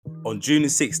On June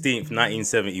 16th,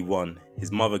 1971,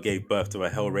 his mother gave birth to a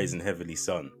hell-raising heavenly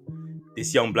son.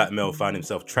 This young black male found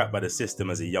himself trapped by the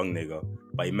system as a young nigger,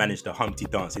 but he managed to Humpty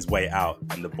dance his way out,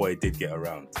 and the boy did get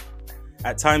around.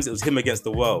 At times it was him against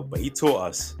the world, but he taught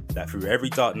us that through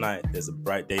every dark night, there's a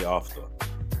bright day after.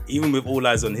 Even with all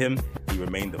eyes on him, he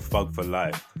remained a thug for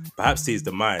life, perhaps to his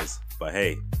demise, but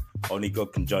hey, only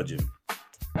God can judge him.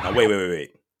 Now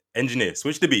wait. Engineer,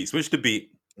 switch the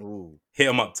beat. Ooh. Hit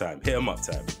him up time.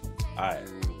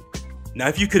 Alright. Now,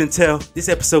 if you couldn't tell, this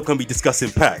episode can be discussing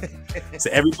pack. So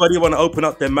everybody want to open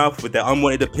up their mouth with their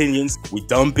unwanted opinions. We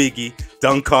done Biggie,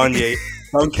 done Kanye,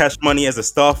 done Cash Money as a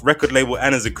staff, record label,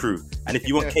 and as a crew. And if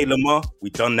you want K Lamar, we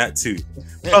done that too.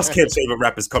 Plus Kev's favorite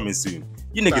rappers coming soon.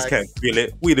 You niggas can't feel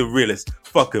it. We the realest.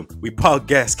 Fuck them. We park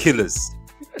gas killers.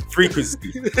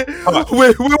 Frequency.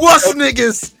 We're what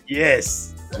niggas?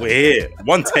 Yes. We're here.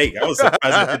 One take. I was surprised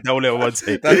I did that only on one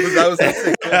take. That was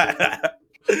sick.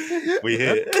 We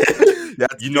here.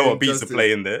 You know what beats are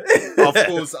playing there.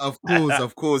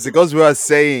 Of course. Because we are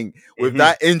saying with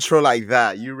that intro like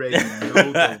that, you already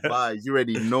know the vibe. You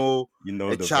already know,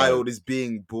 a child is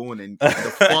being born and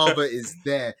the father is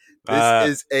there.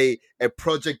 This is a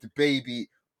project baby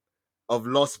of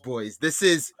Lost Boys. This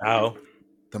is the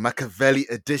Makaveli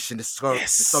edition,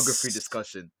 discography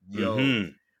discussion. Yo,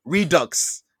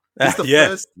 Redux. It's the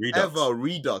first Redux. ever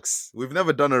Redux. We've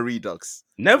never done a Redux.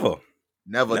 Never.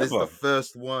 This is the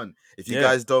first one. If you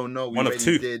guys don't know, we one of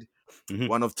two. Did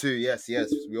one of two. Yes.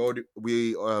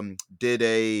 We did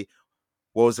a,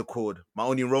 what was it called? My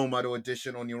Only Role Model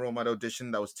edition.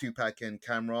 That was Tupac and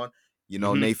Cameron.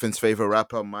 Nathan's favorite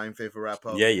rapper, my favorite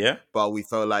rapper. Yeah. But we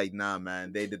felt like, nah,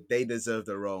 man, they deserve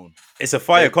their own. It's a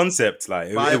fire concept. Like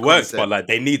it works, but like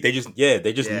they just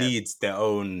need their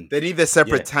own. They need their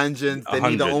separate tangents. They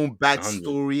need their own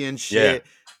backstory and shit.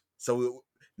 So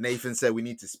Nathan said we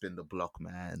need to spin the block,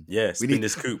 man. Yeah, spin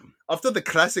this coupe. After the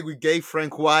classic we gave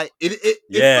Frank White, it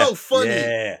felt funny.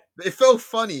 Yeah. It felt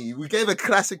funny. We gave a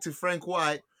classic to Frank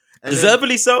White.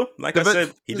 Deservedly so. Like I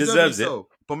said, he deserves it.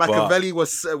 But Makaveli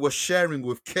was sharing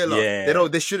with Killer. Yeah.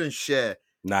 They shouldn't share.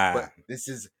 Nah. But this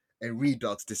is a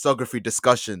Redux discography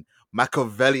discussion.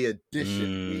 Makaveli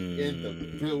edition. We in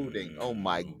the building. Oh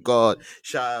my God.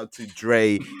 Shout out to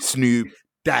Dre, Snoop,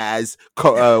 Daz,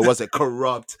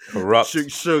 Corrupt,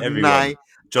 Suge Knight,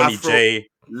 Johnny J,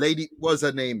 Lady, what's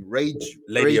her name?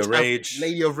 Lady of Rage,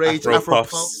 Afro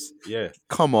Puffs. Yeah,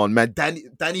 come on, man.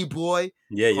 Danny Boy.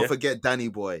 Yeah. Don't forget Danny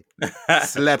Boy.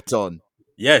 Slept on.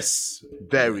 Yes,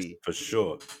 very for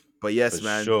sure. But yes,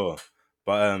 man. Sure.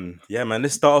 But man.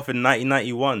 Let's start off in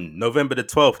 1991, November the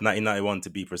 12th, 1991 to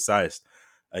be precise.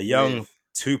 A young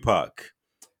Tupac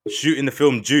shooting the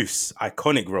film Juice,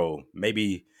 iconic role.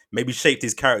 Maybe shaped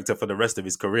his character for the rest of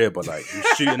his career, but like he's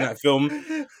shooting that film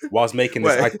whilst making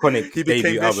this iconic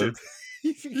debut album.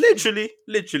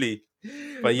 Literally.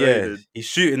 But yeah, he's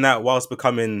shooting that whilst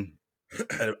becoming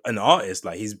an artist.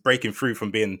 Like he's breaking through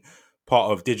from being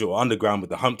part of Digital Underground with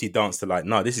the Humpty dance to like,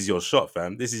 nah, this is your shot,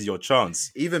 fam. This is your chance.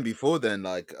 Even before then,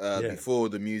 before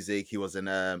the music, he was an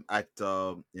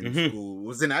actor in school.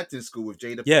 Was in acting school with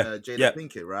Jada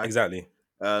Pinkett, right? Exactly.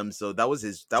 So that was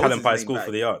his Talent Pie School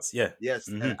for the Arts. Yeah. Yes.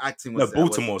 Acting was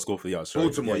Baltimore School for the Arts. Sorry.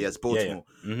 Baltimore.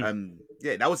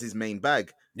 That was his main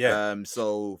bag. Yeah.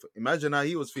 So imagine how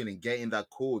he was feeling getting that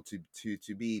call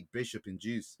to be Bishop in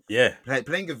Juice. Yeah.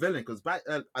 Playing a villain, because back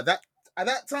at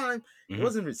that time he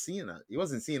wasn't really seen that. He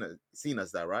wasn't seen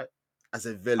as that, right? As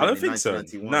a villain. I don't think so.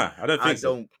 Nah, I don't think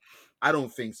so. I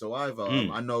don't think so either.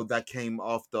 I know that came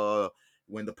after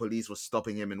when the police was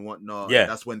stopping him and whatnot. Yeah.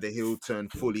 That's when the heel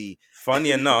turned fully.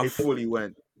 Funny enough. He fully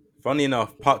went. Funny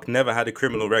enough, Puck never had a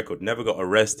criminal record, never got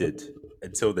arrested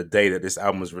until the day that this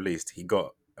album was released. He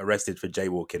got arrested for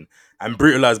jaywalking and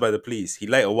brutalized by the police. He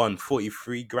later won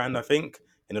 43 grand, I think,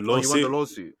 in a lawsuit. He won the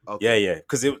lawsuit? Okay. Yeah.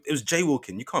 Because it was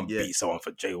jaywalking. You can't beat someone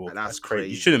for jaywalking. That's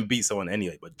crazy. You shouldn't beat someone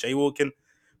anyway. But jaywalking,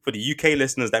 for the UK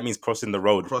listeners, that means crossing the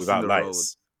road without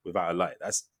lights. Without a light.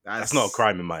 That's not a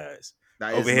crime in my eyes.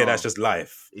 Over here, that's just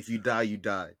life. If you die, you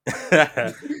die.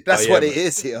 That's what it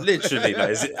is here. Literally, like,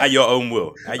 it's at your own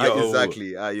will. At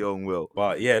your own will.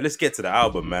 But yeah, let's get to the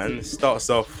album, man. It starts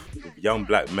off with Young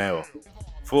Black Male.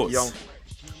 Thoughts?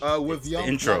 With Young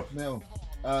intro. Black Male.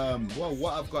 Well,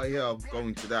 what I've got here, I'm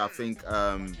going to that. I think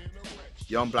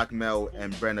Young Black Male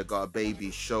and Brenna Got a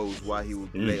Baby shows why he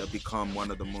would later become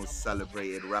one of the most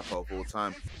celebrated rapper of all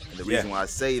time. And the reason why I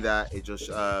say that is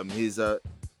just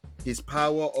his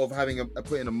power of having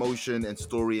putting emotion and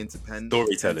story into pen.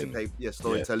 Storytelling.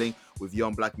 Storytelling with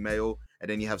Young Black Male. And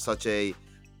then you have such a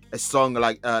song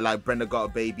like Brenda Got a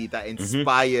Baby that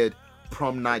inspired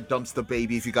Prom Night Dumpster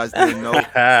Baby. If you guys didn't know,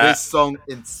 this song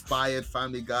inspired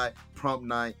Family Guy. Prom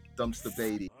Night Dumpster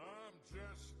Baby.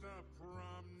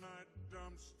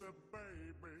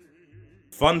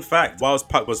 Fun fact, whilst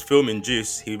Puck was filming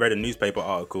Juice, he read a newspaper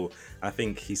article. I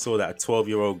think he saw that a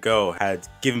 12-year-old girl had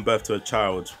given birth to a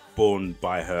child born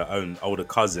by her own older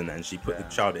cousin, and she put the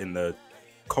child in the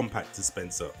compact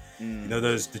dispenser. You know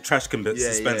the trash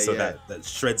dispenser that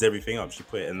shreds everything up. She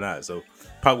put it in that. So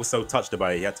Puck was so touched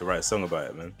about it, he had to write a song about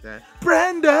it, man.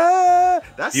 Brenda,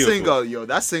 that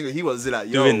singer, he was like,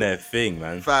 doing their thing,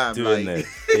 man. Fam, doing their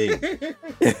thing.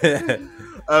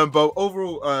 But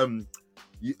overall,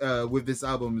 with this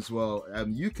album as well,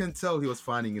 you can tell he was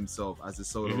finding himself as a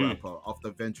solo rapper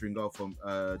after venturing off from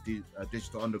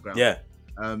Digital Underground. Yeah.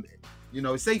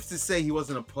 It's safe to say he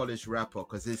wasn't a polished rapper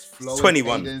because his flow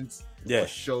 21 was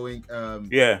showing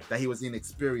that he was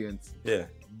inexperienced. Yeah.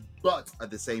 But at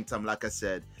the same time, like I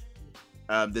said,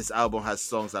 this album has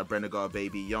songs like Brenda Got a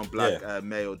Baby, Young Black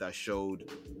Male that showed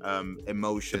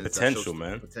emotions. The potential,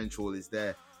 man. Potential is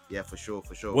there. Yeah, for sure.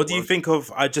 What do you think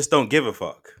of I Just Don't Give a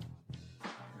Fuck?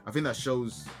 I think that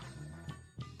shows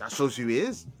who he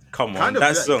is. Come on,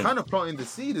 that song. Kind of planting the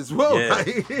seed as well. Yeah.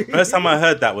 First time I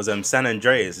heard that was San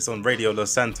Andreas. It's on Radio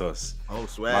Los Santos. Oh,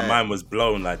 swear. My mind was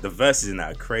blown. Like, the verses in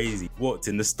that are crazy. Walked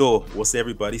in the store. What's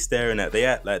everybody staring at? They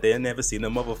act like they had never seen a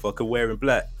motherfucker wearing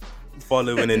black.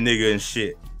 Following a nigga and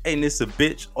shit. Ain't this a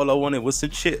bitch? All I wanted was some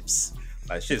chips.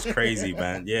 Like, shit's crazy,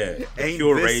 man. Yeah. Ain't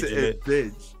pure this rage in a it.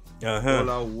 bitch? Uh-huh. All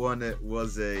I wanted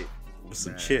was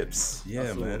some chips. Yeah,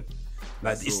 That's man. all.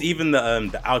 Like, it's even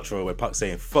the outro where Puck's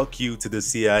saying "fuck you" to the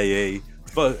CIA,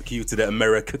 "fuck you" to the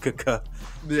America.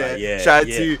 Shout out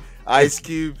to Ice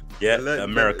Cube. Yeah, the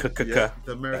America. The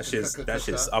America. That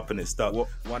shit's up and it's stuck.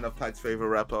 One of Puck's favorite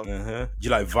rapper. Do you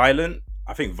like Violent?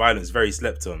 I think Violent's very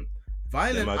slept on.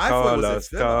 Violent. I thought it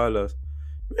was a Carlos.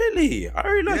 Really? I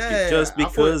really like it. Just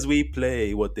because we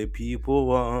play what the people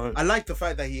want. I like the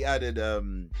fact that he added,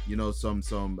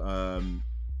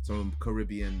 some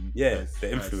Caribbean the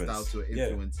influence. Style to it,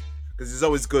 influence. Because it's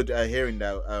always good hearing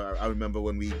that. I remember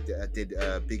when we did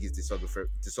Biggie's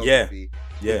discography.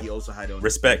 He also had on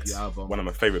Respect, his album. one of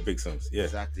my favorite big songs. Yeah,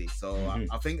 exactly. So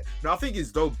I think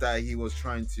it's dope that he was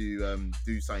trying to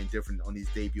do something different on his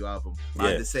debut album.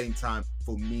 But at the same time,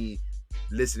 for me,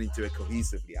 listening to it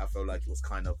cohesively, I felt like it was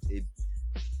kind of it.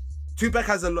 Tupac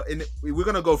has a lot in it. We're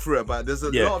gonna go through it, but there's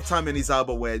a lot of time in his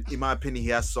album where, in my opinion,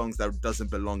 he has songs that doesn't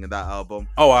belong in that album.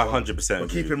 Oh, 100%. But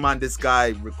keep in mind, this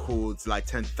guy records like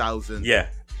 10,000. Yeah.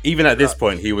 Even at this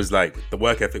point, he was like, the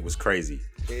work ethic was crazy.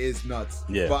 It is nuts.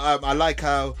 Yeah. But I like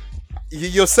how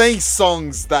you're saying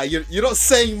songs that you're not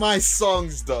saying my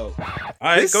songs though. All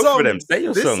right, go for them. Say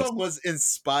your songs. This song was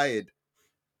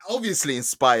obviously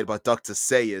inspired by Dr.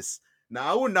 Sayers. Now,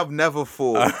 I wouldn't have never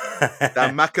thought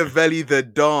that Makaveli The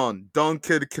Don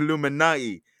Kid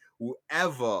Killuminati will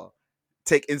ever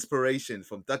take inspiration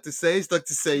from Dr. Sayers.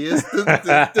 Dr. Sayers. You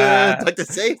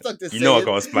know I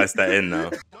gotta splice that in now.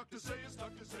 Dr. Sayers.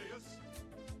 Dr. Sayers.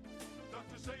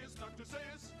 Dr. Sayers. Dr.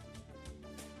 Sayers.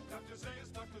 Dr. Sayers.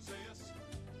 Dr. Sayers.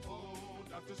 Oh,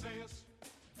 Dr. Sayers.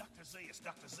 Dr. Sayers.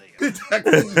 Dr.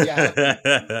 Sayers.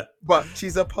 Yeah. But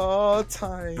she's a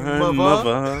part-time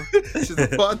mother. She's a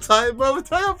part-time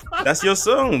mother. That's your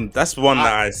song. That's one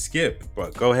that I skip.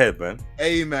 But go ahead, man.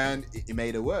 Hey, man, it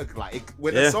made it work. Like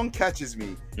when a song catches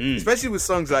me, especially with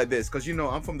songs like this, because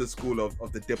I'm from the school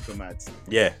of the Diplomats.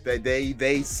 Yeah.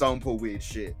 They sample weird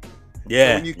shit.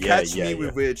 Yeah. So when you catch me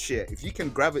with weird shit, if you can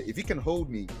grab it, if you can hold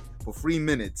me for 3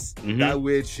 minutes, that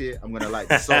weird shit, I'm gonna like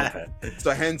the song.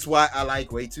 So hence why I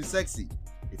like Way Too Sexy.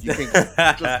 If you can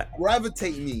just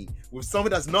gravitate me with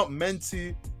something that's not meant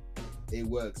to, it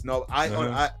works. No, I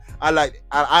like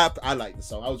the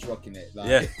song. I was rocking it.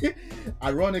 Like,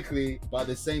 ironically, but at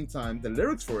the same time, the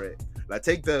lyrics for it, like,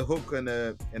 take the hook and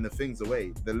the things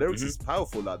away. The lyrics is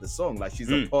powerful. Like the song, like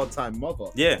she's a part-time mother.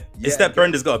 Yeah, it's that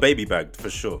Brenda's got a baby bag for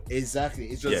sure. Exactly.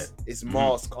 It's just it's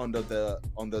masked under the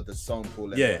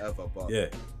sample and whatever.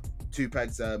 But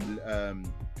Tupac's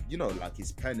like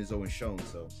his pen is always shown.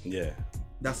 So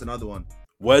that's another one.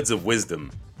 Words of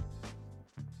wisdom.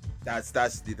 That's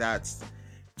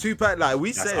Tupac. Like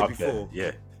we said it before. There.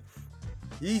 Yeah.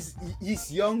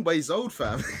 He's young, but he's old,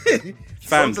 fam.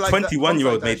 Fam,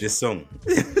 21-year-old made this song.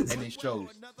 And it shows.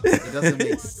 It doesn't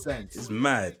make sense. It's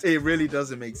mad. It really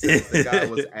doesn't make sense. The guy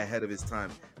was ahead of his time.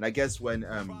 And I guess when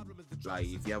like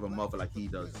if you have a mother like he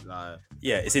does,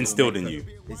 yeah, it's instilled in you.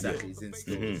 Exactly, it's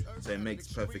instilled. So it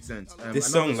makes perfect sense. This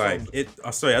song, like it.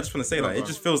 Sorry, I just want to say, like, it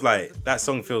just feels like that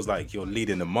song feels like you're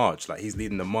leading the march. Like he's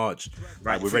leading the march.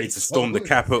 Right, like we're ready to storm the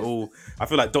Capitol. I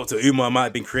feel like Dr. Umar might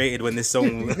have been created when this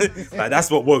song, like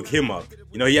that's what woke him up.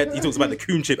 You know, he talks about the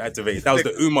Coon chip activated. That was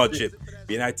the Umar chip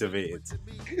being activated.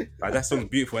 Like that song's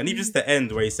beautiful, and even just the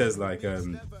end where he says like,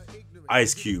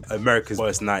 Ice Cube, America's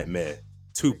worst nightmare.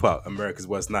 Tupac, America's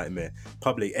worst nightmare.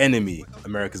 Public Enemy,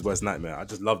 America's worst nightmare. I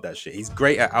just love that shit. He's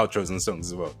great at outros and songs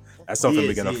as well. That's something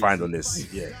we're gonna find on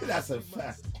this. Yeah, that's a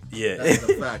fact. Yeah, that's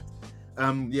a fact.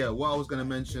 Yeah, what I was gonna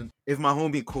mention, if my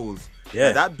homie calls,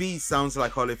 that beat sounds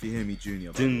like Holler If You Hear Me Junior.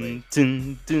 It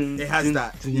has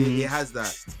that. It has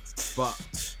that.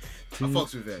 But I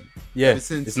fucks with him. Yeah, ever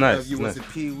since it's nice. You was a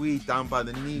Pee-wee down by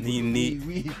the knee.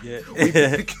 Knee. Yeah. We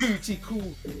did the coochie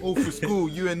cool. All for school,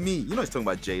 you and me. You know he's talking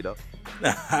about Jada.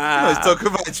 He's talking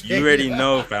about Jada. You already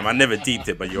know, fam. I never deeped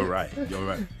it, but you're right. You're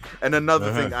right. And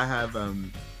another thing I have,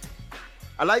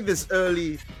 I like this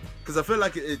early, because I feel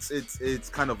like it's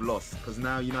kind of lost. Because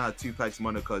now you know how Tupac's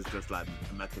moniker is just like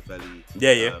Makaveli.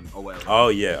 Yeah. Or whatever. Oh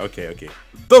yeah. Okay.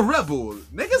 The Rebel.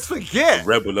 Niggas forget. The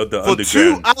Rebel of the For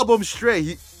underground. 2 albums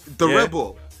straight,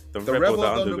 Rebel. The Rebel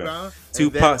of the underground.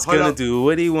 Tupac's then, gonna do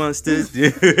what he wants to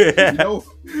do. You know,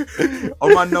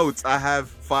 on my notes, I have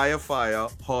Fire,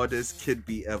 hardest Kid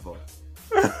Beat ever.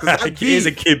 It is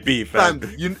a kid beat, fam.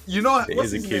 You know it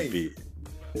what's is a his kid name? beat.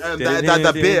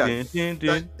 That beer.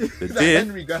 That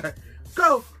Henry guy.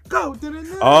 Go.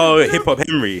 Oh, Hip Hop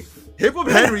Henry. Hip Hop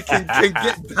Henry can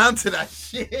get down to that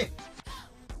shit.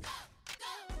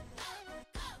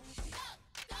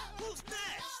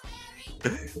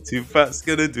 Tupac's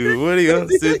gonna do what he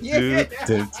wants to do.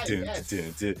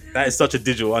 That is such a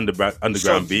digital underground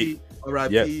beat.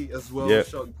 R.I.P. as well.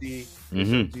 Shotty.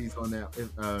 Shotty's on there.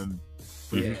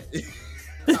 Yeah.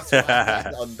 That's what I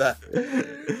had on that.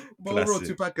 But overall,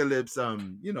 Tupacalypse,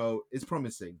 you know, it's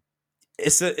promising.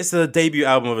 It's a debut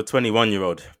album of a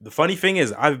 21-year-old. The funny thing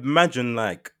is, I imagine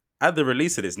like at the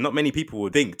release of this, not many people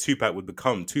would think Tupac would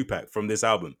become Tupac from this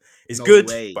album. It's good,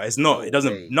 but it's not. It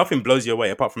doesn't. Nothing blows you away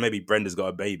apart from maybe Brenda's Got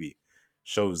a Baby.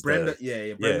 Shows Brenda,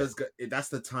 Brenda's got. That's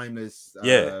the timeless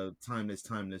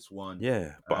one.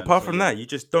 Yeah, but apart from that, you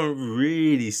just don't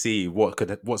really see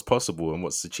what's possible and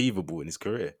what's achievable in his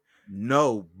career.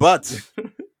 No, but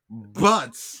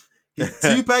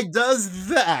Tupac does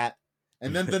that,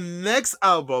 and then the next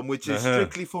album, which is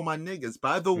strictly for my niggas.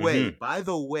 By the way,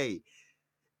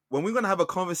 when we're gonna have a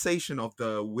conversation of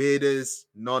the weirdest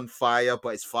non-fire but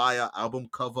it's fire album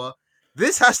cover,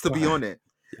 this has to be on it.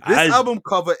 This album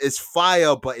cover is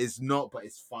fire, but it's not, but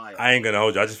it's fire. I ain't gonna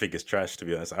hold you. I just think it's trash, to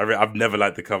be honest. I've never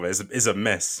liked the cover. It's a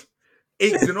mess.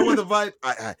 You know what the vibe?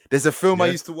 There's a film I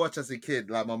used to watch as a kid.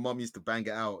 Like my mom used to bang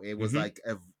it out. It was like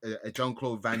a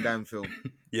Jean-Claude Van Damme film.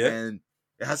 And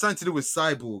it has something to do with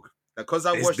Cyborg. Because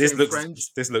I watched it in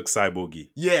French. This looks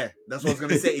cyborgy. Yeah, that's what I was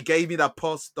gonna say. It gave me that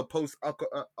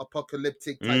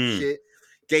post-apocalyptic type shit.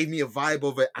 Gave me a vibe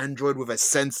of an android with a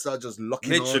sensor just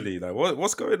locking Literally, like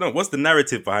what's going on? What's the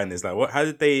narrative behind this? Like, what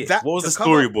was the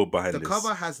storyboard behind this? The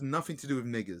cover has nothing to do with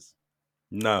niggas.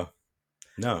 No.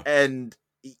 And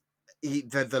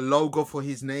the logo for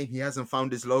his name, he hasn't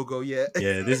found his logo yet.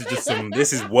 Yeah, this is just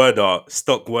this is word art,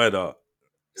 stock word art.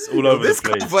 It's all over the place.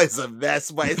 This cover is a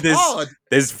mess, but it's hard.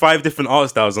 There's 5 different art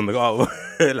styles on the art.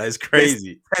 Like, it's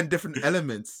crazy. There's 10 different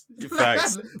elements.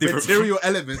 Facts. Material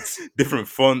elements. Different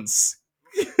fonts.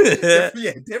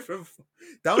 Different.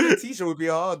 That on a t-shirt would be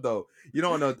hard though. You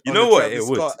know, what? It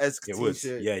would.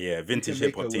 Yeah. Vintage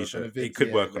hip hop t-shirt. It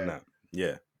could work on that.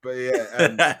 Yeah. But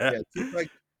yeah, Tupac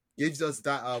gives us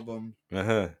that album.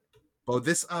 But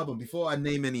this album, before I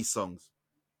name any songs,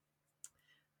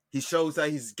 he shows that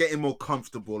he's getting more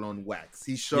comfortable on wax.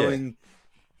 He's showing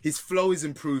his flow is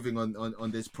improving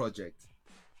on this project.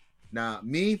 Now,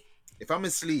 me, if I'm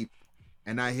asleep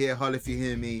and I hear Holler If You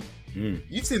Hear Me,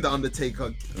 you've seen The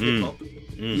Undertaker hip hop.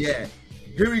 Yeah.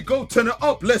 Here we go, turn it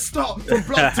up. Let's start from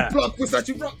block to block.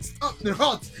 Versace rocks up the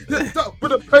hearts. Let's start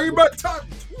with a payback time.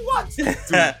 What?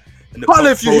 And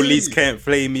the police can't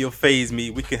flame me or phase me.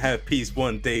 We can have peace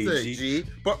one day, G.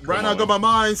 But right now I got my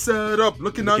mind set up.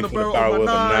 Looking down the barrel of my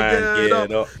 9.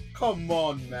 Get up. Come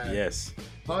on, man. Yes.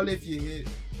 Holler If You Hear.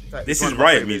 This is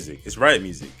riot music. It's riot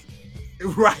music.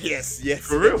 Right, yes.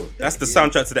 For real. That's the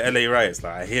soundtrack to the LA riots.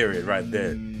 Like, I hear it right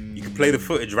there. You can play the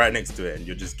footage right next to it and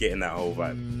you're just getting that whole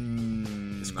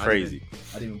vibe. It's crazy.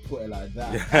 I didn't even put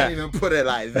it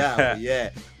like that. But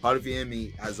yeah, Hard If You Hear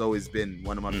Me has always been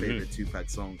one of my favorite Tupac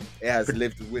songs. It has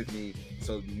lived with me.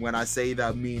 So when I say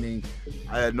that, meaning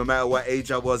no matter what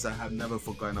age I was, I have never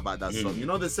forgotten about that song. You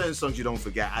know, there's certain songs you don't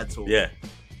forget at all. Yeah.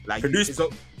 Like produced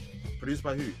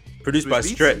by who? Produced by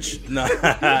Stretch. No.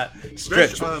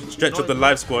 Stretch of the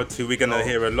Live Squad, who we're gonna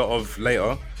hear a lot of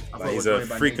later. Like he's a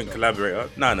frequent collaborator.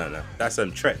 No. That's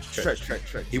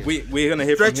Tretch. We're gonna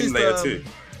hear from him later too.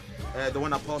 The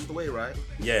one that passed away, right?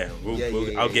 Yeah,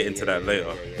 I'll get into that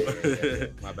later. Yeah.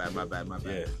 My bad.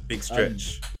 Yeah, big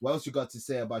Stretch. What else you got to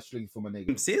say about Strictly for My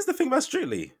Nigga? See, here's the thing about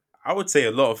Strictly. I would say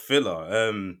a lot of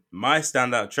filler. My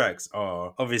standout tracks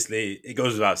are, obviously, it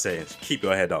goes without saying, Keep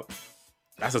Your Head Up.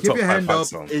 That's a top 5 punk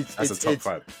song. That's a top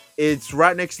 5. It's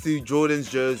right next to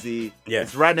Jordan's Jersey. Yeah.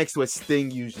 It's right next to where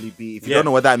Sting usually be. If you don't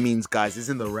know what that means, guys, it's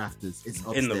in the rafters. It's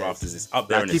upstairs. In the rafters. It's up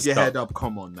there and Keep Your Head Up.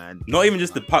 Come on, man. Not even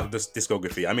just the punk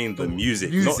discography. I mean the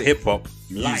music. Not hip-hop.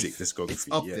 Music discography. It's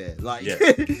up there.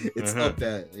 It's up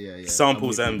there. Yeah.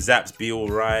 Samples, Zaps, Be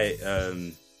Alright.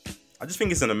 I just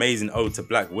think it's an amazing ode to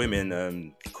black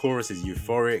women. Chorus is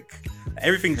euphoric.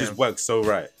 Everything just works so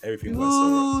right. Everything works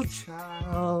so right.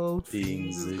 Child,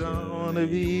 things are gonna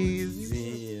be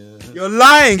easier. You're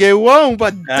lying, it won't,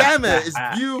 but damn it, it's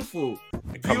beautiful.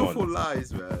 Beautiful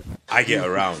lies, man. I get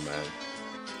around, man.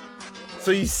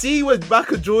 So you see what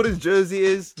back of Jordan's jersey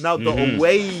is? Now the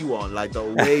away one, like the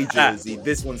away jersey,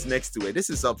 this one's next to it. This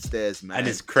is upstairs, man. And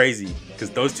it's crazy,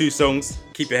 because those two songs,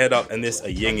 Keep Your Head Up and this, are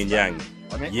yin and yang.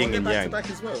 Yin and yang. Back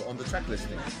as well on the track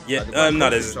listing. Yeah, no,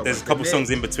 there's a couple songs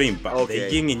in between, but they're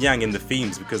yin and yang in the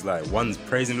themes, because like one's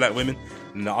praising black women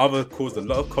and the other caused a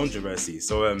lot of controversy.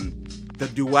 So the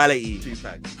duality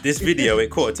Tupac. This video, it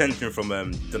caught attention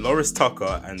from Dolores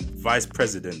Tucker and Vice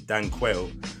President Dan Quayle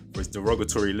for his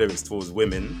derogatory lyrics towards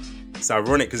women. It's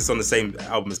ironic because it's on the same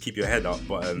album as Keep Your Head Up,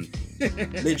 but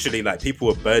literally, like, people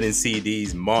were burning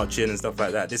CDs, marching and stuff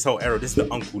like that. This whole era, this is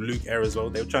the Uncle Luke era as well.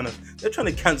 They're trying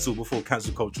to cancel before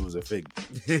cancel culture was a thing.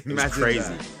 It was crazy.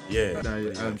 That. Yeah.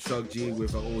 Shock G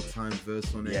with an all-time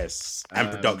verse on it. Yes,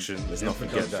 and production. Let's not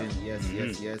forget that.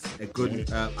 Yes. A good.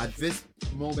 At this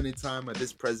moment in time, at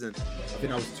this present, I think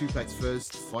that was Tupac's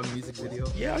first fun music video.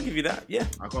 Yeah, I'll give you that. Yeah,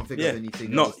 I can't think of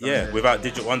anything. Without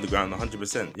Digital Underground,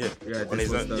 100%. Yeah.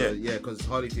 Yeah, because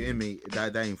Hard If You Hear Me,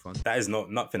 that ain't fun. That is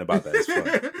nothing about that. It's fun.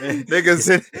 Niggas,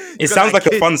 it sounds like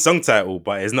a fun song title,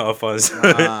 but it's not a fun song.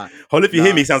 Hard If You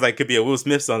Hear Me sounds like it could be a Will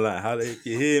Smith song, like Hard If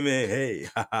You Hear Me, hey,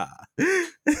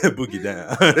 boogie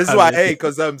down. This is why I hate,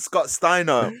 because Scott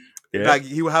Steiner, like,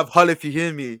 he will have Hard If You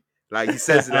Hear Me, like he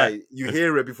says, like you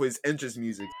hear it before his entrance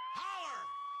music.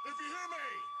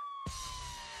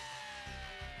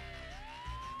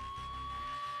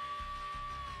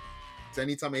 So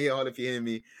anytime I hear Hard If You Hear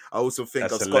Me, I also think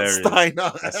of Scott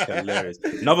Steiner. That's hilarious.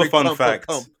 Another fun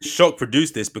fact, Shock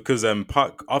produced this because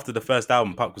Puck, after the first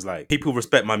album, Puck was like, people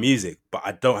respect my music, but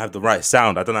I don't have the right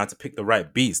sound. I don't know how to pick the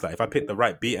right beats. Like, if I pick the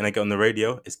right beat and I get on the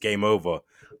radio, it's game over.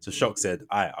 So Shock said,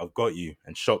 I've got you.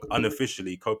 And Shock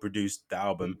unofficially co-produced the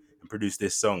album and produced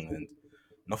this song. And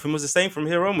nothing was the same from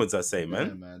here onwards, I say, man.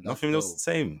 Yeah, man, nothing was the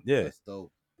same. Yeah. That's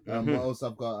dope. What else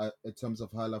I've got in terms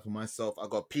of highlight for myself? I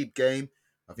got Peep Game.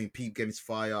 I think Peep Game is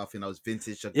fire. I think that was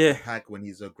vintage Pac when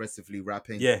he's aggressively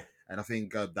rapping. Yeah. And I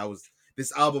think that was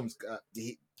this album's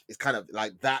it's kind of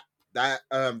like that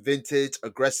vintage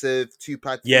aggressive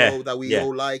Tupac flow that we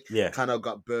all like. Yeah. Kind of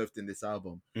got birthed in this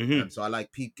album. So I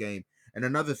like Peep Game. And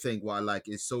another thing what I like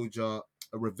is Soulja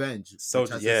Revenge, which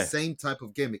has the same type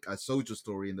of gimmick as Soulja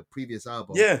Story in the previous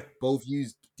album. Yeah. Both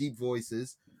used deep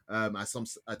voices as some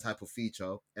type of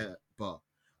feature, but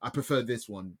I prefer this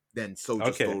one than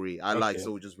Soulja Story. I like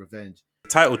Soulja's Revenge.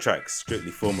 Title tracks,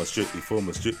 strictly former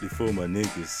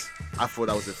niggas. I thought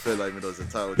that was a filler, even though it was a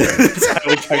title track.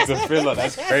 Title track's a filler,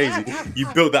 that's crazy.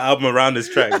 You built the album around this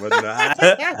track, but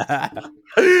I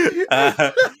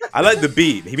like the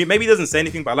beat. Maybe he doesn't say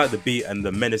anything, but I like the beat and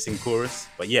the menacing chorus.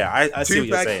 But yeah, I see what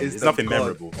you're saying. It's nothing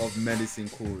memorable. Of menacing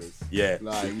chorus. Yeah,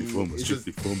 like, strictly former.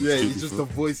 Yeah, it's just the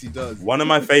voice he does. One of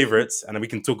my favorites, and we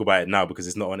can talk about it now because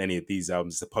it's not on any of these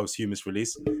albums. It's a posthumous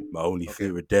release. My only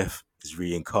fear of death is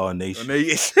reincarnation.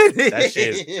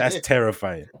 That's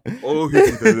terrifying. Oh,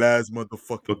 he's the last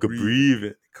motherfucker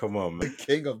breathing. Come on, man. The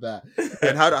king of that.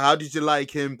 And how did you like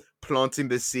him planting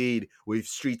the seed with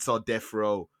Streets or Death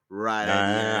Row? Right.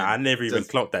 I never even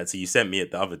clocked that till you sent me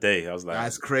it the other day. I was like,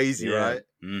 that's crazy, right?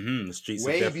 The Streets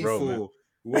of Death Row, man.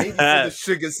 Way before the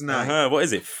Sugar Snack. What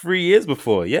is it? 3 years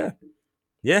before? Yeah.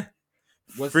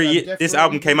 This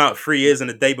album came out 3 years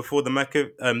and a day before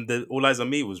the All Eyes on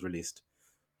Me was released.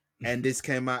 And this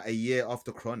came out a year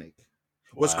after Chronic.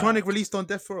 Was Chronic released on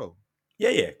Death Row?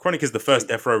 Yeah. Chronic is the first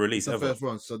Death Row release the ever. first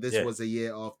one. So this was a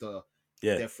year after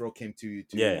Death Row came to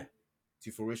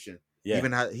fruition.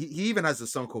 Yeah. He even has a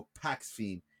song called Pax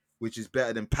Theme, which is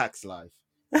better than Pax Life.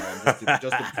 Just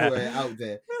to put it out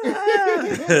there.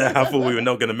 I thought we were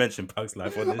not going to mention Pax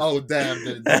Life on this. Oh damn,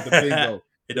 the bingo.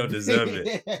 He don't deserve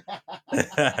it.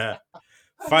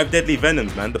 5 Deadly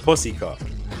Venoms, man. The posse car.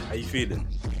 How you feeling?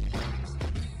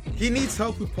 He needs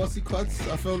help with posse cuts.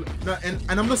 I feel no, and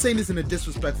I'm not saying this in a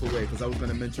disrespectful way because I was going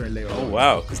to mention it later on. Oh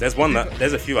wow, because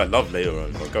there's a few I love later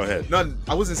on. But go ahead. No,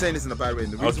 I wasn't saying this in a bad way.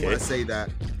 The reason why I say that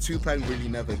Tupac really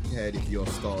never cared if you're a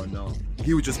star or not.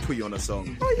 He would just put you on a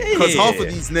song. Because half of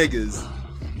these niggas,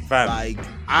 fam, like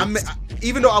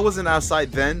even though I wasn't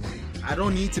outside then, I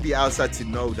don't need to be outside to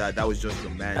know that was just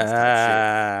your man.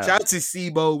 Shout out to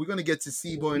Sibo. We're gonna get to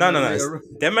Sibo. No.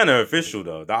 Them men are official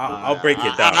though. I'll break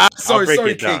it down. Sorry,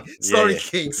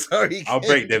 King. I'll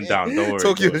break them down. Don't worry.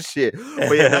 Talk your shit.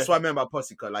 But yeah, that's what I meant by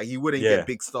posse cut. Like he wouldn't get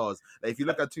big stars. Like if you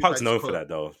look at Tupac, Pac's known for that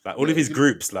though. Like all of his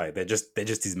groups, like they're just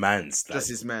his mans. Like, just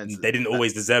his mans. They didn't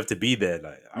always deserve to be there.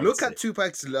 Like look at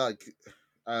Tupac's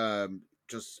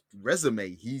just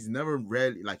resume. He's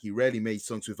rarely made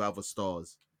songs with other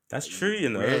stars. That's true, you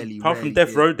know. Apart from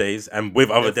Death Row days and with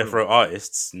other Death Row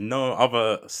artists, no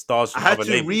other stars from other labels.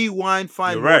 I had to rewind,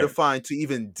 find more to find to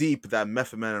even deep that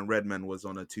Method Man and Redman was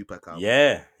on a Tupac album.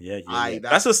 Yeah.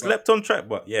 That's a slept on track,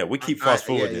 but yeah, we keep fast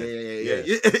forwarding. Yeah.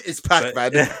 It's packed,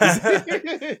 man.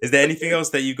 Is there anything else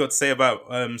that you got to say about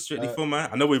Strictly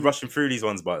Format? I know we're rushing through these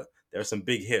ones, but there are some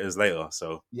big hitters later.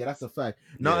 So yeah, that's a fact.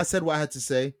 No, I said what I had to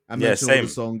say. I mentioned all the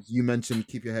songs. You mentioned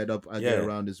Keep Your Head Up. I get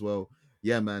around as well.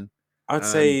 Yeah, man. I'd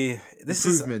say this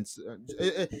improvements.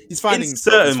 He's finding in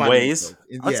certain ways.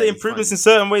 I'd say improvements in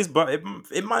certain ways, but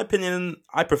in my opinion,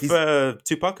 I prefer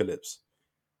Tupacalypse.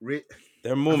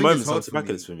 There are more moments on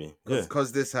Tupacalypse for me.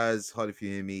 Because this has Harder If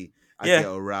You Hear Me. I get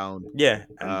around. Yeah.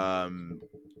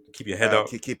 Keep your head up.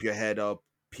 Keep your head up.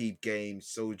 Peep Game.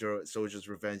 Soldier's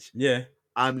Revenge. Yeah.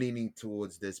 I'm leaning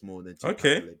towards this more than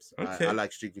Tupacalypse. Okay. I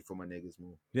like Strictly For My Niggas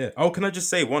more. Yeah. Oh, can I just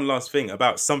say one last thing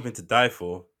about Something to Die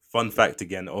For? Fun fact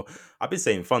again, or I've been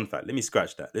saying fun fact. Let me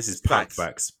scratch that. This is Pac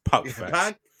facts. Pac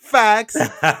facts.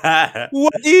 Facts.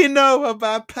 What do you know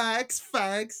about Pac's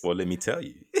facts? Well, let me tell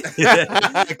you.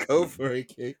 Go for it,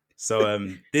 kid. So,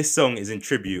 this song is in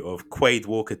tribute of Quade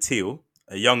Walker Teal,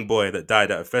 a young boy that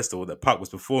died at a festival that Pac was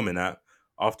performing at.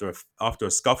 After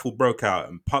a scuffle broke out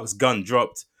and Pac's gun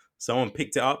dropped, someone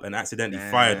picked it up and accidentally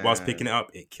fired whilst picking it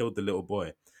up. It killed the little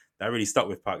boy. That really stuck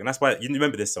with Pac, and that's why you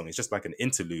remember this song. It's just like an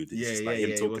interlude. It's just like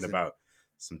him talking about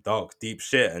some dark, deep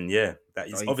shit, and that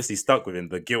he's obviously stuck with him.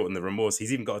 The guilt and the remorse.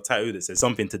 He's even got a tattoo that says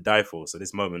 "Something to Die For." So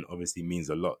this moment obviously means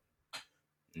a lot.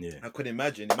 Yeah, I could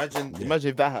imagine. Imagine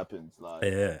if that happens. Like,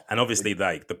 and obviously,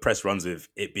 like the press runs with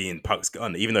it being Pac's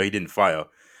gun, even though he didn't fire.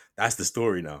 That's the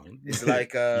story now. It's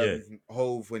like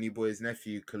Hove when he bought his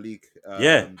nephew Khalik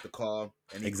the car,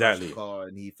 and he crashed the car,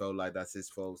 and he felt like that's his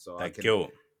fault. So guilt.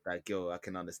 That guilt, I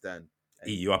can understand.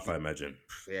 Eat you up, I imagine.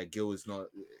 Yeah, guilt is not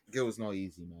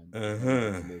easy,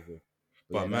 man.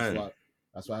 But man,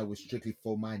 that's why I was Strictly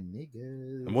For My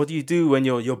Niggas. And what do you do when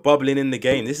you're bubbling in the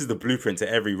game? This is the blueprint to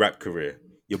every rap career.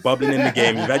 You're bubbling in the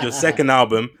game. You've had your second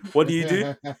album. What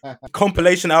do?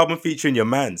 Compilation album featuring your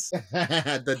mans.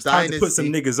 It's time to put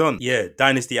some niggas on. Yeah,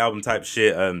 Dynasty album type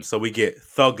shit. So we get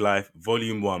Thug Life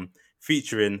Volume 1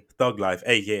 featuring Thug Life,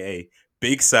 aka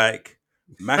Big Psych,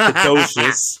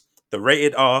 Macadocious, The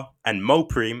Rated R, and Mo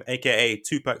Preem, aka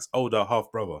Tupac's older half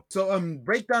brother. So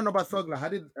breakdown about Thug Life. How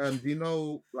did do you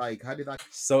know how did that?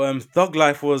 So Thug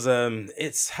Life was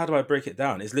it's how do I break it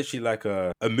down? It's literally like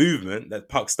a movement that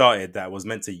Pac started that was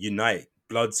meant to unite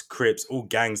Bloods, Crips, all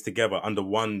gangs together under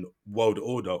one world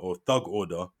order or thug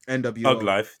order. NWO. Thug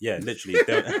Life. Yeah, literally.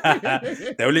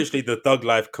 They were literally the Thug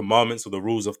Life commandments or the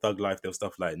rules of Thug Life. There was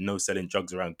stuff like no selling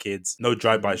drugs around kids, no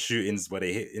drive-by shootings where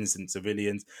they hit innocent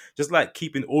civilians. Just like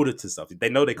keeping order to stuff. They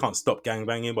know they can't stop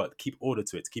gangbanging, but keep order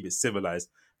to it, to keep it civilized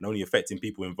and only affecting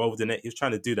people involved in it. He was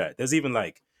trying to do that. There's even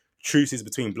like truces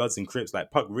between Bloods and Crips.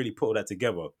 Like Pac really put all that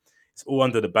together. It's all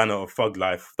under the banner of Thug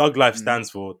Life. Thug Life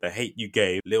stands for the hate you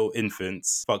gave little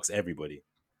infants fucks everybody.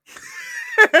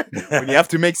 When you have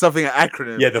to make something an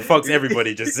acronym. Yeah, the fucks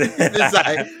everybody just... It's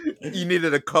like, you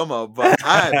needed a comma, but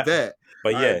I bet.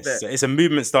 But yeah, so it's a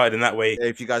movement started in that way.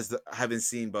 If you guys haven't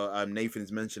seen, but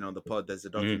Nathan's mentioned on the pod, there's a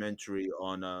documentary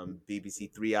on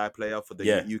BBC 3 iPlayer for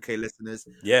the UK listeners.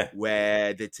 Yeah.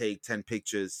 Where they take 10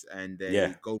 pictures and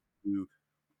they go through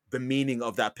the meaning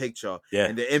of that picture. Yeah.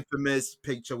 And the infamous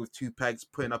picture with Tupac's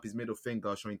putting up his middle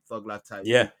finger showing Thug Life type.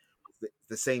 Yeah.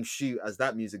 The same shoot as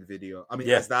that music video. I mean,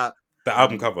 as that The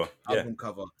album cover. Album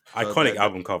cover. Iconic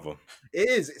album cover. It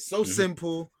is. It's so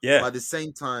simple. Yeah. But at the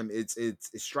same time, it's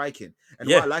striking. And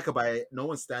what I like about it, no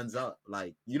one stands up.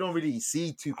 Like, you don't really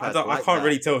see Tupac. I can't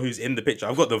really tell who's in the picture.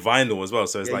 I've got the vinyl as well,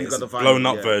 so it's like it's a blown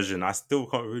up version. I still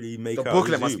can't really make out. The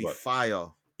booklet must be fire.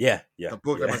 Yeah. The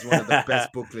booklet must be one of the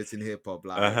best booklets in hip hop.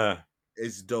 Like,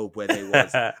 it's dope where they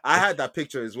was. I had that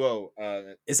picture as well.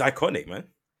 It's iconic, man.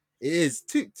 It is.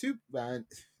 Man.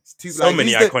 So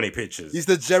many iconic pictures. He's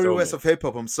the Jerry West of hip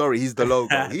hop. I'm sorry, he's the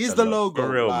logo. He's the logo. For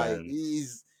real, like, man.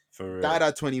 He's for real. Died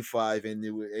at 25,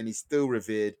 and he's still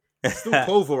revered. He's still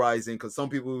pulverizing because some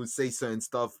people would say certain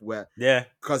stuff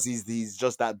because he's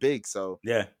just that big. So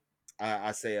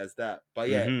I say as that. But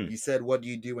you said, what do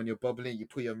you do when you're bubbling? You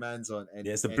put your mans on, and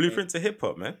it's the blueprint to hip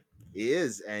hop, man. It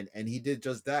is, and he did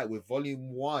just that with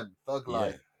Volume 1, Thug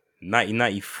Life.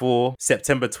 1994,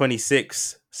 September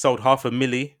 26, sold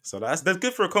 500,000. So that's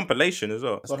good for a compilation as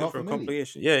well. That's good for a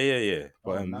compilation. Yeah.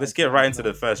 But let's get right into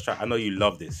the first track. I know you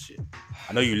love this shit.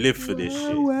 I know you live for this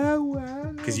shit.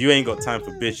 Because you ain't got time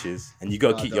for bitches. And you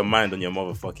got to keep your mind on your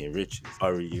motherfucking riches.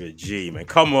 Hurry, you're a G, man.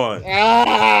 Come on.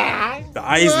 The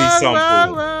Isley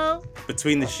sample.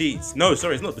 Between the Sheets. No,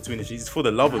 sorry, it's not Between the Sheets. It's For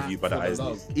the Love of You by the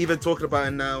Isley. Even talking about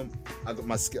it now, I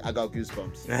got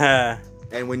goosebumps.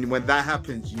 And when that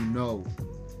happens, you know,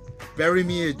 Bury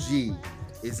Me a G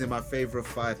is in my favorite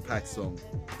 5-pack song.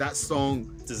 That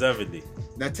song, deservedly.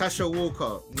 Natasha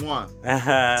Walker, mwah.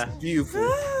 It's beautiful.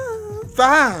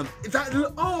 Fam,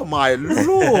 oh my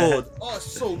lord, oh,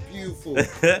 so beautiful.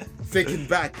 Thinking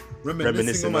back,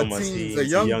 reminiscing on my teens, a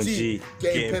young G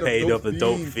getting paid off the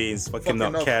dope fiends, fucking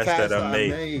up cash that I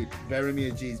made. Bury Me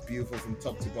a G is beautiful from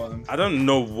top to bottom. I don't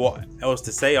know what else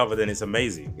to say other than it's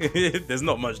amazing. There's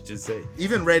not much to say.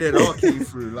 Even Rated R came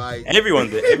through, like everyone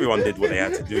did what they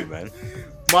had to do, man.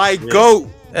 My goat,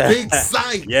 Big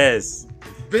Sight. Yes.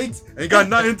 Big, ain't got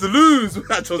nothing to lose.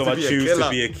 I chose to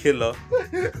be a killer.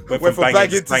 Went from banging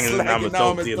to slanging, now I'm a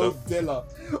dope dealer.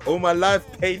 All my life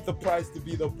paid the price to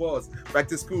be the boss. Back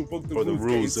to school, book the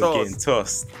rules of getting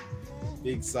tossed.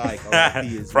 Big psych.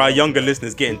 For our younger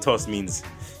listeners, getting tossed means,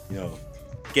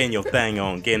 getting your thing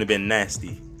on, getting a bit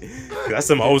nasty. That's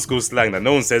some old school slang that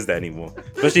no one says that anymore.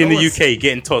 Especially in the UK,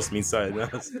 getting tossed means something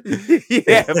else.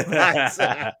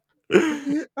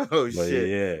 Oh shit.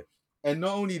 Yeah. And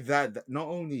not only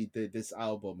did this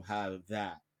album have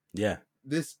that. Yeah.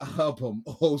 This album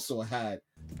also had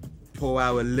Pour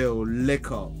Out a Little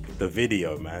Liquor. The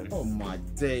video, man. Oh my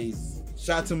days.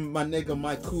 Shout out to my nigga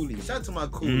Mike Cooley. Shout out to my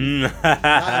Cooley.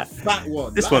 That fat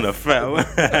one. This one a fat one.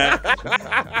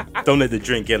 Don't let the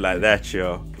drink get like that,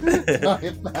 yo.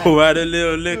 Pour out a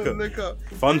little liquor.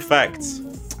 Fun fact.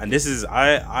 And this is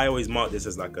I always mark this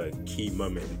as like a key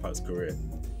moment in Pac's career.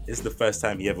 This is the first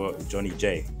time he ever Johnny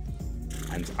J.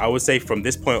 And I would say from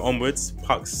this point onwards,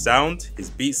 Pac's sound, his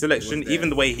beat selection, even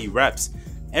the way he raps,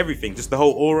 everything, just the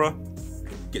whole aura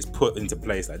gets put into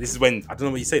place. Like this is when, I don't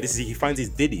know what you say, he finds his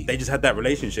Diddy. They just had that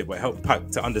relationship where it helped Pac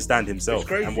to understand himself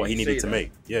and what he needed to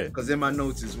make. Yeah. Because in my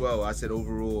notes as well, I said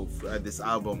overall, this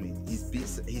album, his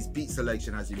beat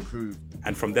selection has improved.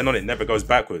 And from then on, it never goes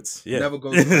backwards. Yeah. Never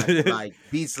goes back. Like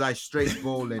beats like Straight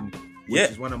Ballin',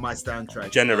 which is one of my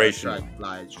soundtracks. Generation.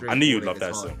 I knew you'd love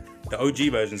that song. The OG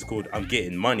version is called I'm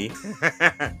Getting Money.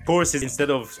 Chorus is, instead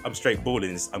of I'm Straight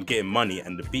Ballin', it's I'm Getting Money,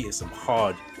 and the beat is some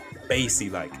hard, bassy,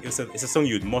 like it's a song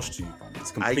you'd mosh to.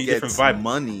 It's a completely different vibe.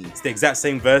 Money. It's the exact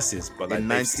same verses, but like in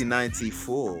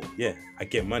 1994. Yeah, I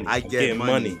get money. I get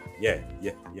money. Yeah.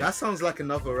 That sounds like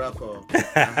another rapper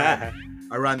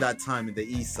around that time in the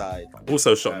East Side.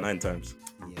 Also shot 9 times.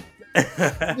 But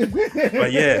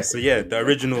the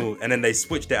original, and then they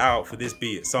switched it out for this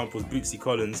beat. It samples Bootsy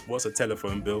Collins, What's a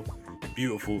Telephone Bill?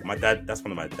 Beautiful. My dad, that's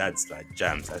one of my dad's like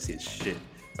jams. That's his shit.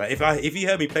 Like if he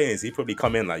heard me playing this, he'd probably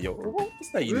come in like, yo,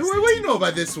 what's that? What you know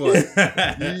about this one?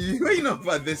 What you know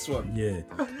about this one? Yeah.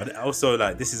 But also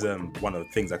like this is one of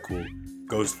the things I call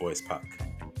ghost voice Pac.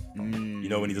 You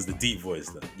know when he does the deep voice.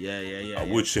 Like, yeah. I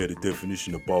would share the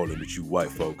definition of balling with you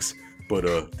white folks. But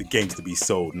the game's to be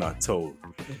sold, not told.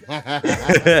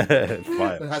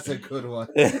 That's a good one.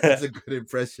 That's a good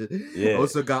impression. Yeah.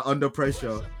 Also got Under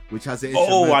Pressure, which has an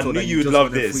instrumental. I knew you'd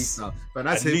love this. But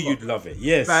that's I knew you'd love it.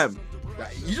 Yes. Fam,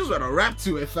 you just want to rap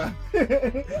to it, fam.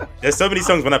 There's so many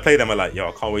songs when I play them, I'm like, yo,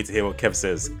 I can't wait to hear what Kev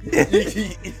says.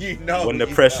 When the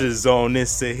pressure's on,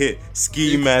 it's a hit.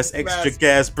 Ski mask, extra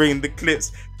gas, bring the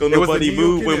clips. Don't nobody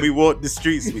move when we walk the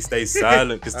streets. We stay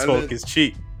silent because talk is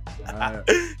cheap.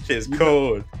 Shit's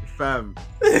cold. Fam,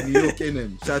 New York in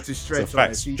him. Shout out to Stretch. So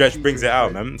fact, Stretch brings it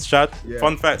out, man.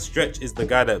 Fun fact, Stretch is the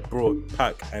guy that brought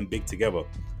Pac and Big together.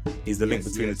 He's the link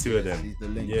between the two of them. He's the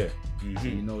link. Yeah.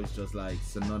 You know, it's just like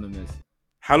synonymous.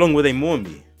 How long will they mourn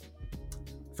me?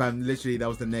 Fam, literally, that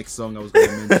was the next song I was going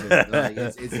to mention. Like,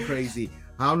 it's crazy.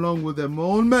 How long will they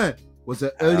mourn me? Was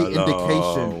an early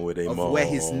indication of where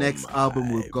his next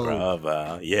album will go.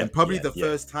 Brother. Yeah, and probably the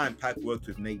first time Pac worked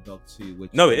with Nate Dogg too.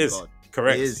 Which no, it is. God.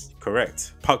 Correct. It is.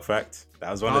 Correct. Puck fact.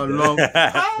 That was one How of them. long?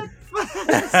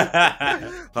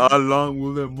 How long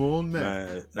will they mourn me?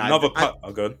 Another Puck.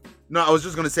 Oh, God. No, I was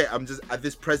just gonna say, I'm just at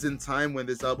this present time when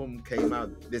this album came out,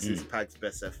 this is Pac's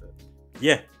best effort.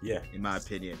 Yeah. In my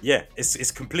opinion. Yeah, it's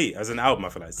complete as an album. I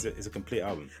feel like it's a complete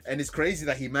album. And it's crazy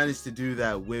that he managed to do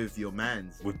that with your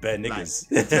mans. With bare niggas.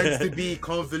 Like, it tends to be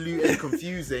convoluted and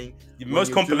confusing.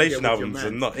 Most compilation albums are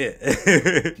not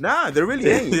it. Nah, they really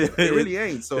ain't. They really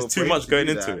ain't. So there's too much going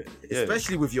into it. Yeah.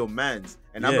 Especially with your mans.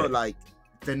 And I'm not like,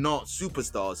 they're not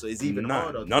superstars, so it's even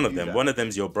harder. None of them. That. One of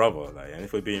them's your brother. Like, and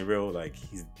if we're being real, like,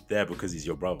 he's there because he's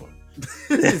your brother.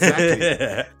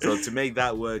 Exactly. So to make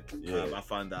that work, I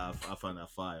found that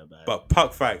fire, man. But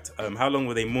Puck fact, how long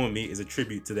will they mourn me is a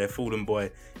tribute to their fallen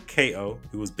boy Kato,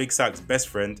 who was Big Sack's best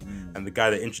friend and the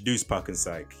guy that introduced Puck and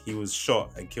Sack. He was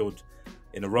shot and killed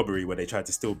in a robbery where they tried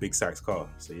to steal Big Sack's car.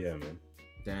 So yeah, man.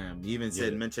 Damn, he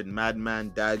even mentioned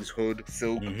Madman, Dags, Hood,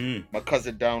 Silk, My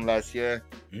Cousin Down last year.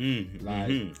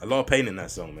 A lot of pain in that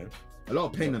song, man. A lot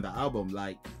of pain on the album,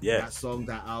 like that song,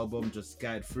 that album just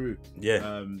scattered through.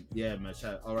 Man.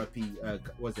 Shout R.I.P.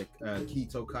 Was it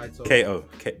Keto Kaito? Kato,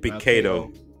 Big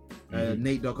Kato.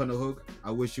 Nate Dogg on the hook.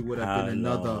 I wish it would have been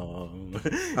another.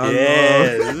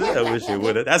 I wish it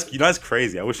would have. That's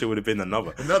crazy. I wish it would have been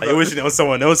another. Like, you're wishing it was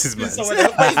someone else's, man.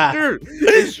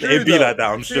 It's true. It'd be like that,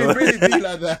 I'm sure. It really be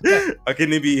like that. How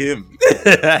can it be him?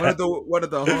 one of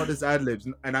the hardest ad libs,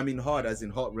 and I mean hard as in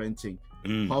heart wrenching.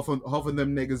 Half of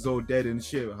them niggas all dead and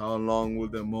shit. How long will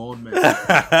them mourn, man?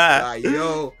 Like,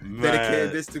 yo,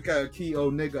 dedicated this to kind of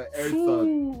Keto nigga, Eric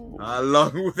Thug. How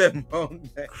long will them mourn,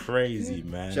 man? Crazy,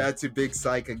 man. Shout out to Big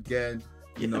Psych again.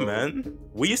 You know, man.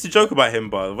 We used to joke about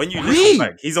him, but when you listen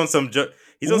back, he's on some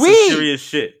serious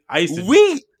shit. I used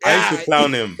to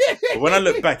clown him, but when I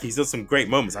look back, he's done some great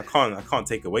moments. I can't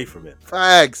take away from it.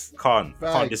 Facts. Can't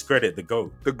discredit the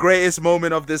GOAT. The greatest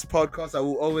moment of this podcast, I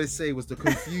will always say, was the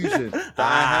confusion that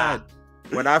I had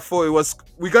when I thought it was.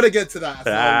 We gotta get to that.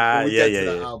 When we get to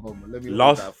that album. Let me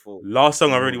last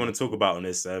song I really want to talk about on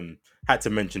this. Had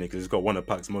to mention it because it's got one of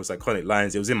Pac's most iconic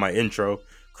lines. It was in my intro.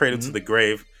 Cradle to the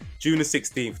Grave, June the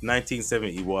 16th,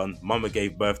 1971. Mama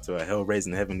gave birth to a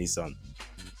hell-raising heavenly son.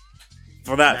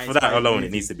 For that alone,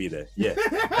 it needs to be there. Yeah.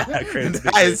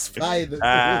 That is fine.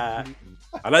 I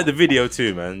like the video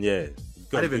too, man. Yeah.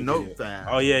 I didn't even know that.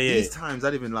 Oh, yeah. These times,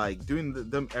 I didn't even like doing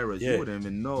them eras. You wouldn't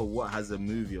even know what has a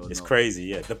movie or not. It's crazy,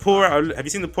 yeah. The Pour Out. Have you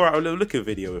seen the Pour Out a Little Liquor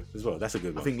video as well? That's a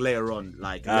good one. I think later on in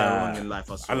life,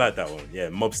 I like that one. Yeah,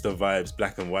 mobster vibes,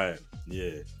 black and white.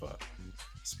 Yeah, but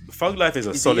Thug Life is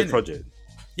a solid project.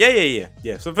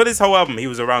 Yeah. So for this whole album, he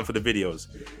was around for the videos.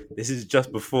 This is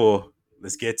just before.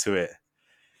 Let's get to it.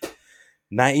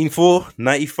 1994,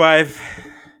 95.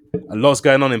 A lot's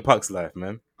going on in Pac's life,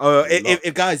 man.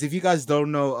 If you guys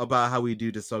don't know about how we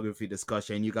do Discography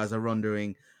Discussion, you guys are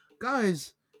wondering,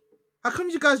 guys, how come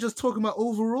you guys just talking about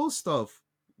overall stuff?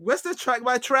 Where's the track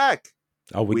by track?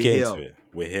 Oh, we're getting to it.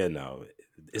 We're here now.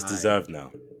 It's deserved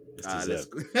now.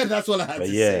 That's what I had to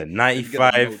say.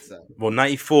 95. Well,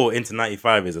 94 into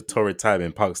 95 is a torrid time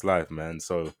in Pac's life, man.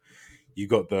 So you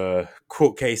got the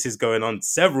court cases going on,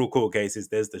 several court cases.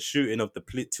 There's the shooting of the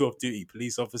two off-duty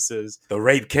police officers, the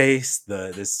rape case,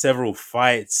 there's several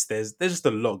fights. There's just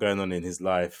a lot going on in his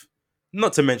life.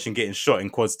 Not to mention getting shot in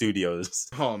Quad Studios.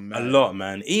 Oh, man. A lot,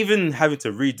 man. Even having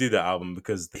to redo the album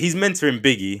because he's mentoring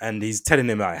Biggie and he's telling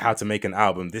him like how to make an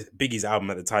album. Biggie's album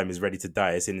at the time is Ready to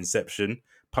Die. It's in Inception.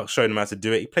 Pac's showing him how to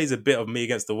do it. He plays a bit of Me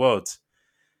Against the World.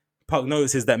 Pac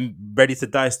notices that Ready to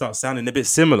Die starts sounding a bit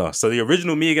similar. So the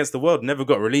original Me Against the World never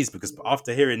got released because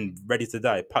after hearing Ready to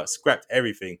Die, Pac scrapped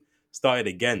everything, started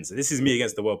again. So this is Me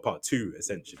Against the World Part 2,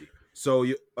 essentially. So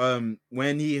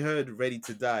when he heard Ready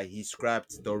to Die, he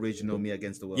scrapped the original Me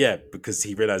Against the World. Yeah, because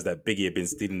he realized that Biggie had been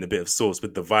stealing a bit of sauce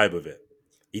with the vibe of it.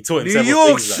 He taught him New several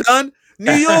York, things. Son!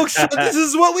 New York, son! This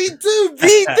is what we do,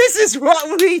 B! This is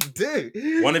what we do!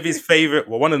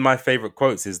 One of my favorite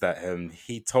quotes is that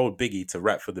he told Biggie to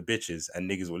rap for the bitches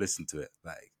and niggas will listen to it.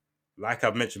 Like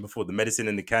I've mentioned before, the medicine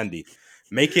and the candy.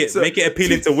 Make it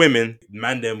appealing to women.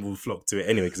 Man them will flock to it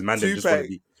anyway because man them just want to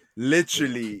be...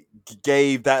 literally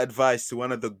gave that advice to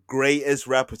one of the greatest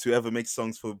rappers to ever make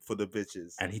songs for the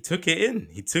bitches. And he took it in.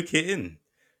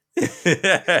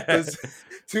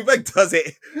 Tupac does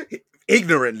it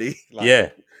ignorantly.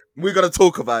 We're going to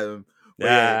talk about him.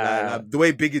 Like, the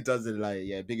way Biggie does it,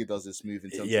 Biggie does it smooth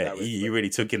in terms of that. He really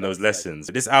took in those lessons.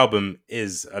 This album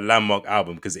is a landmark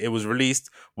album because it was released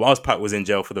whilst Pac was in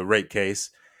jail for the rape case.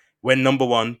 Went number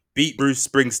one, beat Bruce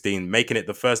Springsteen, making it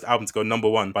the first album to go number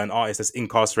one by an artist that's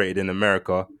incarcerated in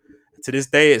America. To this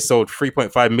day, it sold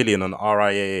 3.5 million on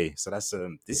RIAA. So that's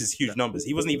this is huge numbers.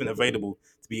 He wasn't even available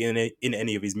to be in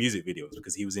any of his music videos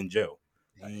because he was in jail.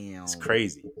 Damn. It's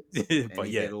crazy. But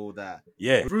yeah, all that.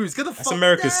 Yeah, Bruce, get the that's fuck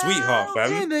America's down sweetheart,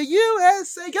 fam. in the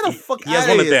USA. Get the fuck out of here. He has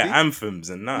one of their anthems,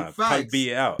 and can't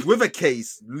beat it out. With a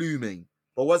case looming.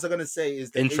 But what I was gonna say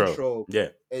is the intro. Yeah,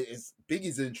 it's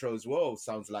Biggie's intro as well.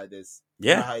 Sounds like this.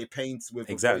 Yeah, you know how he paints with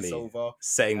a voiceover,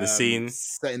 setting the scene,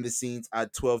 setting the scenes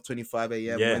at 12:25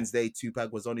 a.m. Wednesday.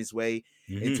 Tupac was on his way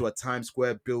into a Times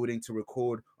Square building to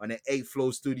record on an 8th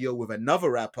floor studio with another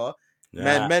rapper.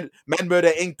 Man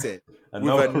Murder inked it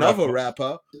with another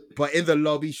rapper, but in the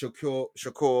lobby,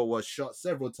 Shakur was shot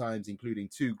several times, including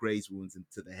 2 graze wounds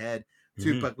into the head.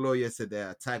 Tupac lawyer said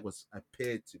the attack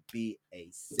appeared to be a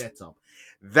setup.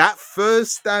 That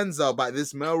first stanza by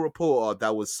this male reporter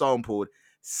that was sampled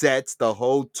sets the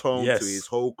whole tone to his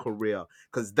whole career,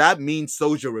 because that means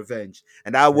soldier revenge,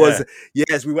 and that was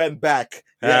we went back.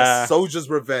 Soldier's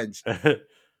revenge.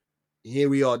 Here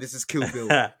we are. This is Kill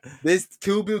Bill. This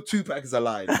Kill Bill Tupac is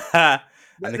alive. And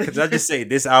can I just say,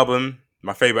 this album,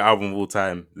 my favorite album of all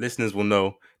time. Listeners will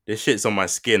know this shit's on my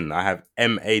skin. I have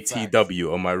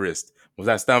MATW on my wrist. What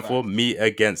does that stand for? Me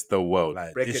Against the World.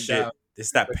 Like, this shit,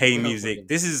 it's that pain music.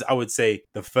 This is, I would say,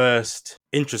 the first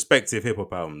introspective hip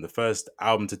hop album. The first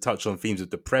album to touch on themes of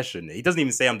depression. He doesn't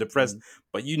even say I'm depressed,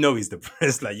 but you know he's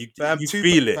depressed. Like you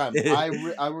feel it.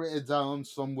 I wrote it down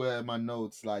somewhere in my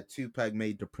notes. Like, Tupac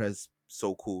made depressed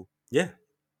so cool. Yeah.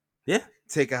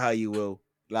 Take it how you will.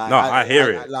 Like, no, I hear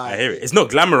it. I hear it. It's not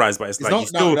glamorized, but it's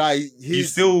like you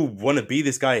still want to be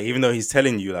this guy, even though he's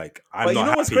telling you like I'm not happy. But you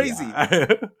know what's crazy?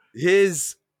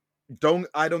 His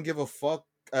I don't give a fuck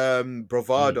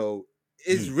bravado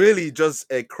is really just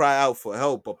a cry out for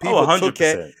help, but people took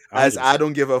it as 100%. I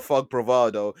don't give a fuck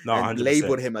bravado and 100%.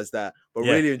 Labeled him as that. But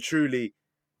really and truly,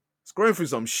 it's going through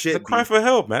some shit. The cry for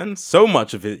help, man. So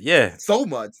much of it, so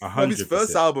much. 100%. From his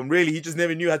first album, really, he just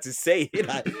never knew how to say it.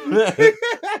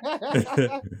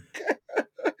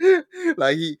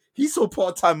 Like he saw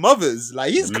part-time mothers.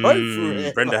 Like, he's going through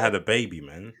it. Brenda had a baby,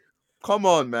 man. Come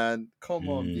on, man. Come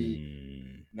on,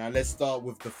 B. Now let's start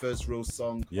with the first real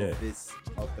song of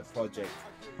the project.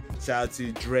 Shout out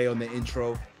to Dre on the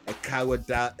intro. A coward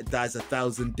dies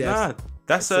 1,000 deaths. Nah,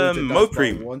 that's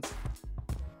Mopreme.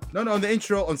 No, on the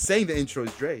intro, on saying the intro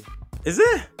is Dre. Is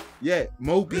it? Yeah,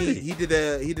 Moby.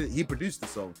 Really? He produced the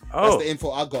song. Oh. That's the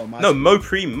info I got. No,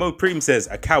 Mopreme says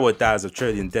a coward dies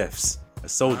 1,000,000,000 deaths. A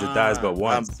soldier dies but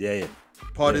once.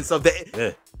 Pardon stuff.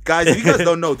 Guys, if you guys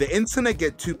don't know, the internet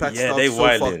get Tupac stuff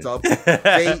so fucked up.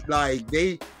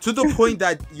 They to the point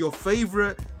that your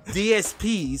favorite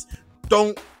DSPs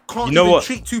can't even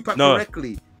treat Tupac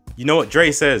correctly. You know what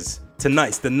Dre says?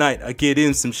 Tonight's the night I get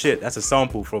in some shit. That's a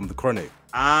sample from The Chronic.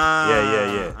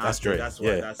 Yeah. That's Dre. That's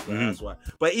why.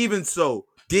 But even so,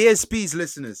 DSPs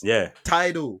listeners,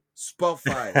 Tidal,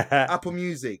 Spotify, Apple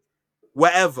Music,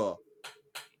 whatever.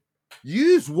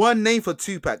 Use one name for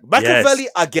Tupac. Makaveli,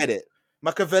 I get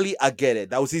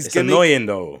it. That was his gimmick. It's annoying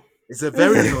though. It's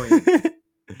very annoying.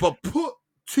 But put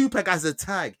Tupac as a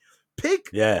tag.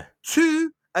 Pick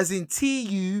 2 as in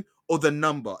TU or the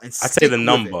number. And I'd say the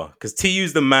number, because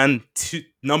TU's the man.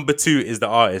 Number 2 is the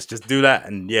artist. Just do that,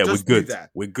 and we're good.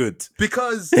 We're good.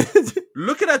 Because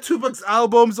looking at Tupac's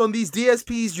albums on these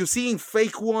DSPs, you're seeing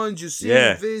fake ones. You're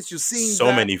seeing this. You're seeing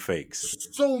so many fakes.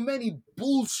 So many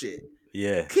bullshit.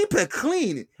 Yeah. Keep it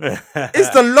clean. It's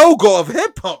the logo of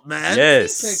hip hop, man.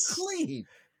 Yes. Keep it clean.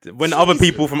 When other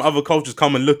people from other cultures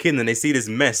come and look in and they see this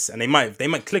mess, and they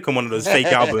might click on one of those fake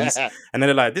albums, and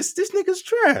they're like, this nigga's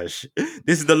trash.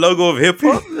 This is the logo of hip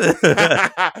hop.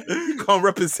 You can't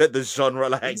represent the genre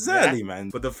like exactly, that. Man.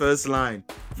 But the first line,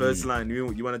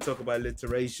 you want to talk about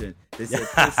alliteration? They said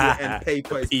pussy and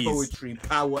paper is poetry,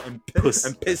 power and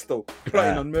pistol.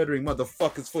 Plotting on murdering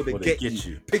motherfuckers for they get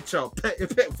you. Picture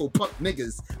petful puck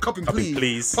niggas. Cupping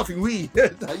please. Puffing weed.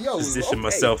 Yo, position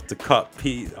myself to cut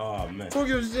peas. Oh man. Talk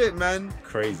your shit, man.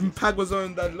 Crazy. Pag was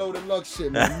on that loaded luck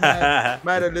shit, man.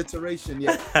 Mad alliteration,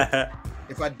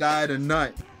 If I die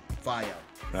tonight, fire.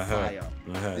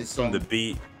 This song, the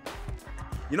beat.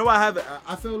 You know what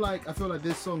I feel like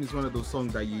this song is one of those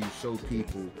songs that you show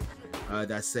people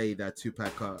that say that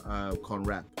Tupac can't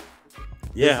rap.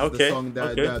 Yeah, this is the song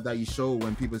that you show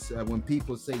when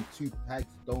people say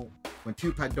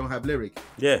Tupac don't have lyric.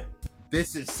 Yeah.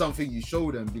 This is something you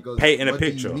show them, because painting a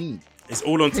picture. It's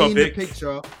all on topic. Painting a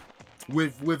picture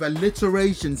with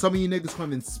alliteration. Some of you niggas can't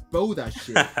even spell that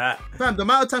shit. Fam, the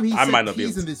amount of time he said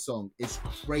keys in this song is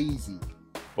crazy.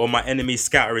 Or my enemies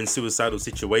scatter in suicidal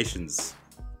situations.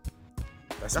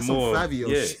 That's more Fabio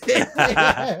shit.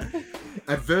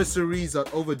 Adversaries are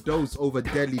overdose over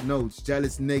deadly notes.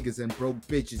 Jealous niggas and broke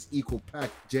bitches equal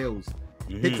packed jails.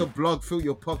 Hit the blog, fill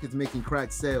your pockets, making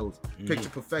crack sales. Picture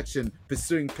perfection,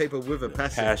 pursuing paper with a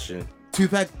passion.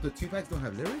 The two packs don't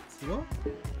have lyrics?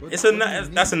 What?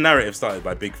 That's a narrative started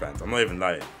by big fans. I'm not even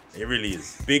lying. It really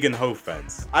is. Big and Ho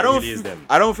fans. I don't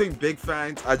think big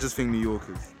fans. I just think New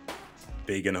Yorkers.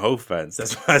 Big and Ho fans.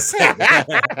 That's what I said.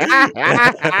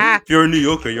 If you're a New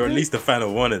Yorker, you're at least a fan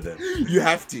of one of them. You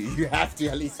have to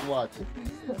at least watch.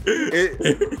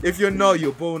 If you're not,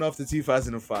 you're born after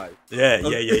 2005. Yeah.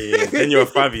 Then you're a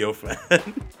 5-year-old fan.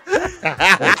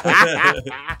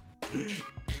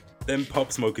 Then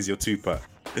Pop Smoke is your Tupac.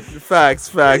 Facts.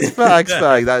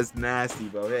 That's nasty,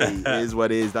 bro. Hey, it is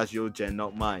what it is. That's your gen,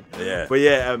 not mine. Yeah. But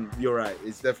yeah, you're right.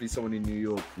 It's definitely someone in New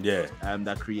York. Yeah.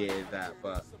 That created that.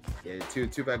 But yeah,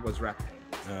 Tupac was rapping.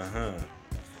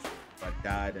 But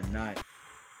died at night.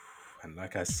 And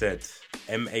like I said,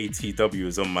 MATW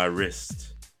is on my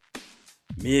wrist.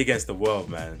 Me Against the World,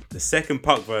 man. The second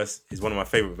Puck verse is one of my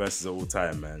favorite verses of all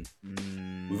time, man.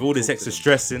 With all this extra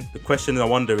stressing, the question I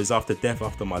wonder is after death,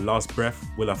 after my last breath,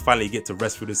 will I finally get to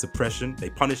rest through this oppression? They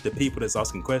punish the people that's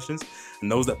asking questions, and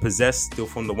those that possess steal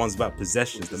from the ones without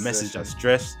possessions. The message I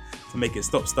stress to make it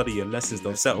stop, study your lessons,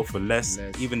 don't settle for less.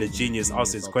 Even the genius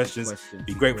asks its questions,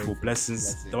 be grateful for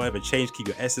blessings. Don't ever change, keep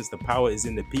your essence. The power is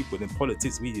in the people. In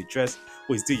politics, we address.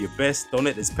 Always do your best. Don't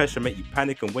let this pressure make you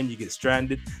panic, and when you get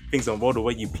stranded, things don't roll the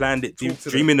way you planned it.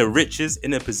 Dreaming of riches,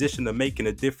 in a position of making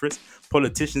a difference.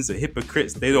 Politicians are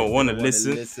hypocrites, they don't want to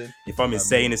listen. If I'm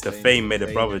insane, it's the fame made a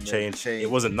brother change. It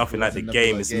wasn't nothing like the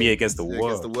game, it's me against the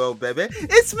world. Against the world, baby.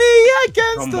 It's me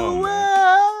against the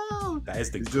world. That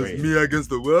is the it's great. Just me against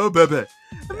the world, baby.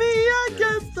 Me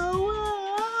against the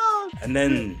world. And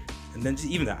then just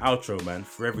even the outro, man.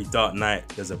 For every dark night,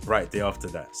 there's a bright day after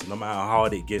that. So no matter how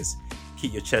hard it gets,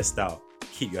 keep your chest out,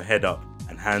 keep your head up,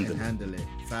 and handle it.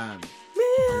 Fam.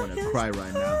 I want to cry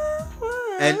right now.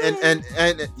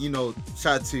 And you know,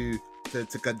 shout out to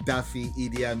Gaddafi,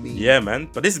 Idi Amin. Yeah, man.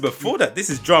 But this is before that. This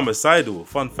is Dramacidal.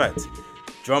 Fun fact.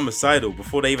 Dramacidal,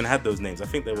 before they even had those names. I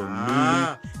think they were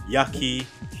Moo, Yaki,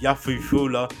 Yafu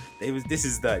Fula. This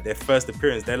is like their first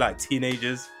appearance. They're like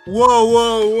teenagers. Whoa.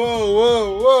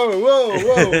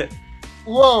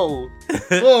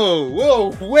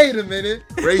 Wait a minute.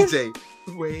 Ray J.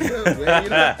 Wait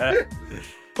a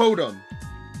Hold on.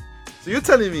 So you're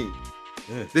telling me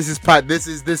this is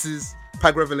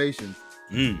Pac Revelations.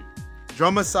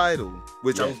 Dramacidal,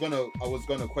 which I was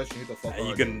gonna question who the fuck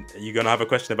are you gonna have a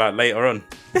question about later on.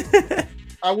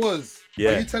 I was.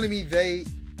 Yeah. Are you telling me they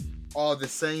are the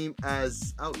same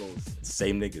as Outlaws?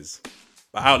 Same niggas.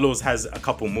 But Outlaws has a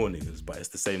couple more niggas, but it's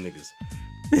the same niggas.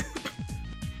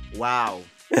 Wow.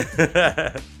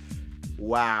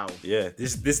 Wow. Yeah,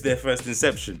 this is their first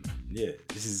inception. Yeah,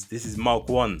 this is Mark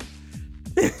 1.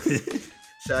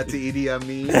 Shout out to Idi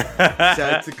Amin. Shout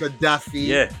out to Gaddafi.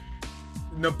 Yeah.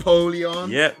 Napoleon.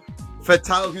 Yeah.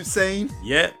 Fatal Hussein.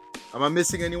 Yeah. Am I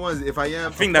missing anyone? If I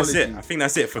am, I think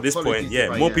that's it for this point.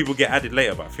 Yeah, more people get added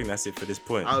later, but I think that's it for this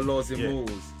point. Outlaws and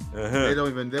Moors.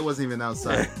 They wasn't even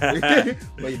outside.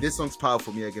 But this song's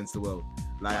powerful. Me Against the World.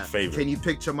 Like, can you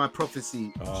picture my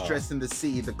prophecy? Stress in the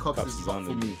city, the cops is hot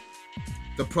for me.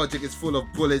 The project is full of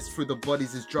bullets, through the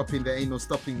bodies is dropping, there ain't no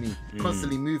stopping me.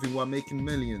 Constantly moving while making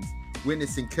millions.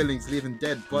 Witnessing killings, leaving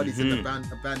dead bodies in the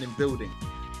abandoned building.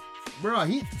 Bro,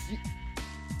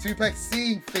 Tupac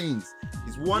seeing things.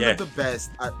 He's one of the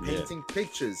best at painting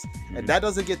pictures. And that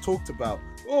doesn't get talked about.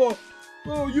 Oh,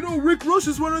 you know, Rick Ross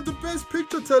is one of the best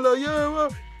picture teller. Yeah,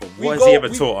 well. But what has he ever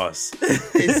taught us?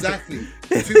 Exactly.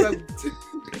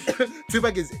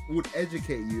 Tupac would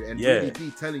educate you and really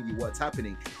be telling you what's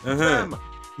happening.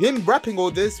 Him rapping all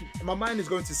this, my mind is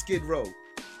going to Skid Row.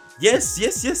 Yes.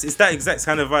 It's that exact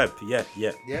kind of vibe. Yeah.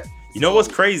 You know what's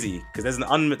crazy? Because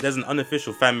there's an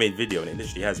unofficial fan-made video, and it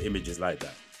literally has images like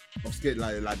that. Of Skid,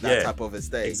 like that type of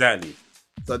estate. Exactly.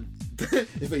 So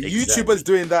if a YouTuber's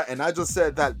doing that, and I just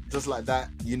said that just like that,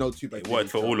 you know Tupac. It worked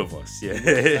for all of us. Yeah.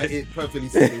 It perfectly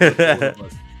said it worked for all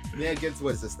of us. Me Against the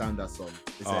World is a standout song.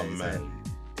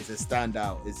 It's a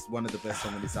standout. It's one of the best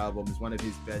songs on this album. It's one of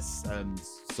his best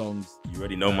songs. You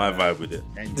already know my vibe with it.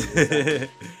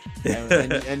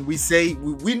 And we say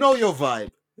we know your vibe.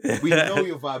 We know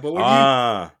your vibe. But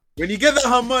when When you get that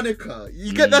harmonica,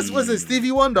 you get that's what's it,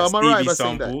 Stevie Wonder. Am I right by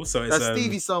saying that? So it's that's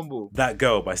Stevie Sample. That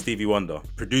Girl by Stevie Wonder,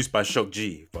 produced by Shock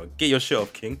G. But get your shit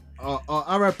off, King.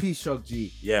 R.I.P. Shock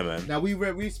G. Yeah, man. Now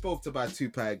we spoke about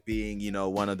Tupac being,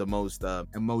 one of the most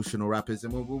emotional rappers,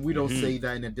 and we don't say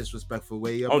that in a disrespectful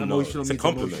way. Emotional means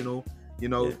emotional.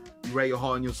 You wear your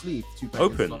heart on your sleeve.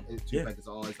 Tupac is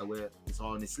always wear his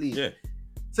heart on his sleeve. Yeah.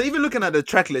 So even looking at the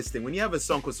track listing, when you have a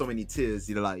song with So Many Tears,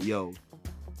 you're like, yo,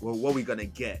 well, what are we gonna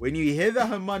get? When you hear the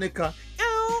harmonica,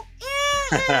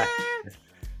 I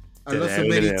lost so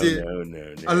many tears.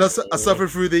 I suffered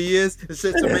through the years and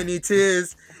shed so many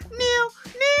tears.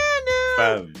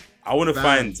 Fam, I want to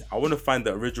find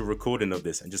the original recording of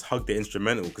this and just hug the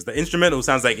instrumental, because the instrumental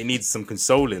sounds like it needs some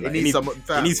consoling. It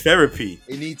needs therapy.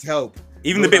 It needs help.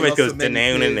 Even the bit where it goes,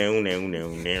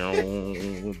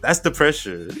 that's the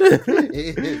pressure.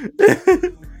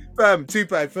 Fam,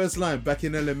 Tupac, first line, back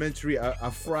in elementary, I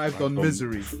thrived on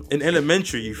misery. In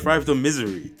elementary, you thrived on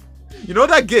misery. You know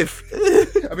that gif?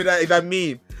 I mean, that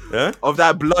meme of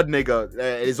that blood nigga.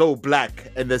 It's all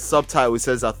black, and the subtitle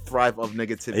says, "I thrive of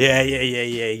negativity." Yeah.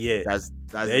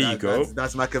 There you go.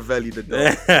 That's Makaveli The Don.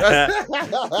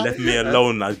 Left me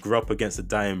alone. I grew up against a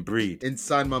dying breed.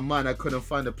 Inside my mind, I couldn't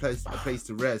find a place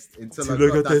to rest until I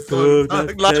got that song.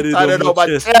 Tied on my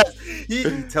chest. He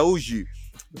tells you.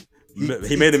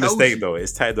 He made a mistake though.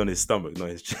 It's tied on his stomach, not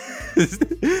his chest.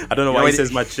 I don't know why he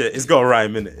says my chest. It's got a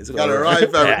rhyme in it. It's got a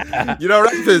rhyme, fam. You know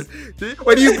rappers,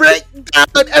 when you break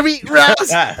down every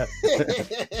rust.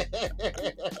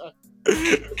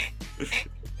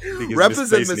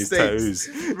 Rappers and mistakes.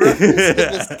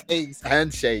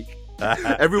 Handshake.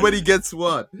 Everybody gets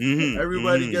one.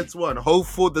 Everybody gets one. Hope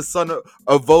for the sun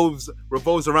revolves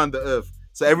around the earth.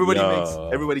 So everybody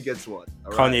gets one.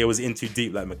 Kanye was in too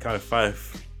deep, like Mackay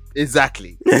 5.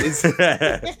 Exactly.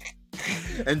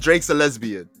 And Drake's a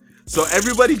lesbian. So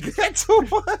everybody gets one.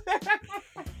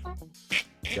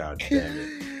 God damn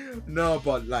it. No,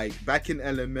 but like back in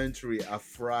elementary, I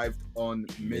thrived on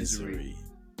misery.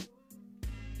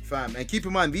 Fam, and keep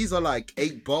in mind, these are like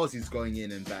 8 bars he's going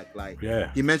in and back. Like,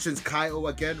 he mentions Kaito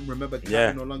again. Remember,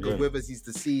 Kaito no longer with us. He's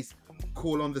deceased.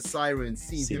 Call on the siren.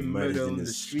 Seen him murdered on the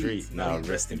street. Now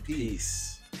rest in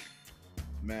peace.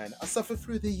 Man, I suffered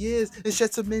through the years and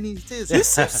shed so many tears. Who's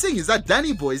singing? Is that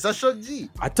Danny Boy? Is that Shock G?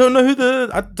 I don't know who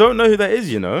that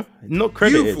is. Not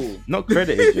credited. Beautiful. Not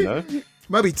credited.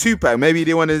 Maybe Tupac. Maybe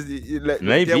they want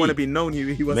to be known.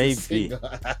 He was a singer.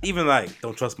 Even like,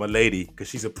 don't trust my lady because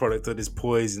she's a product of this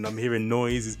poison. I'm hearing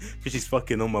noises because she's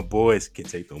fucking on my boys. Can't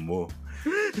take no more.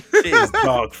 Shit is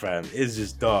dark, fam. It's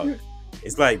just dark.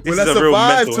 It's like this is a real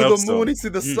mental health the morning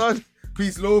to the sun.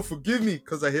 Please, Lord, forgive me,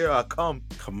 because I hear I come.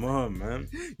 Come on, man.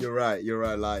 You're right.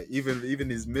 Like even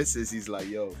his missus, he's like,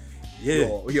 yo.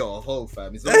 Yeah. You're a hoe,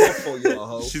 fam. It's not your fault you're a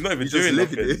hoe. She's not even doing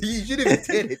nothing. You shouldn't even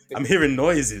did it. I'm hearing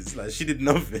noises. Like, she did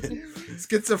nothing.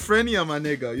 Schizophrenia, my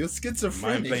nigga. You're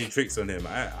schizophrenic. Mind playing tricks on him.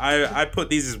 I put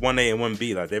these as 1A and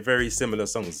 1B. Like, they're very similar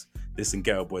songs. This and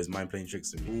Ghetto Boys, Mind Playing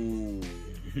Tricks on me. Ooh.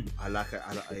 I like it.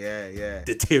 Yeah.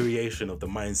 Deterioration of the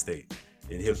mind state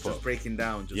in hip hop. Just breaking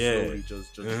down. Slowly.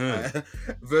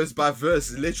 Verse by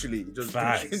verse, literally. Just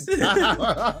breaking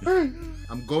down.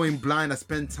 I'm going blind. I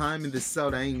spend time in the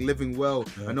cell. I ain't living well.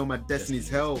 I know my destiny's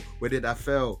hell. Where did I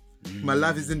fail? My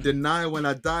life is in denial. When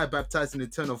I die, baptized in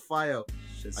eternal fire.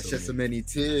 I shed so many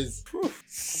tears.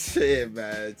 Shit,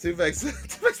 man. Tupac's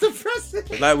depressing.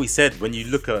 But like we said, when you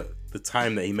look at the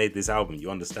time that he made this album, you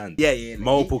understand. Yeah.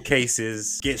 Multiple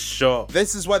cases, gets shot.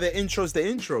 This is why the intro's the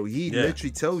intro. He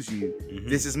literally tells you,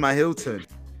 this is my Hilton.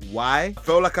 Why? I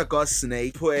felt like I got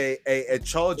snaked, put a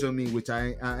charge on me, which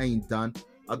I ain't done.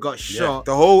 I got shot.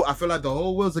 I feel like the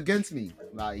whole world's against me.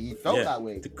 Like, he felt that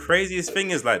way. The craziest thing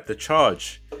is, like, the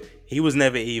charge. He was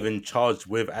never even charged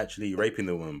with actually raping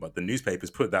the woman, but the newspapers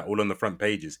put that all on the front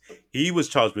pages. He was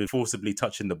charged with forcibly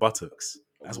touching the buttocks.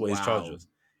 That's what his charge was.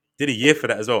 Did a year for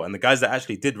that as well. And the guys that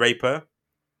actually did rape her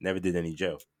never did any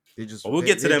jail. But we'll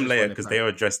get to them later because they are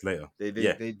addressed later.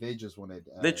 They just wanted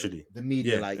literally the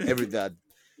media, like every that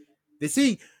they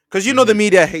see, because the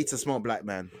media hates a smart black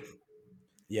man.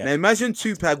 Yeah. Now imagine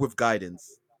Tupac with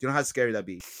guidance. Do you know how scary that'd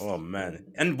be? Oh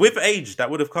man. And with age, that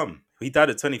would have come. He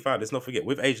died at 25. Let's not forget.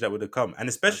 With age, that would have come. And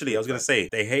especially, I was going to say,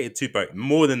 they hated Tupac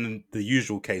more than the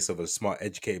usual case of a smart,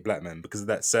 educated black man because of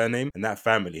that surname and that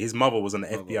family. His mother was on the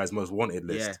FBI's most wanted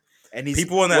list. Yeah. And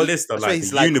people on that list are like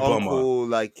the Unabomber. Uncle,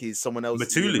 like he's someone else.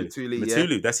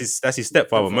 Matulu. That's his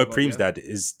stepfather. Mo Preem's dad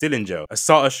is still in jail.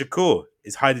 Asata Shakur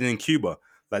is hiding in Cuba.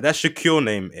 Like, that Shakur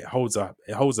name, it holds a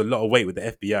lot of weight with the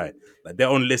FBI. Like, they're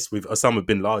on list with Osama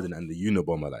bin Laden and the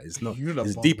Unabomber. Like,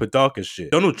 it's deeper, darker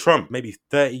shit. Donald Trump, maybe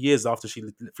 30 years after she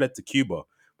fled to Cuba,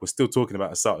 we're still talking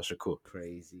about Asata Shakur.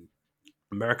 Crazy.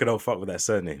 America don't fuck with that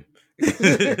surname.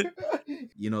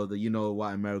 You know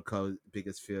what America's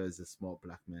biggest fear is a small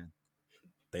black man.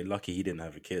 They lucky he didn't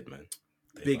have a kid, man.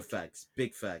 Big facts.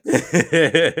 Big facts.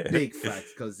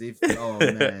 Because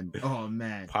oh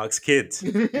man. Park's kid.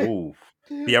 Ooh.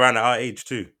 Be around our age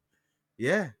too.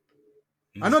 Yeah.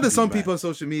 I know there's some people on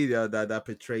social media that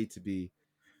portray to be.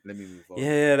 Let me move on.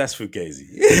 Yeah, that's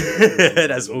fugazi.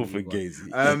 That's all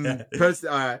fugazi. All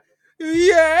right.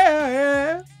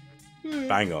 Yeah.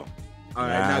 Banger. All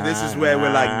right, now this is where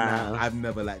we're like, nah, I've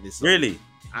never liked this song. Really?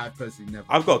 I personally never.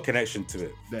 I've got a connection to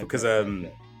it because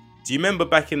do you remember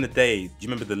back in the day? Do you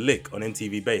remember the Lick on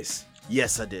MTV Base?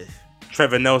 Yes, I did.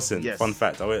 Trevor Nelson. Yes. Fun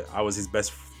fact: I was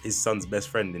his son's best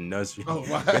friend in nursery. Oh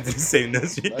wow! Went to the same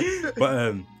nursery.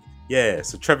 But yeah.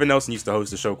 So Trevor Nelson used to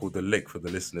host a show called The Lick for the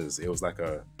listeners. It was like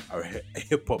a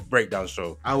hip hop breakdown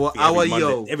show.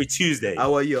 Every Tuesday.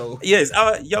 Yes,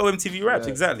 Yo MTV Raps,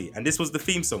 exactly. And this was the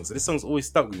theme song. So this song's always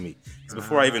stuck with me. Because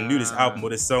before I even knew this album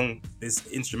or this song, this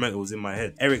instrumental was in my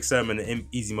head. Eric Sermon and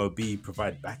Easy Mo B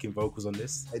provide backing vocals on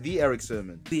this. The Eric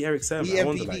Sermon. I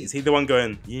wonder, like, is he the one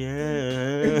going,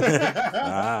 yeah?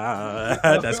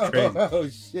 That's crazy. Oh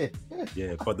shit.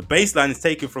 Yeah, but the bass line is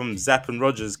taken from Zapp and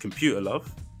Rogers' Computer Love.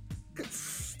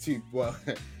 Dude, well,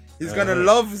 he's gonna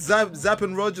love Zapp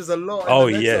and Rogers a lot. Oh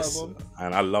yes, album.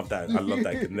 And I love that. I love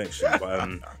that connection. But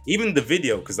even the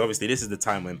video, because obviously this is the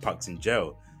time when Puck's in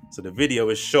jail, so the video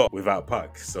is shot without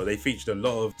Puck. So they featured a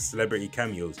lot of celebrity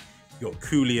cameos. You got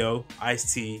Coolio,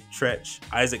 Ice-T, Tretch,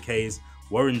 Isaac Hayes,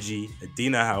 Warren G,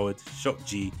 Adina Howard, Shock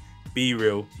G, Be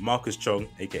Real, Marcus Chong,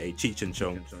 aka Cheech and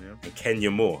Chong, and Kenya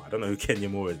Moore. I don't know who Kenya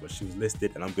Moore is, but she was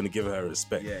listed, and I'm gonna give her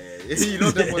respect. Yeah. You know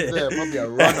that one's there, probably a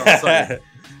run or something.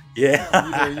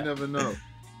 Yeah. You never know.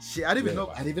 Shit, I didn't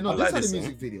even know. This had a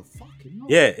music video. Fucking no.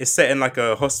 Yeah, it's set in like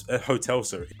a hotel,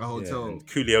 sorry. A hotel. Yeah,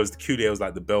 Coolio's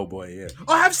like the bellboy. Yeah.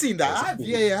 Oh, I've seen that. I've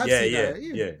seen that.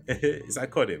 Yeah. It's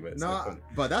iconic, man.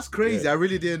 But that's crazy. I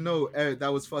really didn't know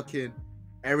that was fucking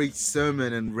Eric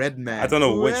Sermon and Redman. I don't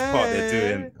know which part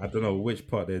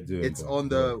they're doing. It's on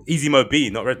the Easy Mo B,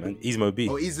 not Redman. Easy Mo B.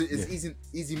 Oh,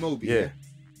 Easy Mo B.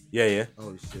 Yeah.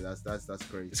 Oh shit, that's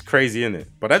crazy. It's crazy, isn't it?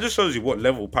 But that just shows you what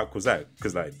level Pac was at.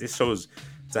 Because like this shows,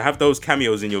 to have those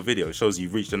cameos in your video, it shows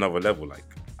you've reached another level. Like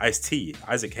Ice-T,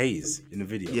 Isaac Hayes in the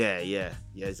video. Yeah,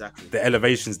 exactly. The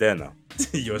elevation's there now.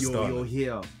 You're a star. You're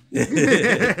here.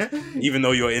 even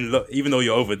though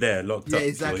you're over there locked up. Yeah,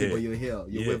 exactly. But you're here.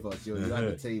 You're with us. You're at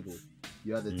the table.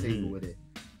 You're at the table with it.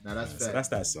 Now that's fair. So that's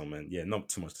that song, man. Yeah, not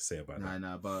too much to say about that.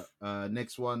 Nah. But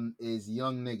next one is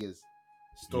Young Niggas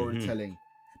Storytelling.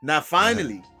 Now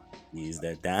finally, he's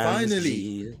that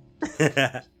finally.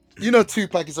 You know,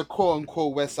 Tupac is a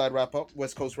quote-unquote West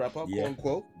Coast rapper,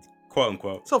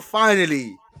 quote-unquote. So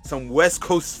finally, some West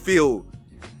Coast feel.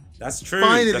 That's true.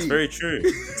 Finally. That's very true.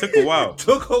 It took a while.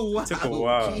 Took a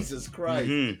while. Jesus Christ.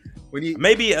 Mm-hmm.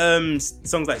 Maybe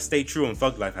songs like Stay True and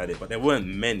Thug Life had it, but there weren't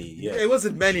many. Yeah, it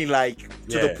wasn't many. Like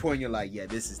to the point you're like, yeah,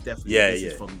 this is definitely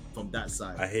is from that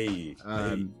side. I hear you.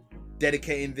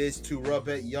 Dedicating this to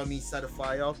Robert Yummy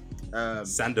Sandifer.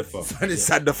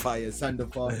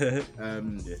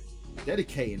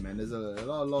 Dedicating, man. There's a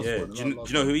lot of lost one. Do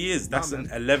you know who he is? That's an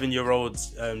 11-year-old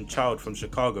child from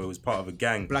Chicago who's part of a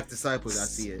gang. Black Disciples, I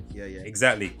see it. Yeah.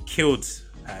 Exactly. Killed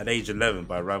at age 11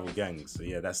 by rival gangs. So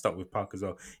yeah, that stuck with Park as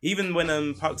well. Even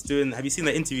when Park's doing, have you seen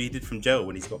that interview he did from jail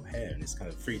when he's got hair and it's kind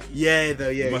of freaky? Yeah.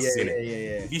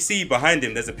 If you see behind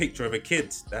him, there's a picture of a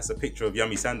kid. That's a picture of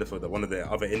Yummy Sandifer that one of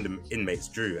the other inmates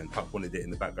drew, and Park wanted it in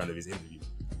the background of his interview.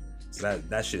 So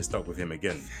that shit stuck with him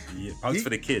again. Yeah, Park's for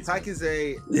the kids. Park is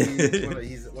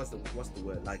he's what's the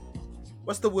word? Like,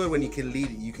 what's the word when you can lead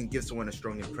it? You can give someone a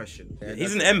strong impression.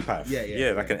 He's an empath.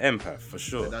 Yeah, like an empath for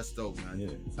sure. That's dope, man.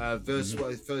 Yeah.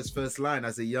 First line,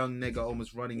 as a young nigga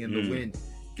almost running in the wind.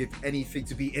 Give anything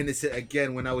to be innocent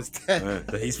again when I was 10.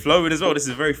 He's flowing as well. This is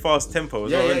a very fast tempo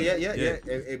as well. Yeah.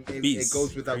 It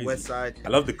goes with that West Side. I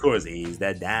love the chorus. He's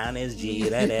the downest G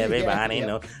that everybody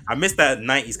know. I miss that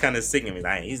 90s kind of singing.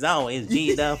 Like, he's always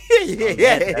G'd up. I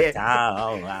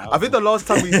think the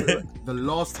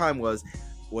last time was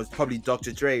probably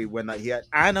Dr. Dre when he had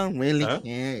I don't really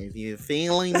care if you're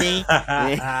feeling me.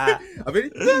 I mean,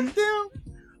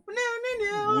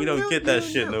 we don't get that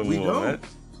shit no more, man.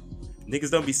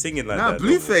 Niggas don't be singing like that.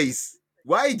 Blueface,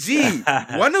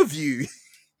 YG, one of you.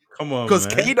 Come on, because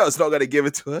Kano's not gonna give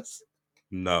it to us.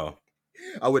 No,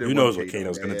 I wouldn't. Who knows what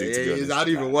Kano's gonna do? To be I don't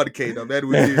even want Kano. Man,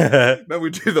 we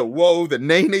do the whoa, the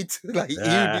nene, like you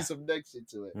do some next shit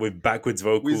to it with backwards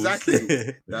vocals.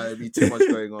 Exactly. That'd be too much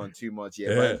going on. Too much.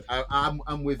 Yeah. But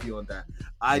I'm with you on that.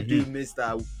 I do miss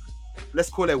that. Let's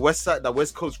call it West Side, that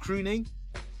West Coast crooning.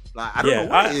 Like I don't know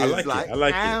what it is. I like it. I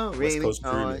like it. Really? West Coast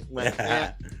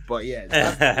groovy. But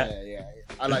yeah,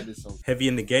 I like this song. Heavy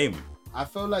in the Game. I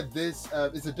feel like this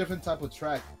is a different type of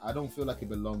track. I don't feel like it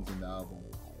belongs in the album.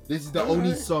 This is the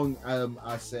only song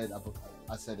I said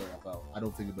it about. I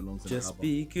don't think it belongs in the album. Just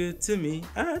be good to me.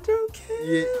 I don't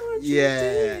care.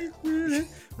 Yeah.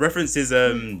 Reference is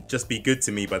Just Be Good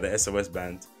to Me by the SOS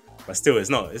Band. But still, it's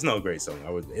not a great song.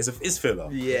 It's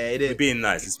filler. Yeah, it is. We're being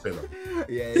nice, it's filler.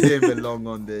 Yeah, it didn't belong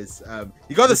on this.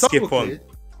 You got the song skip on.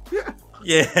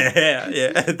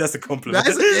 Yeah, that's a compliment.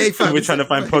 We're trying to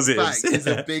find positives. It's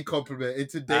a big compliment in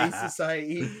today's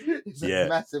society. It's a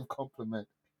massive compliment.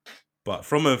 But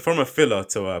from a filler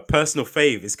to a personal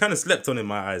fave, it's kind of slept on in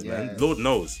my eyes, man. Lord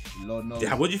knows.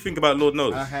 Yeah, what do you think about Lord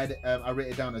Knows? I wrote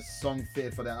it down a song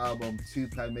fitted for the album.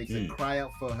 Tupac makes a cry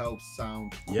out for help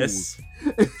sound cool. Yes.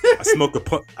 I smoke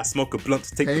a blunt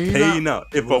to take the pain out.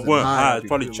 If I weren't high, I'd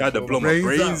probably try to blow my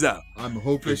brains out. I'm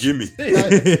hopeless. Forgive me.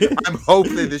 I'm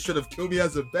hopeless. They should have killed me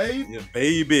as a babe. Yeah,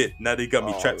 baby. Now they got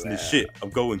me trapped in this shit.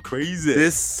 I'm going crazy.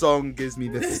 This song gives me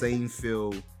the same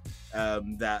feel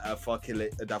that fucking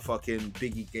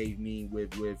Biggie gave me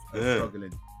with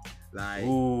Struggling. Like,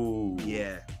 ooh,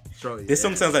 yeah. This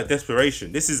song sounds like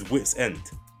desperation. This is Wit's End.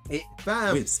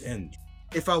 Wit's End.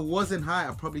 If I wasn't high,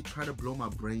 I'd probably try to blow my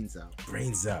brains out.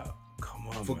 Come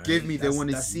on, forgive man. me. They want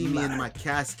to see me in my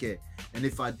casket, and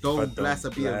if I don't blast,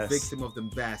 I'll be a victim of them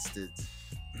bastards.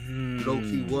 Low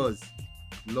key was.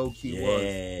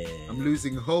 I'm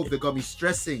losing hope. They got me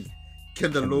stressing.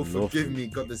 Can the Lord forgive me?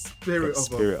 Got the spirit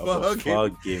of a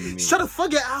fucking. Shut the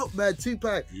fuck it out, man.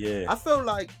 Tupac. Yeah. I felt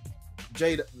like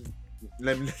Jada.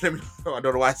 Let me. I don't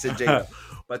know why I said Jada,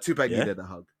 but Tupac needed a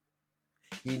hug.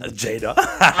 Jada.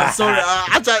 I'm sorry.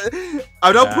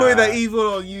 I'm not putting that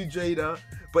evil on you, Jada.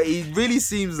 But it really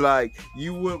seems like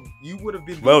you would have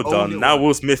been well done. Now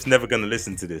Will Smith's never gonna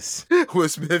listen to this. Will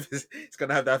Smith is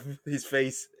gonna have his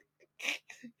face.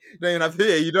 You don't even have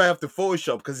to. You don't have to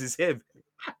Photoshop because it's him.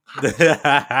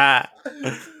 I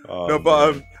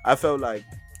felt like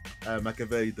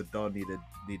Makaveli The Don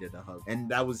needed a hug, and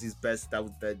that was his best. That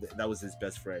was his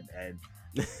best friend. And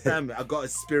damn, I got a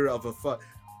spirit of a fuck.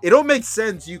 It don't make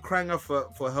sense. You crying out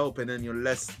for help, and then your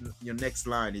next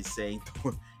line is saying,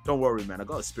 "Don't worry, man. I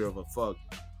got a spirit of a fuck."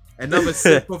 Another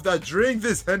sip of that drink.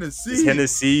 This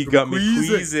Hennessy got me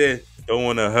queasy. Don't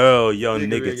wanna hurl, young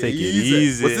nigga. Take it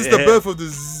easy. Was this the birth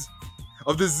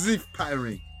of the Z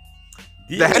pattern?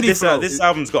 This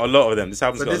album's got a lot of them. This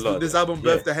album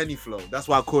birthed the Henny flow. That's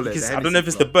why I call it. I don't know if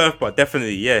it's the birth, but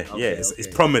definitely, it's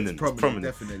prominent. It's prominent.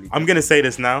 Definitely. I'm gonna say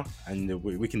this now, and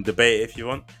we can debate it if you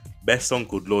want. Best song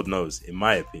called Lord Knows, in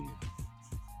my opinion.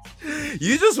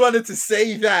 You just wanted to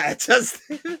say that.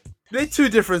 They're two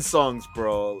different songs,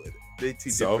 bro.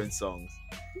 Different songs.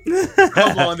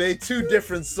 Come on, they're two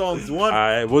different songs. One.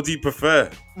 What do you prefer?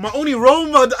 My only role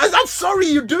model. I'm sorry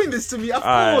you're doing this to me. Of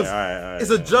course, it's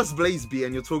a Just Blaze beat,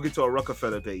 and you're talking to a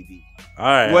Rockefeller baby.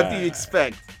 What do you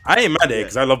expect? I ain't mad at it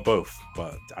because I love both,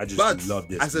 but I just love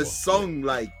this. As a song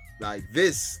like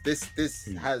this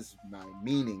has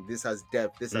meaning. This has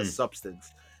depth. This has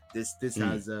substance. This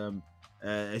has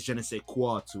je ne sais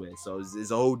quoi to it. So it's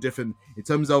a whole different in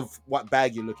terms of what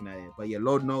bag you're looking at it. But yeah,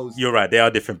 Lord knows. You're right. They are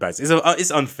different bags.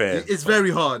 It's unfair. It's very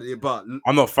hard, but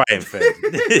I'm not fighting fair.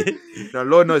 No,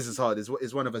 Lord knows it's hard.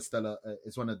 It's one of the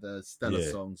stellar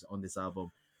songs on this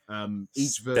album.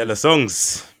 Each verse. Stellar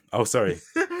songs. Oh, sorry.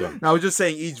 No, I was just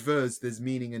saying each verse. There's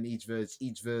meaning in each verse.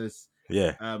 Each verse.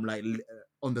 Yeah. Like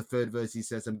on the third verse, he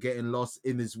says, "I'm getting lost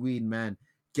in this weed, man.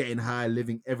 Getting high,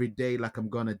 living every day like I'm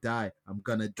gonna die. I'm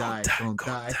gonna die. Don't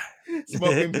die.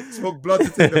 Smoke blood to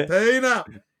take the pain out.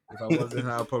 If I wasn't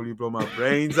high, I'd probably blow my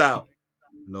brains out.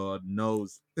 Lord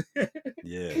knows."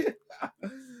 Yeah.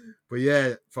 But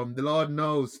yeah, from the Lord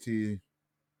knows to.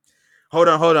 Hold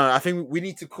on. I think we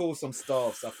need to call some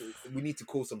staff. We need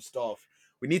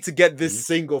to get this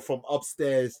single from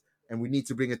upstairs, and we need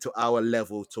to bring it to our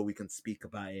level so we can speak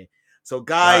about it. So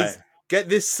guys, get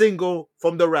this single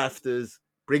from the rafters.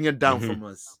 Bring it down from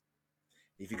us.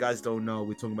 If you guys don't know,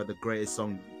 we're talking about the greatest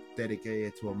song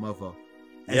dedicated to a mother.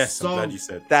 Yes, I'm glad you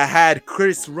said that had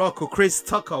Chris Rock or Chris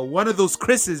Tucker, one of those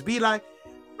Chris's, be like,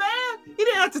 "Man, you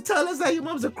didn't have to tell us that your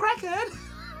mom's a crackhead."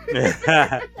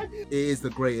 It is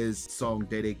the greatest song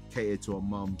dedicated to a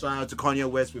mom. Shout out to Kanye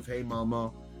West with "Hey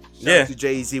Mama." Shout out to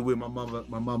Jay-Z with "My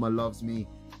Mama Loves Me."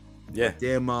 Yeah,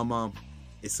 "Dear Mama,"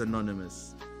 it's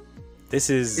synonymous. This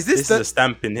is a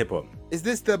stamp in hip hop. Is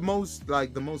this the most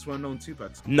well-known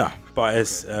Tupac song? No, but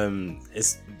it's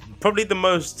probably the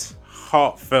most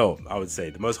heartfelt, I would say.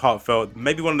 The most heartfelt,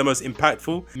 maybe one of the most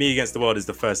impactful. Me Against the World is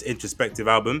the first introspective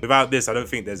album. Without this, I don't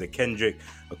think there's a Kendrick,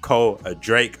 a Cole, a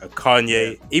Drake, a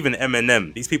Kanye, even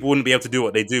Eminem. These people wouldn't be able to do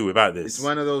what they do without this. It's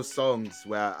one of those songs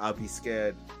where I'll be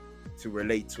scared to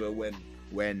relate to it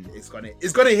when it's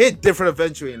gonna hit different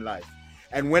eventually in life.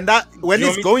 And when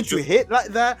it's going to hit like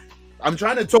that, I'm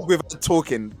trying to talk without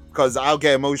talking because I'll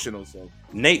get emotional. So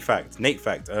Nate fact.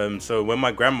 So when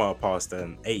my grandma passed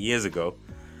 8 years ago,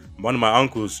 one of my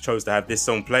uncles chose to have this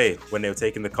song play when they were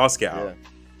taking the casket out.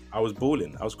 I was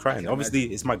bawling. I was crying. Obviously,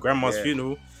 it's my grandma's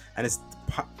funeral, and it's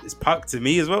Pac to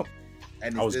me as well.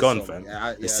 And I was gone, fam.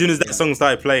 As soon as that song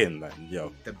started playing, like,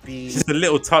 yo, the beat, just the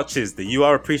little touches that you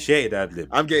are appreciated, ad-lib.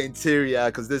 I'm getting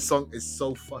teary-eyed because this song is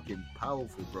so fucking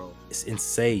powerful, bro. It's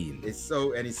insane. It's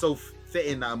so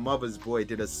fitting that a mother's boy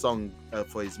did a song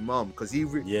for his mom because he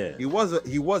was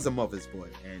a mother's boy,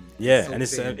 and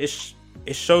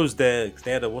it shows they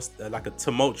had like a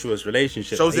tumultuous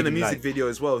relationship. Shows in the music video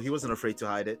as well. He wasn't afraid to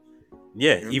hide it.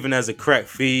 Yeah, even as a crack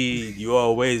fiend, you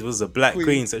always was a black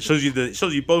queen. So it shows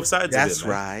you both sides. That's of it,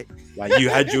 man. right. Like you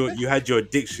had your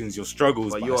addictions, your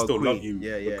struggles, but I still love you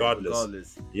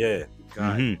regardless. Yeah.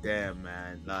 God damn,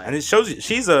 man. Like, and it shows you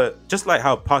she's just like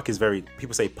how Pac is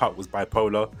people say Pac was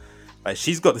bipolar. Like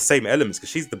she's got the same elements because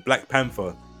she's the Black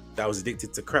Panther that was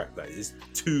addicted to crack. Like it's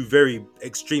two very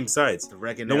extreme sides.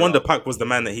 No wonder Pac was the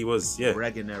man that he was. Yeah.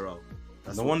 Reganero.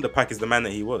 No wonder Pac is the man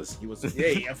that he was. He was.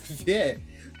 Yeah.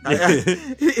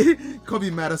 Can't be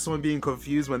mad at someone being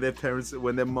confused when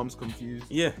their mom's confused.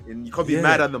 Yeah. And you can't be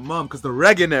mad at the mom because the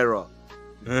Reagan era.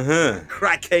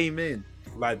 Crack came in.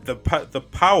 Like the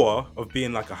power of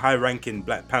being like a high-ranking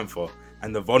Black Panther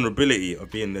and the vulnerability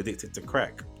of being addicted to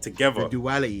crack together. The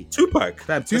duality. Tupac.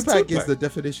 Fam, Tupac is the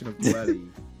definition of duality.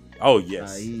 Oh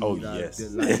yes.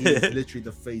 Yes. Like, he's literally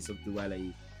the face of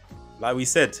duality. Like we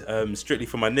said, strictly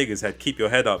for my niggas had Keep Your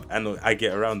Head Up and I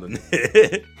Get Around on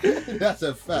That's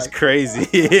a fact. It's crazy.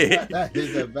 That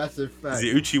is a massive fact. Is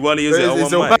it Uchi Wally or is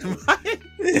it on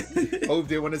mic? Hope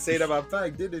they want to say that about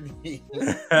Pac, didn't he?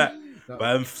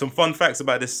 But some fun facts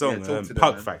about this song.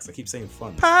 Pac facts. I keep saying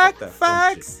fun. Pac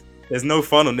facts. There's no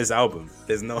fun on this album.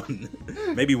 There's no.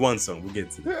 Maybe one song we'll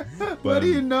get to. But, what do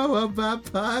you know about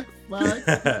Pac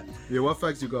facts? Yeah, what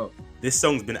facts you got? This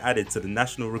song's been added to the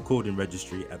National Recording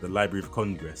Registry at the Library of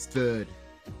Congress. Third.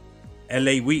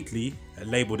 LA Weekly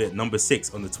labeled it number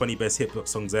 6 on the 20 best hip hop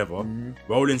songs ever.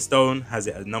 Rolling Stone has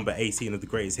it at number 18 of the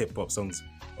greatest hip hop songs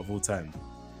of all time.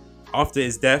 After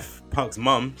his death, Pac's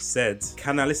mum said,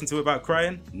 "Can I listen to it without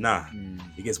crying? Nah.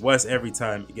 It gets worse every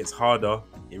time. It gets harder.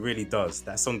 It really does.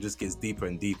 That song just gets deeper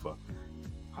and deeper."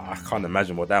 I can't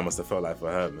imagine what that must have felt like for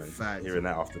her, man. Fact. Hearing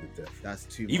that after the death. That's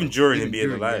too Even much. during him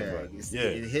being alive, right?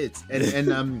 It hits.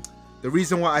 And the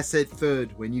reason why I said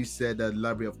third when you said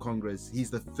Library of Congress,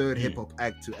 he's the third hip hop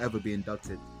act to ever be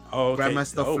inducted. Oh, okay.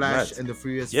 Grandmaster Flash and the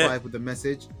Furious Five with The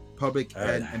Message, Public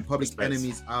respect.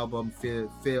 Enemy's album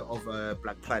Fear of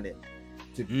Black Planet.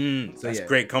 That's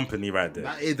great company right there.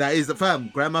 That is the fam.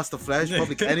 Grandmaster Flash,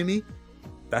 Public Enemy.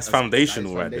 That's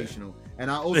foundational right there. And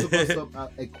I also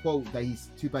got a quote that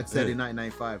Tupac said in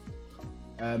 1995.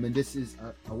 And this is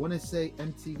I want to say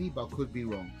MTV, but I could be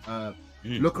wrong.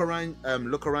 Look around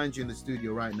you in the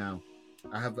studio right now.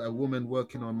 I have a woman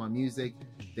working on my music.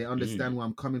 They understand where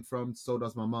I'm coming from. So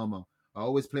does my mama. I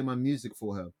always play my music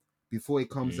for her before it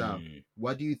comes out.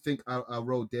 Why do you think I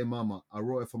wrote Dear Mama? I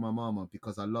wrote it for my mama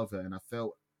because I love her and I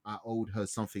felt I owed her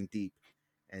something deep.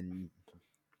 And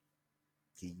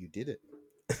you did it.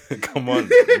 Come on,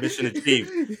 mission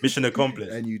achieved, mission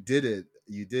accomplished. And you did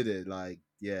it. Like,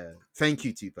 yeah, thank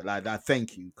you, Tupac. Like that,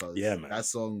 thank you, because that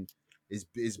song is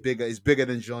bigger. It's bigger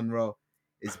than genre.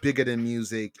 It's bigger than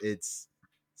music. It's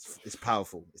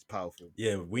powerful. It's powerful.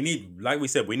 Yeah, we need, like we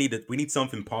said, we need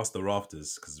something past the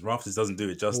rafters because rafters doesn't do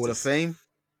it justice. Hall of Fame.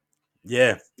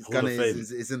 Yeah,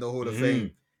 it's in the Hall of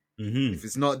Fame. If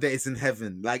it's not there, it's in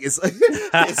heaven. Like it's so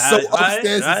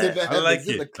upstairs. It's in the heavens. It's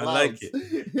in the clouds. I like it.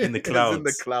 In the clouds. It's in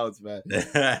the clouds, man.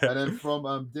 And then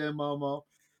from Dear Mama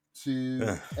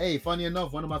to funny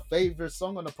enough, one of my favorite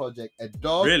songs on the project, A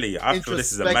Dog. Really, I feel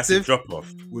this is a massive drop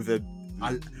off. With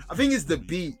I think it's the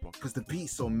beat because the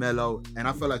beat's so mellow, and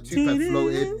I feel like Tupac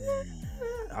floated.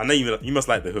 I know you must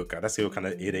like the hook. That's your kind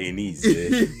of it ain't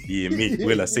easy. Yeah, me.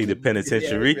 Will I say the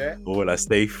penitentiary or will I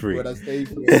stay free?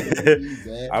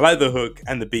 I like the hook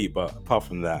and the beat, but apart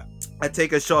from that, I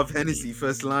take a shot of Hennessy,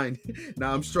 first line.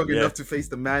 Now I'm strong enough to face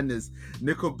the madness.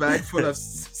 Nickel bag full of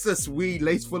sus weed,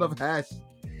 lace full of hash.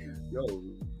 Yo,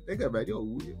 think about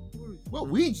what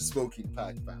weed you smoking,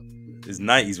 Pac, fam? It's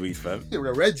 90s weed, fam.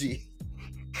 Reggie.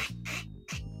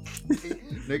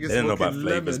 Niggas they didn't know about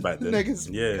flavors back then. Niggas.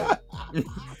 Yeah.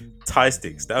 Thai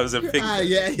sticks. That was a thing.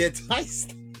 Yeah, Thai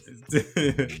sticks.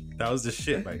 That was the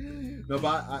shit back then. No,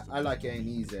 but I like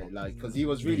A&E's like, because he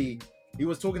was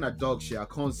talking that dog shit. I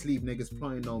can't sleep, niggas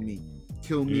plotting on me.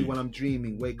 Kill me when I'm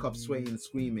dreaming. Wake up swaying and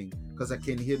screaming, because I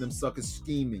can hear them suckers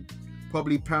scheming.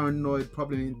 Probably paranoid.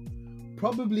 Problem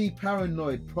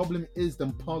is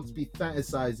them punks be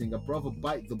fantasizing. A brother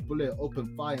bite the bullet,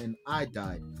 open fire, and I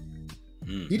died.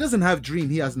 He doesn't have dream,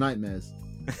 he has nightmares.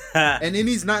 And in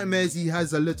his nightmares, he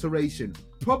has alliteration.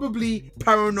 Probably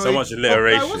paranoid. So much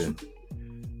alliteration.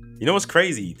 You know what's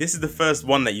crazy? This is the first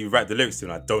one that you write the lyrics to,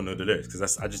 and I don't know the lyrics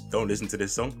because I just don't listen to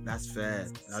this song. That's fair.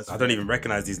 I don't even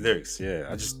recognize these lyrics. Yeah,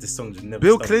 this song just never.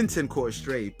 Bill Clinton caught it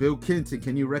straight. Bill Clinton,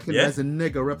 can you recognize a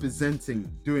nigga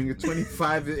representing doing a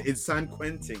 25 in San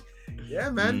Quentin?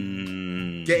 Yeah,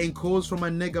 man. Getting calls from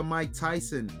my nigga Mike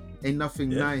Tyson. Ain't nothing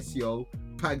nice, yo.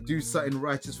 Pac, do something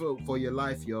righteous for your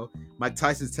life, yo. Mike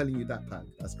Tyson's telling you that, Pac.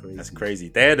 That's crazy. That's crazy.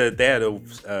 They had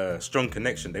a strong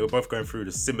connection. They were both going through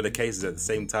the similar cases at the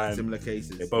same time. Similar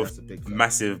cases. They're both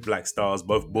massive black stars,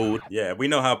 both bald. Yeah, we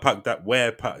know how Pac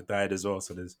died as well.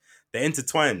 So they're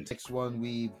intertwined. Next one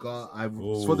we've got.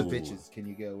 It's for the bitches. Can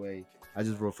you get away? I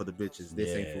just wrote for the bitches. This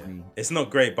ain't for me. It's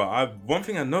not great, but one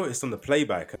thing I noticed on the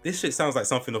playback, this shit sounds like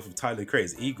something off of Tyler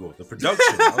Creator's Eagle. The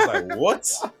production, I was like, what?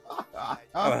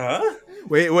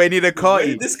 Wait, need a car. Where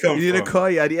did this come from? You need a car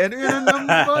at the end.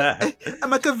 I'm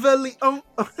Makaveli.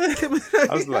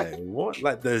 I was like, what?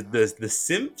 Like the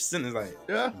simps, and it's like,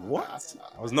 what?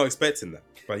 I was not expecting that.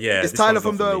 But yeah, it's Tyler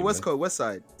from the West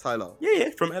Side. Tyler.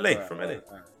 Yeah, from LA. Right, from LA. Right.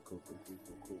 Cool.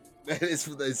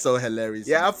 It's so hilarious.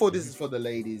 Yeah, I thought this is for the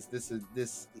ladies. This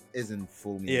isn't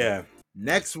for me. Yeah.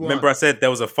 Next one. Remember I said there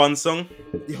was a fun song?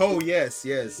 Oh, yes.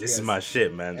 This is my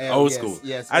shit, man. Old school.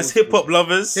 Yes, as hip-hop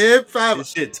lovers, this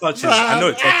shit touches. I know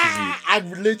it touches you. I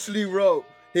literally wrote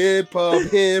hip-hop.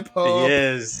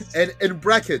 Yes. And in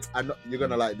brackets, I know you're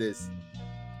going to like this.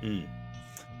 A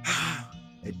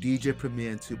DJ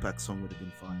Premier and Tupac song would have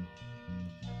been fine.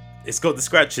 It's got the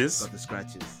scratches.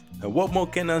 And what more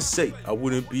can I say? I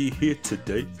wouldn't be here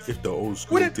today if the old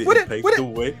school didn't pave the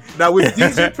way. Now with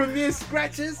DJ Premier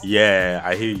scratches? Yeah,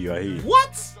 I hear you.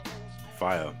 What?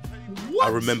 Fire. What? I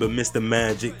remember Mr.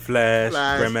 Magic, Flash,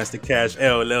 Grandmaster Cash,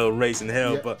 LL, Racing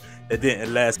Hell, but it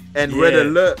didn't last. And Red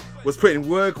Alert was putting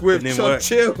work with Chuck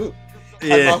Chill.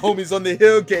 And my homies on the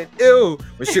hill getting ill.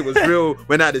 When shit was real,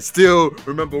 when I had it still.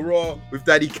 Remember Raw with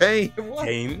Daddy Kane? What?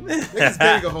 Niggas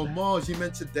getting a homage. He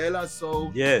mentioned De La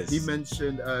Soul. Yes. He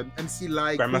mentioned MC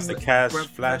Light, Grandmaster Cash,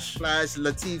 Flash,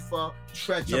 Latifah,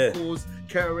 Tretch, of course,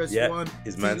 KRS-One,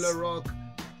 Tila Rock.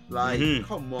 Like,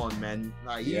 come on, man.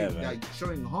 Like, like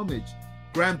showing homage.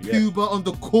 Grand Puba on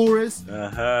the chorus.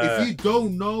 If you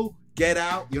don't know, get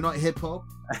out. You're not hip hop.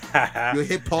 You're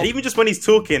hip hop. Even just when he's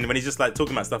just like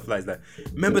talking about stuff like that.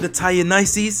 Remember the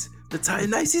Tyanices? The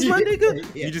Tyanices, my nigga?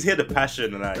 You just hear the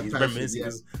passion and he's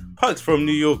reminiscing. Pac's from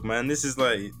New York, man. This is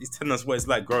like, he's telling us what it's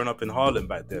like growing up in Harlem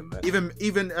back then, man.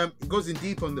 Even goes in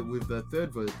deep on with the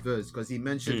third verse because he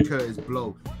mentioned Curtis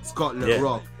Blow, Scotland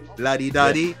Rock, Laddie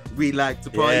Daddy, we like to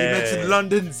party. He mentioned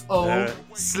London's own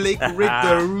Slick Rick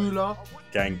the Ruler.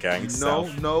 Gang.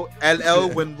 No. LL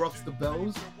when Rocks the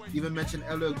Bells. Even mentioned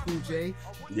LL Cool J.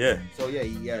 Yeah. So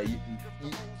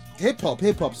hip hop.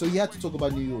 So he had to talk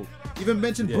about New York. Even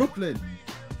mentioned Brooklyn.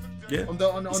 Yeah. On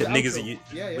he said niggas.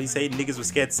 You say niggas were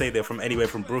scared to say they're from anywhere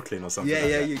from Brooklyn or something.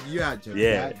 You had to.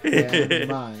 Yeah.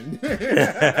 Mine.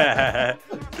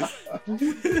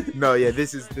 No,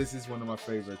 this is one of my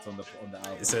favorites on the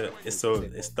album.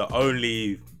 It's the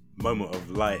only moment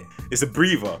of light. It's a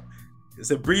breather.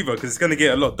 Because it's gonna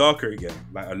get a lot darker again.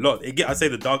 Like a lot. I'd say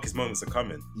the darkest moments are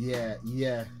coming. Yeah.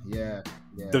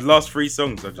 The last 3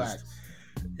 songs are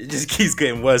it just keeps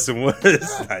getting worse and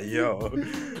worse. Like, yo.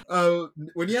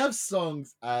 When you have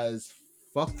songs as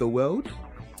Fuck the World,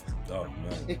 oh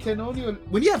man. It can only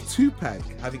when you have Tupac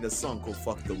having a song called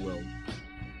Fuck the World.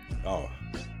 Oh.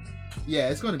 Yeah,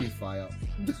 it's gonna be fire.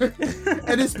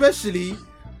 And especially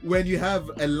when you have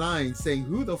a line saying,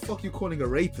 who the fuck you calling a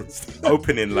rapist?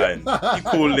 Opening line. You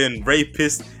calling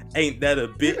rapist, ain't that a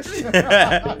bitch?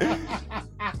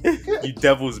 You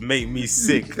devils make me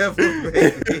sick.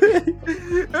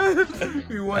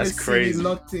 We want to see me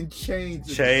locked in chains.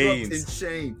 Dropped in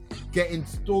chain. Getting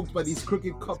stalked by these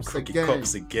crooked cops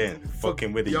again.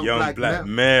 Fucking with a young black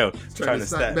male. Trying to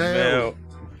stack mail.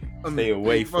 Stay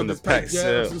away from the pack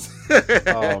cells.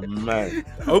 Oh man.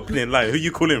 Opening line, who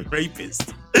you calling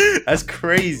rapist? That's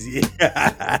crazy.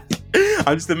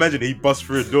 I'm just imagining he busts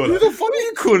through a door like, who the fuck are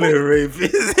you calling a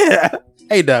rapist?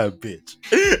 Ain't that a bitch?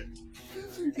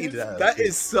 That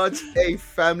is such a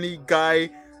Family Guy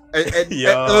an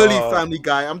early Family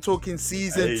Guy. I'm talking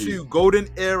season 2, golden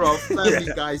era of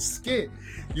Family Guy skit.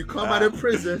 You come out of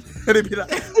prison and they be like,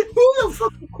 who the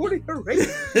fuck is calling a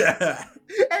racist?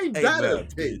 Ain't that a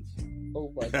bitch?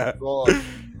 Oh my god.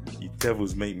 You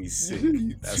devils make me sick.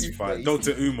 That's fine.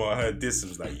 Dr. Umar heard this and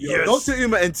was like, yes. Dr.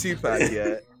 Umar and Tupac,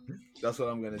 yeah. That's what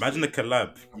I'm gonna Imagine the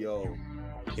collab. Yo.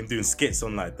 Him doing skits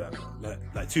on like that.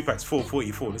 Like Tupac's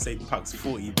 444. Let's say Pac's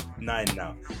 49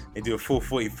 now. They do a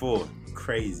 444.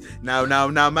 Crazy. Now,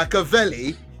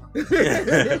 Makaveli.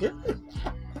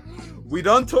 We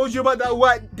done told you about that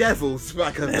white devils,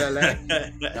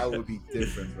 Makaveli. That would be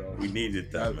different, bro. We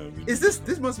needed that, man.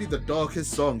 This must be the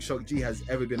darkest song Shock G has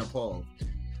ever been a part of.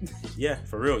 Yeah,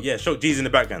 for real. Yeah, Shock G's in the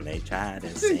background. They try to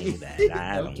say that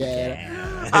I don't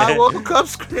care. I woke up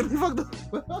screaming, fuck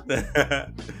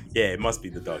the... Yeah, it must be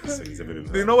the darkest song he's ever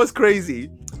been. You know what's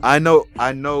crazy? I know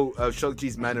Shock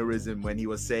G's mannerism when he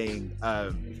was saying,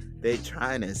 they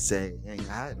trying to say,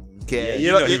 I don't care. Yeah,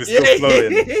 you know he was still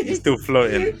floating. He's still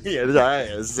floating. Yeah, trying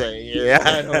to say,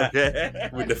 I don't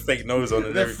care. With the fake nose on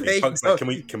and everything. Punk's like,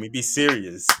 can we be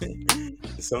serious? The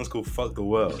song's called Fuck the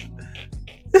World.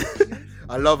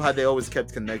 I love how they always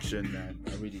kept connection, man.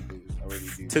 I really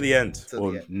do. To the end,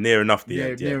 near enough the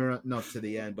end. Near enough to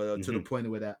the end, but to the point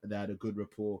where they had a good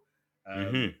rapport.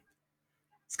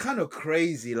 It's kind of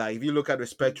crazy. Like if you look at the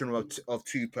spectrum of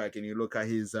Tupac and you look at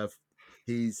his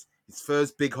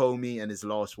first big homie and his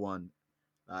last one,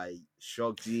 like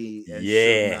Shock G and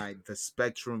Suge Knight, the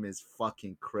spectrum is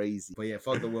fucking crazy. But yeah,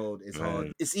 Fuck the World is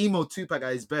hard. It's emo Tupac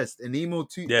at his best, and emo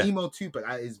Tupac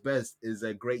at his best is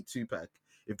a great Tupac.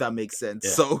 If that makes sense.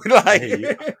 Yeah. So,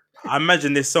 like, I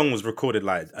imagine this song was recorded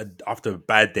like after a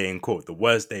bad day in court, the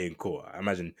worst day in court. I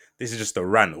imagine this is just a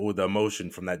rant, all the emotion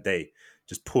from that day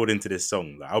just poured into this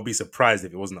song. Like, I'll be surprised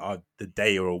if it wasn't the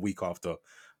day or a week after,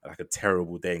 like a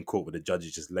terrible day in court with the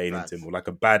judges just laying into him, or like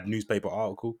a bad newspaper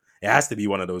article. It has to be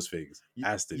one of those things. It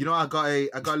has to. You know, I got a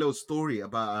little story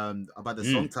about the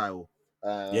song title.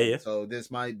 So this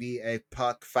might be a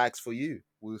Pac facts for you.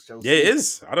 We shall see. It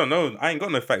is. I don't know. I ain't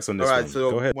got no facts on this. All right, so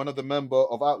go ahead. One of the member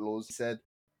of Outlaws said,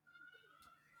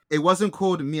 it wasn't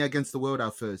called Me Against the World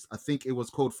at first. I think it was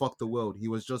called Fuck the World. He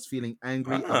was just feeling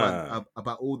angry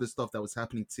about all the stuff that was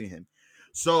happening to him.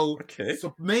 So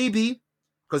maybe,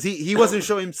 because he wasn't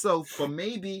sure himself, but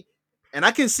maybe, and I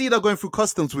can see that going through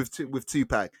customs with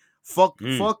Tupac. Fuck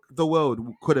the World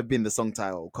could have been the song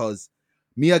title, because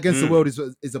Me Against the World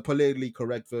is a politically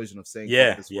correct version of saying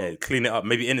clean it up.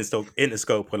 Maybe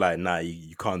Interscope were like, nah,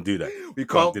 you can't do that. We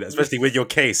can't do that, especially with your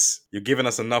case. You're giving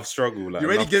us enough struggle. Like,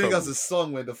 you're already giving us a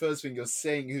song where the first thing you're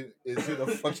saying is who the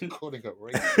fuck you calling a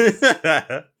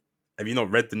racist. Have you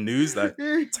not read the news? Like,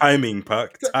 timing,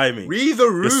 Puck, timing. Read the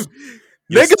room.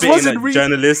 You're spitting at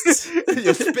journalists.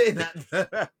 You're spitting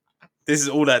at This is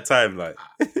all that time, like,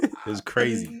 it was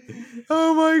crazy.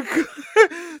 Oh my god.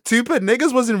 Tupac,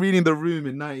 niggas wasn't reading the room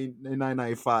in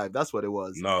 1995. That's what it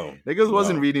was. No. Niggas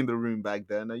wasn't reading the room back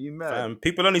then. Are you mad?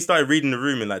 People only started reading the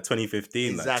room in like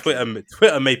 2015. Exactly. Like,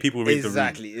 Twitter made people read the room.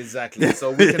 Exactly.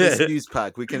 So we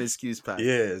can excuse Pac.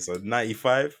 Yeah, so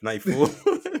 95, 94.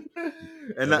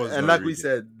 And like we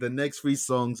said, the next 3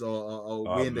 songs are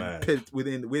we're in the pit, we're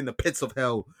in the pits of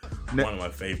hell. One of my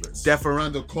favorites. Death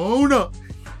Around the Corner.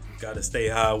 Gotta stay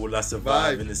high, will I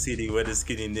survive in the city where the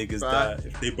skinny niggas die?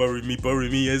 If they bury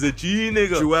me as a G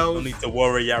nigga. Don't need to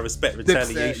worry, I respect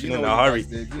retaliation in a hurry.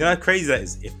 You know how crazy that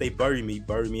is? If they bury me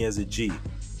as a G.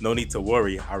 No need to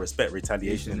worry, I respect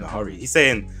retaliation in a hurry. He's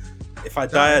saying, if I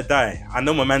die, I die. I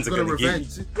know my mans are gonna get me.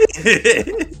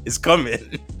 It's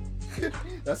coming.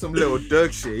 That's some Little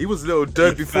Dirk shit. He was Little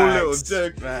Dirk before Little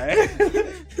Dirk. Right?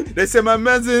 They said my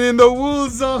man's in the war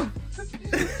zone.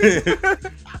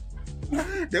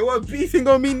 They were beefing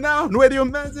on me now. Where your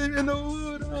man's in the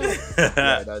wood?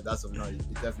 That's some noise.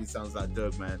 It definitely sounds like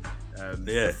Dirk, man.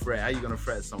 Fret. How you gonna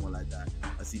fret someone like that?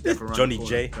 I see Johnny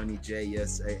J,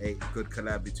 yes, a good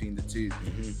collab between the two.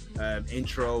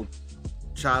 Intro,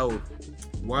 child.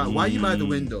 Why you by the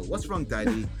window? What's wrong,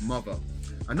 daddy? Mother.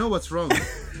 I know what's wrong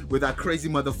with that crazy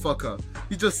motherfucker.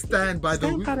 You just stand by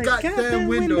the goddamn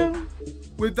window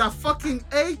with that fucking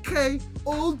AK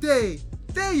all day.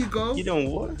 There you go. You don't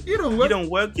work. You don't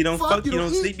work. You don't fuck. You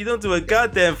don't sleep. You don't do a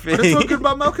goddamn thing. But it's talking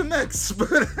about Malcolm X.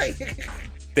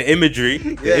 The imagery. AK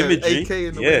in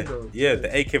the window. Yeah,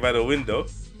 the AK by the window.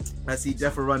 I see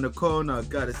Death Around the Corner.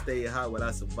 Gotta stay high while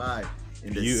I survive.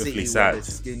 In the beautifully city sad. Where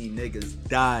the skinny niggas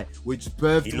die. Which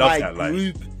birthed my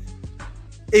group.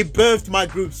 it birthed my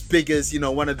group's biggest,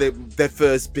 one of their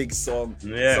first big song.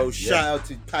 Yeah. So shout out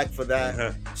to Pac for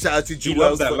that. Shout out to Jewel. He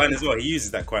loves that line as well. He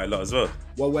uses that quite a lot as well.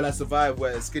 What Will I Survive?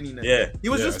 Where Skinny. Yeah. He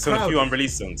was just some proud. a few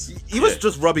unreleased songs. He was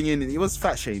just rubbing in. He was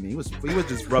fat shaming. He was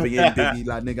just rubbing in, Biggie,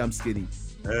 like, nigga, I'm skinny.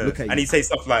 Look at you. And he'd say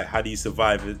stuff like, how do you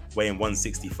survive weighing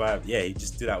 165? Yeah, he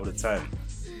just do that all the time.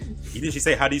 He literally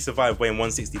say, how do you survive weighing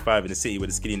 165 in a city with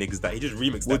the skinny niggas that? He just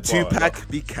remixed that. Would Tupac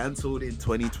be cancelled in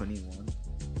 2021?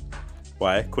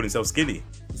 Why? Call himself skinny?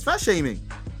 It's fat shaming.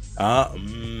 And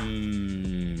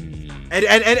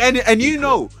you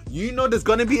know there's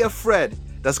gonna be a thread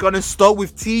that's gonna start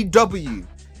with TW.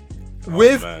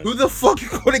 With who the fuck you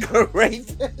calling a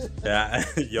rapist? Yeah,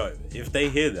 yo, if they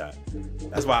hear that,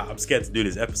 that's why I'm scared to do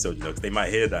this episode, because they might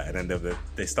hear that and then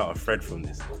they start a thread from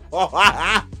this.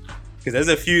 Because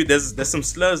there's some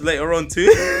slurs later on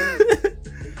too.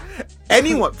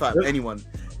 Anyone.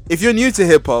 If you're new to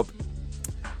hip hop,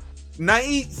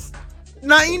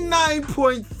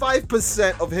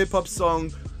 99.5% of hip hop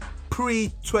song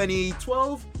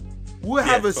pre-2012 will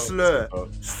have a slur.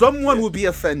 Someone will be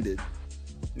offended.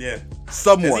 Yeah.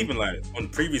 Someone. There's even like on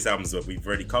previous albums that we've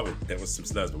already covered, there was some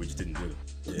slurs, but we just didn't do it.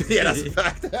 Yeah, that's a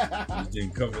fact. We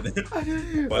didn't cover them.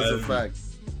 That's a fact.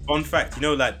 Fun fact,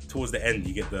 like towards the end,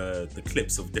 you get the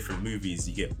clips of different movies.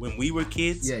 You get When We Were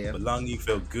Kids, Belonging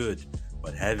felt good,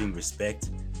 but having respect,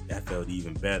 that felt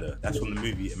even better. That's from the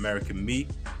movie American Me.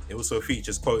 It also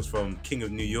features quotes from King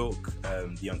of New York,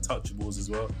 The Untouchables as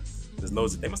well. There's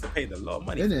loads they must have paid a lot of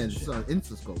money.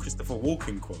 Interscope. Christopher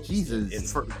Walken quotes. Jesus.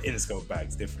 Interscope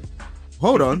bags, different.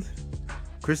 Hold on.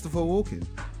 Christopher Walken.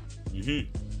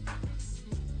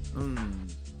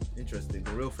 Interesting.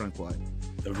 The real Frank White.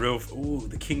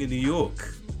 The King of New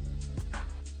York.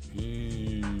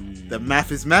 The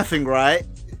math is mathing, right?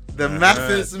 The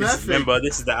math is mathing. Remember,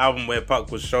 this is the album where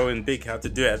Puck was showing Big how to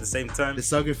do it at the same time.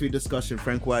 Discography Discussion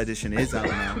Frank White edition is out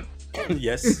now.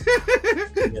 Yes.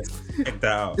 Check that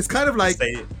out. It's kind of like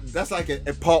that's like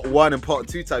a part 1 and part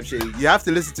 2 type shit. You have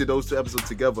to listen to those 2 episodes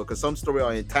together because some story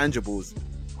are intangibles.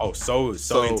 Oh, so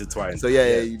intertwined. So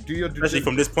yeah, you do your especially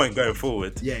from this point going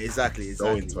forward. Yeah, exactly.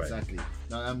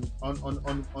 Now,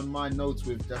 on my notes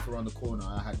with Death Around the Corner,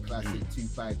 I had classic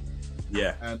Tupac.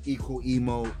 Yeah. Equal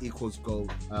emo equals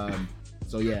gold.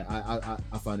 So yeah,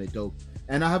 I found it dope.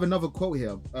 And I have another quote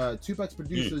here. Tupac's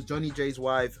producers, Johnny J's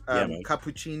wife,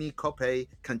 Cappuccini Coppe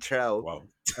Cantrell. Wow.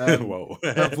 Whoa.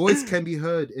 Her voice can be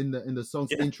heard in the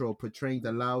song's intro, portraying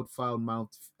the loud,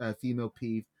 foul-mouthed female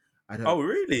peeve. Oh,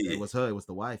 really? It was her. It was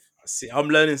the wife. See, I'm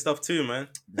learning stuff too, man.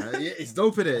 Yeah, it's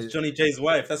dope in it. Johnny J's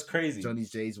wife. That's crazy. Johnny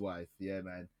J's wife. Yeah,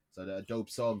 man. So a dope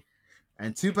song.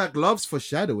 And Tupac loves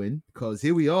foreshadowing because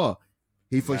here we are.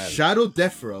 He foreshadowed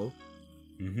Death Row.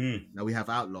 Now we have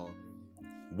Outlaw.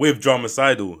 With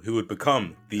Dramacidal, who would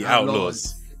become the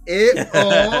Outlaws. It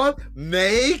all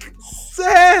makes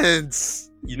sense.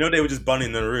 They were just bunning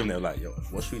in the room. They were like, yo,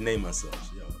 what should we name ourselves?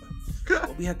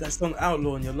 Yo, we had that song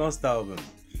Outlaw on your last album.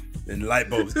 Then light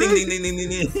bulbs. Ding, ding, ding, ding,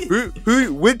 ding,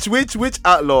 ding. Which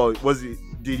Outlaw was it?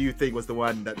 Did you think was the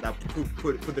one that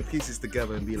put the pieces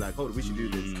together and be like, oh, we should do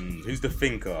this? Who's the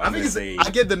thinker? I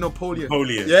get the Napoleon.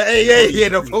 Yeah.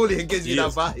 Napoleon gives you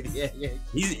that vibe. Yeah.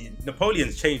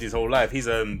 Napoleon's changed his whole life. He's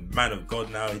a man of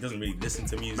God now. He doesn't really listen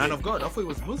to music. Man of God? I thought he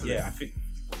was Muslim. Yeah, I think.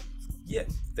 Yeah,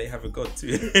 they have a God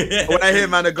too. When I hear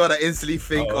man of God, I instantly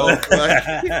think fair.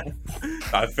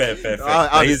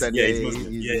 He's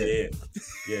Muslim. Yeah.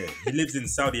 He lives in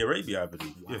Saudi Arabia, I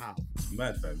believe. Wow.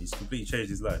 Mad, fam. He's completely changed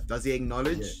his life. Does he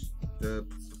acknowledge the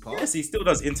past? Yes, he still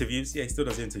does interviews. Yeah, he still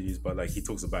does interviews, but like he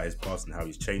talks about his past and how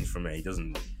he's changed from it. He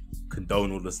doesn't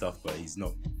condone all the stuff, but he's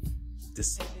not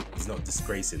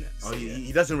disgracing it. So,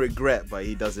 he doesn't regret, but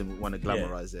he doesn't want to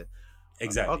glamorize it.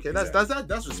 Exactly. Okay, that's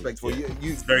respectful. You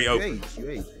it's very open. You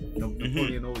age.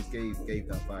 Napoleon always gave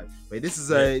that vibe. But this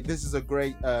is a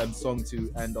great song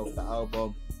to end off the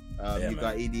album. You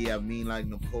got Idi Amin, like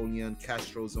Napoleon,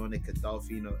 Castro's on it,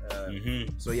 Gaddafi.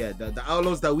 So yeah, the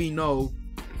Outlaws that we know,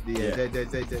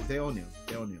 they're on you.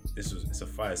 It's a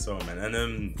fire song, man.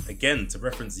 And again, to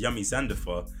reference Yummy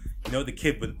Sandifer, the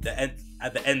kid at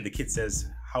the end, the kid says,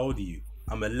 "How old are you?"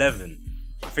 "I'm 11."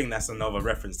 I think that's another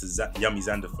reference to Yummy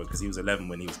Zanderford because he was 11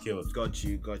 when he was killed. Got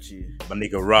you. My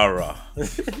nigga Rara.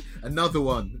 Another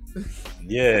one.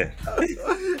 Yeah.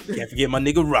 Can't forget my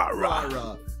nigga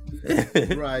Rara.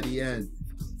 Right at the end.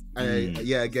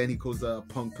 Again, he calls the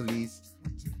punk police.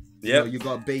 Yeah. You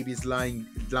got babies lying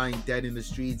dead in the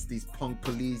streets. These punk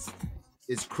police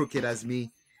is crooked as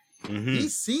me.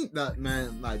 He's seen that,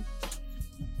 man. Like,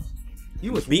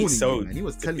 he was warning you, man. He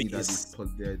was telling you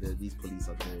that these police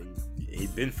are dirty.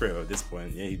 he'd been through it at this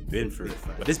point. Yeah, he'd been through it.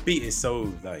 But this beat is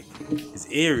so like, it's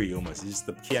eerie almost. It's just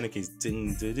the piano keys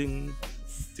ding ding ding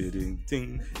ding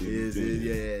ding.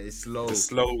 Yeah, it's slow. It's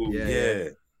slow, yeah.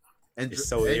 And it's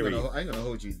so eerie. I ain't gonna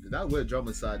hold you. That word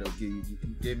Drumicide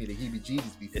gave me the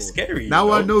heebie-jeebies before. It's scary.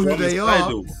 Now I know who they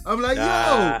are. I'm like,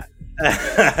 yo.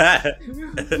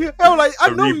 I'm like, I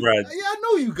know. I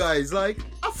know you guys. Like,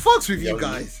 I fucks with you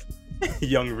guys.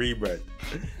 Young rebrand.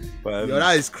 But, yo,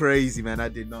 that is crazy, man. I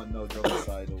did not know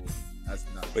Dromicidal. That's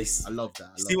nuts. I love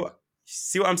that.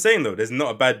 See what I'm saying though? There's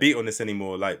not a bad beat on this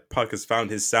anymore. Like Puck has found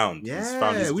his sound. Yeah, he's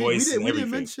found his voice and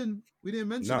everything. We didn't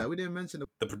mention that. We didn't mention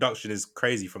the production is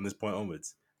crazy from this point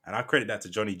onwards, and I credit that to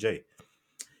Johnny J.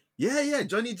 Yeah,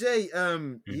 Johnny J.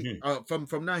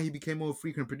 From now he became more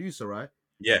frequent producer, right?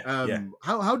 Yeah.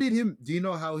 How did him? Do you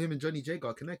know how him and Johnny J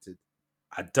got connected?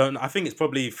 I don't. I think it's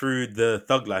probably through the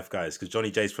Thug Life guys, because Johnny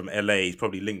J's from LA. He's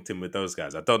probably linked in with those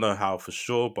guys. I don't know how for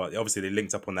sure, but obviously they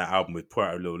linked up on that album with Pour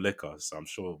Out a Little Liquor, so I'm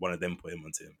sure one of them put him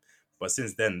onto him. But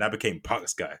since then, that became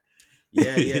Puck's guy.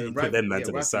 Yeah, put them man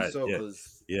to the side. So,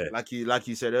 like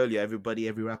you said earlier,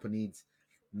 every rapper needs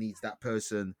that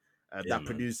person,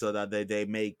 producer that they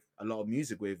make a lot of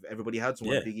music with. Everybody had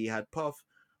someone. Biggie had Puff.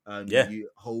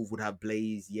 Hove would have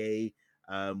Blaze. Ye.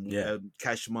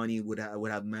 Cash Money would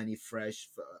have Manny Fresh.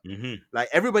 Like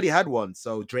everybody had one.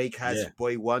 So Drake has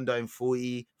Boy Wonder and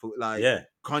 40.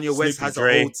 Kanye West has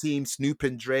a whole team. Snoop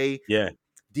and Dre.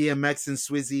 DMX and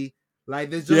Swizzy. Like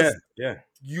there's just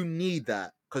you need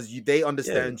that because they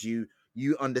understand you.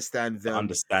 You understand them.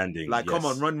 Understanding. Like come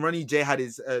on, Johnny J had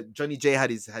his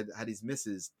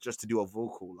misses just to do a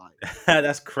vocal. Like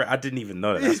that's crazy. I didn't even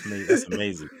know that. That's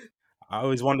amazing. I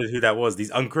always wondered who that was.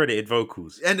 These uncredited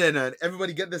vocals. And then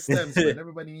everybody get the stems, man.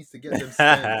 Everybody needs to get them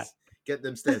stems. Get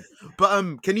them stems.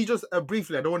 But can you just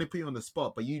briefly? I don't want to put you on the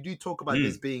spot, but you do talk about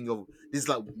this being this is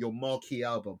like your marquee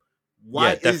album.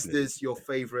 Why is this your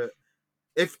favorite?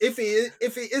 If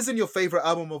it isn't your favorite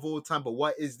album of all time, but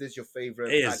why is this your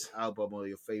favorite album or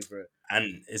your favorite?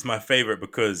 And it's my favorite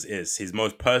because it's his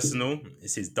most personal.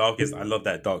 It's his darkest. I love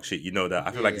that dark shit. You know that.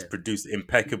 I feel like it's produced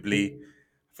impeccably.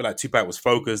 I feel like Tupac was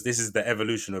focused. This is the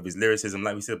evolution of his lyricism.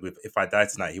 Like we said with If I Die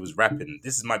Tonight, he was rapping.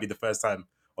 Might be the first time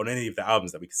on any of the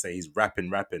albums that we could say he's rapping.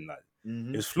 Like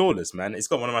it was flawless, man. It's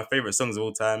got one of my favorite songs of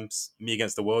all time, Me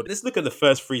Against the World. Let's look at the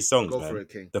first three songs, man. For it,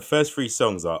 King. The first three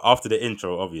songs are after the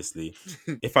intro, obviously.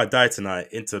 If I Die Tonight,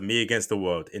 into Me Against the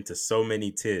World, into So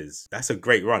Many Tears. That's a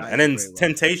great run. And then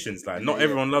Temptations, like not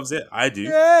everyone loves it. I do.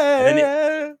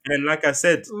 And then like I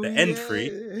said, the end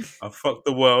three are Fuck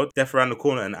the World, Death Around the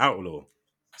Corner, and Outlaw.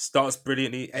 Starts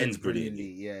brilliantly, ends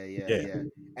brilliantly. Yeah.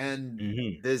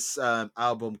 And this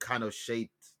album kind of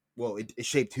shaped. Well, it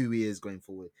shaped who he is going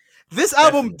forward. This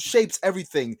album shapes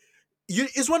everything.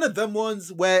 It's one of them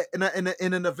ones where in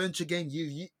an adventure game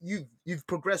you've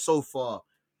progressed so far.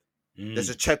 There's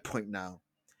a checkpoint now.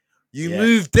 You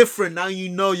move different now. You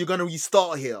know you're gonna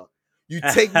restart here. You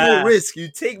take more risks.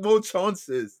 You take more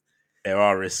chances. There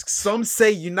are risks. Some say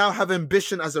you now have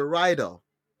ambition as a rider.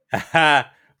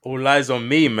 All lies on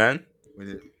me, man.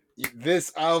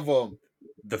 This album.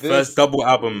 First double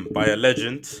album by a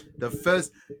legend.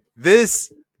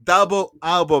 This double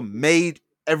album made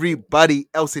everybody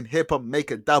else in hip hop make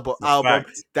a double album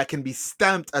that can be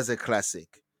stamped as a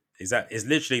classic. Exactly. It's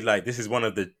literally like this is one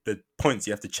of the points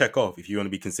you have to check off if you want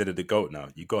to be considered the GOAT now.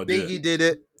 You got to do it. Biggie did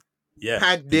it. Yeah.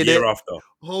 Pac did it. After.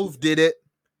 Hove did it.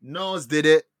 Nas did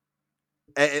it.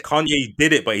 Kanye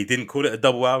did it, but he didn't call it a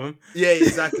double album. Yeah,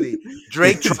 exactly.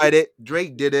 Drake tried it.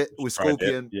 Drake did it with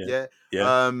Scorpion. Yeah.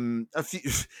 A few.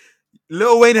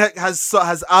 Lil Wayne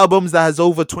has albums that has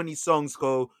over 20 songs.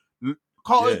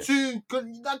 Carter 2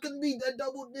 that can be a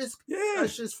double disc. Yeah, that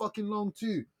shit's fucking long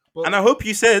too. But, and I hope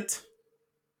you said,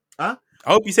 I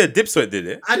hope you said Dipsweat did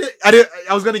it.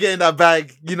 I was gonna get in that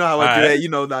bag. You know how I do it. You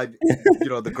know, like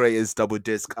the greatest double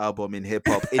disc album in hip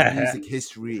hop in music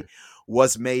history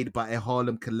was made by a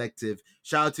Harlem collective.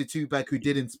 Shout out to Tupac who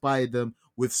did inspire them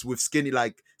with skinny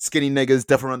niggas,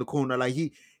 Death Around the Corner. Like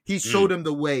he showed them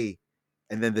the way,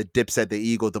 and then the Dipset, the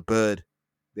Eagle, the Bird,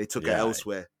 they took it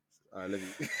elsewhere.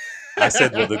 I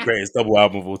said what the greatest double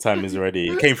album of all time is already.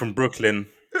 It came from Brooklyn,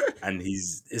 and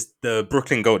it's the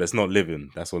Brooklyn GOAT that's not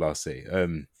living. That's all I'll say.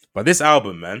 But this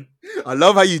album, man, I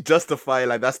love how you justify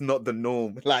like that's not the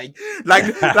norm. Like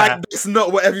that's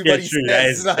not what everybody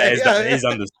says. That is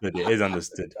understood. It is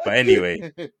understood. But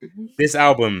anyway, this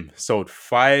album sold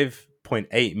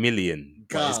 5.8 million.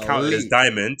 But it's counted as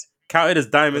diamond. Counted as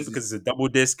diamond because it's a double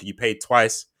disc. You paid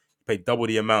twice. You paid double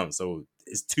the amount. So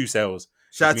it's 2 sales.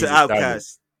 Shout out to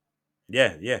Outkast.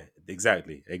 Yeah,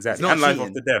 exactly. And Life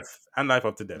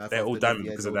After Death. They're all diamond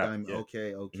because of that.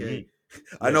 Okay.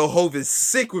 I know Hov is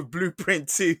sick with Blueprint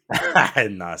too.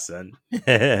 Nah, son. Nah,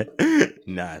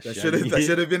 that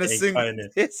should have been a single.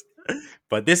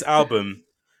 But this album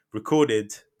the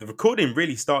recording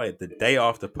really started the day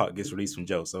after Puck gets released from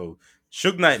jail. So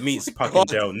Suge Knight meets Puck in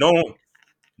jail. No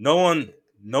one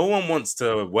wants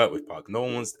to work with Puck. No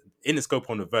one wants Interscope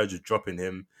on the verge of dropping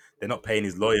him. They're not paying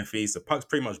his lawyer fees. So Puck's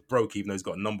pretty much broke, even though he's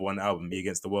got a #1 album, Me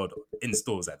Against the World, in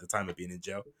stores at the time of being in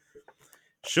jail.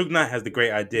 Suge Knight has the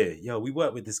great idea. Yo, we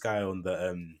worked with this guy on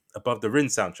the Above the Rim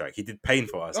soundtrack. He did Pain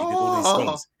for us. He did all these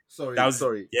songs.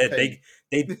 Sorry. Yeah, they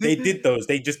did those.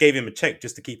 They just gave him a check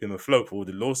just to keep him afloat for all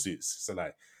the lawsuits. So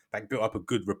like that built up a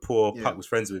good rapport. Yeah. Puck was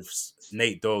friends with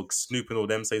Nate Dogg, Snoop, and all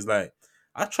them. So he's like,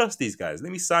 I trust these guys.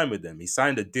 Let me sign with them. He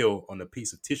signed a deal on a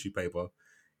piece of tissue paper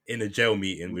in a jail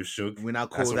meeting with Suge. When I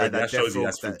call that shows you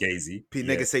that's fugazi.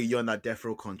 Niggas say you're on that death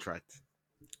row contract.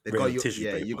 They got you.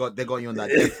 Yeah, they got you on that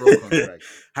death row contract.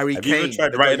 Harry Kane. Have you ever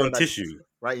tried writing on tissue?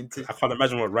 Writing tissue. I can't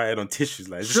imagine what writing on tissue is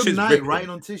like. Suge Knight writing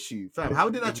on tissue, fam. How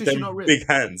did that tissue not rip? Big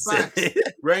hands.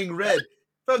 Wearing red.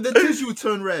 Fam, the tissue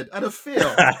turned red. Out of fear.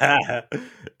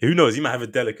 Who knows? He might have a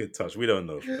delicate touch. We don't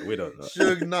know.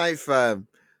 Suge Knight, fam.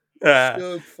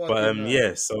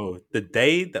 Yeah. So the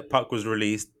day that Puck was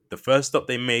released, the first stop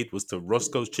they made was to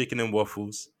Roscoe's Chicken and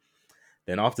Waffles.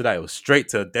 Then after that, it was straight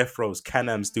to Death Row's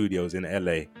Can-Am Studios in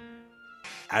LA.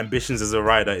 Ambitions as a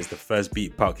Rider is the first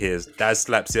beat Puck hears. Daz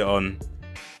slaps it on,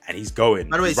 and he's going.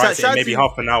 By the way, he writes it maybe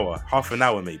half an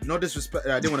hour maybe. No disrespect,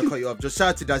 I didn't want to cut you off. Just shout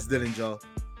out to Daz Dillinger.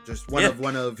 Just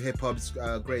one of hip hop's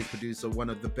greatest producer,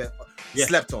 one of the best.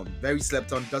 Slept on, very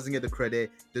slept on. Doesn't get the credit.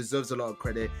 Deserves a lot of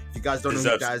credit. If you guys don't know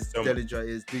who Daz Dillinger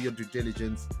is, do your due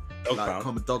diligence.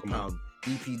 Dog Pound.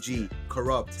 DPG,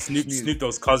 Corrupt, Snoop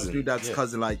Dogg's cousin. Snoop Dogg's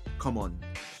cousin, like, come on.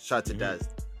 Shout out to Daz.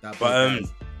 But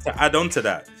to add on to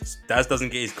that, Daz doesn't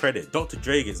get his credit. Dr.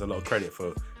 Dre gets a lot of credit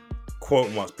for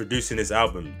quote marks producing this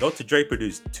album. Dr. Dre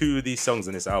produced 2 of these songs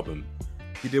on this album.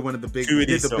 He did one of the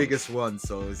biggest ones,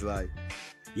 so it's like.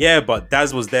 Yeah, but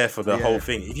Daz was there for the whole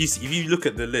thing. If you look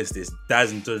at the list, it's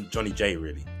Daz and Johnny J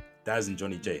really. Daz and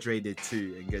Johnny J. Dre did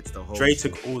too and gets the whole. Dre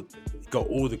got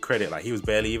all the credit. Like he was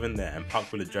barely even there, and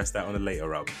Puck will address that on a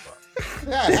later album.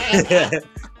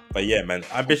 But yeah, man,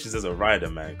 Ambitions as a Rider,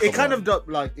 man. It kind of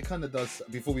does.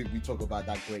 Before we talk about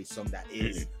that great song, that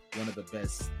is one of the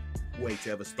best way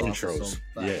to ever start intros. A song.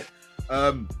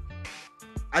 Like,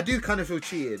 I do kind of feel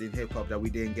cheated in hip hop that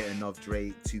we didn't get enough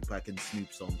Dre, Tupac, and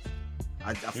Snoop songs.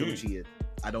 I feel cheated.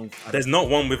 There's not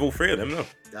one with all 3 of them, no.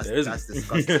 That's disgusting.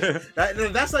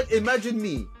 That's like, imagine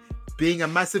me being a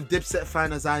massive Dipset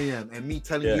fan as I am, and me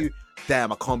telling you,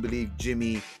 damn, I can't believe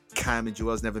Jimmy, Cam, and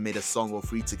Joel's never made a song or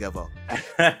 3 together.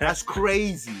 That's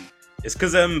crazy. It's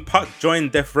because Puck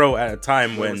joined Death Row at a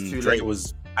time when Dre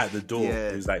was at the door.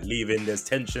 He was like leaving. There's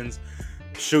tensions.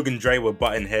 Suge and Dre were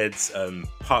butting heads.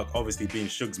 Puck, obviously being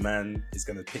Suge's man, is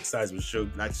gonna pick sides with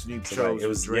Suge. Like Snoop chose it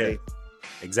was Dre.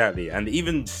 Exactly, and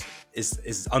even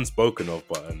it's unspoken of,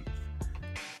 but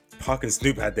Puck and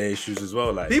Snoop had their issues as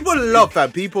well. Like people love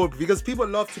because people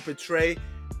love to portray.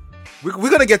 We're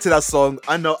gonna get to that song.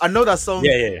 I know that song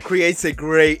creates a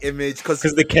great image because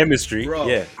the chemistry,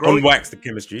 on wax the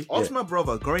chemistry. Also, my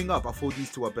brother, growing up, I thought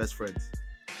these 2 are best friends.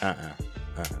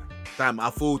 Damn, I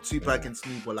thought Tupac and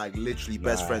Snoop were like literally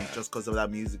best friends just because of that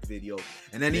music video.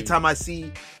 And anytime I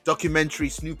see documentary,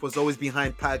 Snoop was always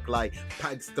behind Pac, like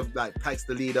Pac's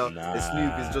the leader. And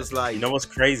Snoop is just like. You know what's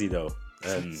crazy though?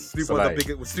 Snoop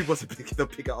was the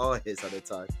bigger artist at the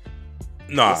time.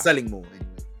 Nah, selling more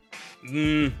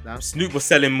anyway. Snoop was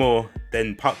selling more.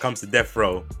 Then Puck comes to Death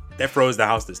Row. Death Row is the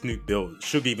house that Snoop built.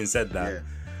 Suge even said that. Yeah.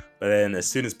 But then as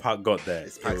soon as Puck got there,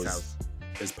 it's Pac's house.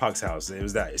 It's Puck's house. It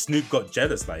was that Snoop got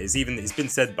jealous. Like it's been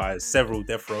said by several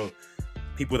Death Row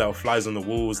people that were flies on the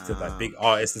walls to like big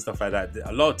artists and stuff like that.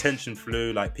 A lot of tension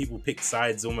flew. Like people picked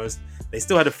sides almost. They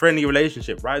still had a friendly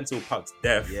relationship right until Puck's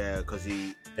death. Yeah, because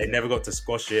they never got to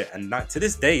squash it. And like to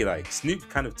this day, like Snoop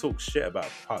kind of talks shit about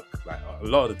Puck like a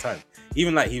lot of the time.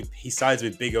 Even like he sides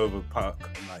with Big over Puck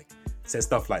and like said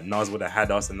stuff like Nas would have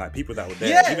had us and like people that were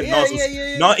there.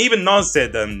 Even Nas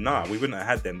said nah, we wouldn't have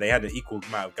had them. They had an equal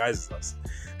amount of guys as us.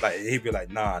 Like he'd be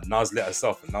like, nah, Nas let us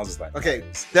off, and Nas was like, okay,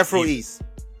 Death Row East.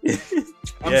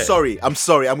 I'm sorry.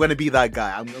 I'm gonna be that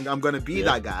guy. I'm gonna be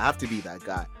that guy. I have to be that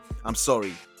guy. I'm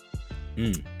sorry.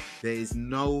 There's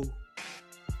not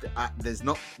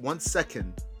 1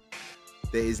 second.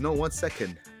 There is no 1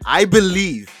 second. I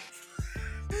believe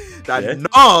that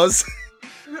Nas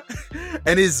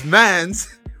and his mans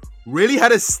really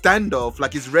had a standoff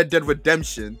like his Red Dead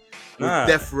Redemption with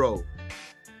Death Row.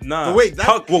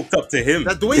 Puck walked up to him.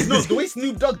 The way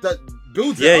Snoop Dogg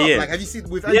builds it up. Like, have you seen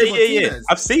with Andy Martinez?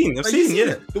 I've seen,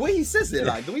 yeah. The way he says it,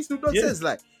 like the way Snoop Dogg says,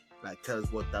 like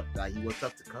cuz what up, like he walked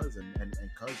up to cuz and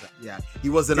cuz, he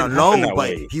wasn't alone,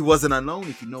 but he wasn't alone,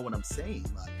 if you know what I'm saying,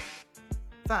 like.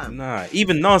 Fam. Nah,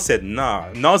 even Nas said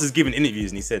nah. Nas is giving interviews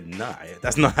and he said nah.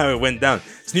 That's not how it went down.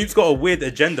 Snoop's got a weird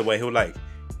agenda where he'll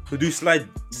do slide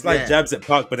jabs at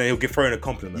Park, but then he'll give throwing a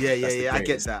compliment. Yeah. I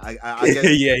get that. I get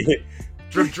that. yeah.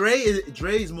 Dre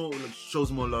is more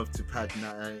shows more love to Pac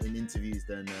in interviews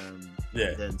than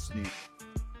Snoop.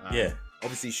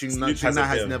 Obviously, Snoop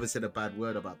has never said a bad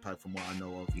word about Pac from what I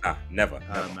know of. Nah, never.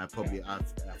 I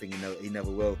think he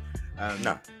never will.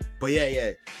 But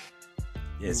yeah,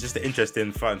 it's just an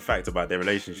interesting fun fact about their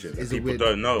relationship that people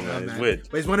don't know, man. It's weird.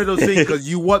 But it's one of those things because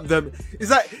you want them.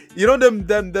 It's like, you know,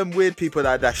 them weird people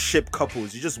that ship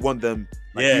couples. You just want them.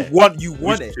 Like, you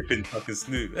want it. Shipping fucking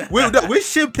Snoop. We're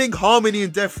shipping Harmony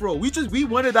and Death Row. We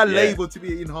wanted that label to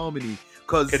be in Harmony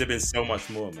because could have been so much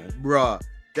more, man. Bruh,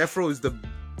 Death Row is the.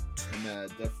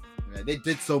 They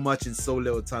did so much in so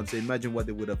little time. So imagine what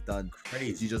they would have done.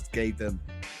 Crazy. You just gave them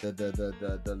the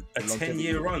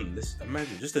 10-year run.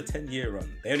 Imagine just a 10-year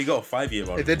run. They only got a 5-year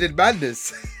run. If they did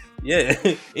madness. Yeah,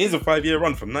 it is a 5-year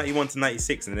run from 91 to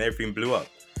 96, and then everything blew up.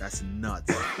 That's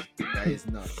nuts. That is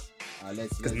nuts.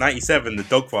 Because 97, the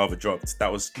Dogfather dropped. That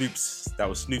was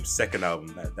Snoop's second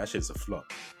album. That shit's a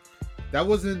flop. That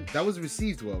was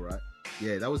received well, right?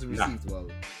 Yeah, that wasn't received well.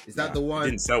 Is that the one?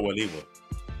 It didn't sell well either.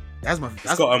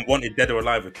 It's got Unwanted Dead or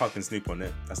Alive with Pac and Snoop on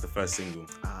it. That's the first single.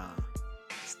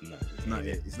 It's not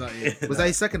it. Was that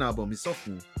his second album? His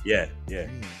sophomore? Yeah.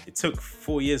 It took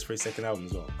 4 years for his second album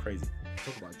as well. Crazy.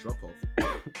 Talk about drop off.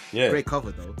 Yeah. Great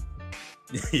cover though.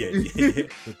 yeah.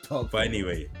 The top. But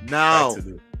anyway. Now.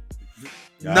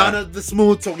 None of the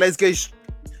small talk. Let's get.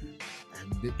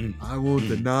 I won't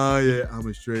deny it. I'm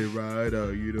a straight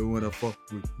rider. You don't wanna fuck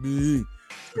with me.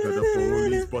 Because the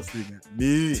police busting at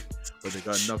me, but they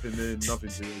got nothing to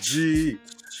G.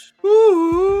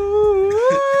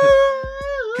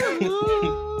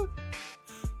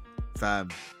 Fam,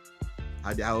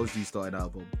 how else do you start an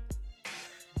album?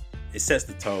 It sets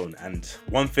the tone, and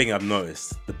one thing I've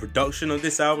noticed: the production of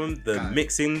this album, the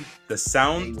mixing, the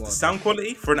sound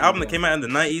quality for an album that came out in the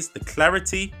 90s, the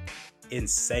clarity,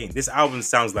 insane. This album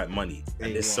sounds like money,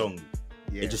 and this song.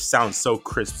 Yeah. It just sounds so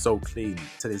crisp, so clean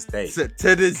to this day.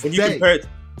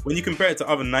 When you compare it to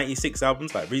other 96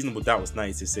 albums, like Reasonable Doubt was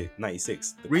 96.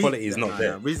 The quality is not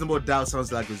there. Reasonable Doubt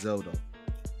sounds like Griselda.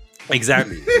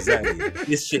 Exactly.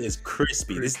 This shit is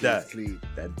crispy. That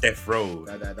Death Row.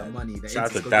 That money.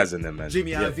 Shout out to Daz and them, man.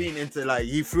 Jimmy Iovine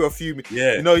he threw a few.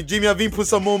 Yeah. You know, Jimmy Iovine put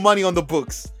some more money on the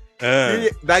books.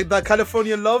 Like that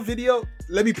California Love video.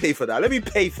 Let me pay for that.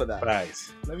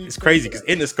 Thanks. It's crazy because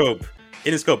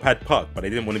Interscope had Pac, but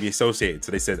they didn't want to be associated,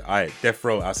 so they said, "All right, Death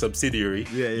Row, our subsidiary,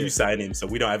 you sign him, so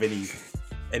we don't have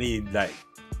any like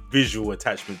visual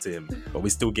attachment to him, but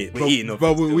we're eating off.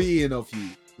 But we're eating off you.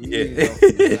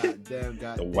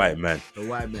 The white man. But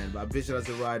Ambition as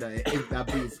a Rider, that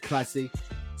beat is classic.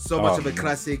 So much of a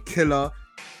classic. Killer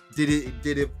did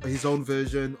it his own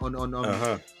version on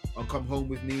Come Home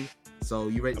With Me. So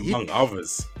you ready? Among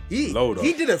others. He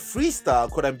did a freestyle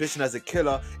called Ambition as a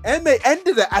Killer and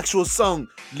ended the actual song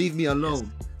Leave Me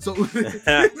Alone. So like,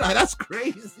 that's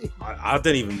crazy. I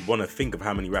don't even want to think of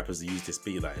how many rappers use this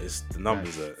beat. Like, it's the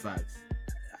numbers facts.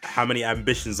 How many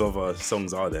ambitions of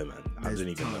songs are there, man? I don't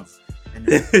even know. And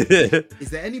is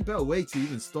there any better way to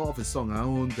even start off a song? I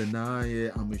won't deny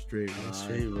it. I'm a straight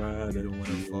rider. You don't want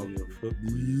to fuck with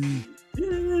me.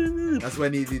 That's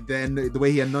when the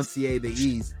way he enunciated the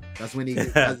E's. That's when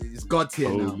he's got here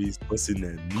now.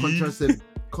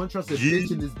 Contrast a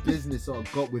bitch in this business or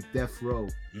got with Death Row.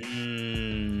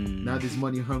 Now these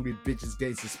money hungry bitches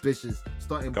getting suspicious.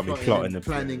 Starting plotting and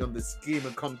planning on the scheme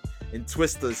and come in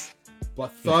twisters.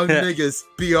 But thug niggas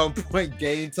be on point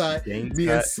game time. Me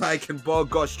and Syke and Ball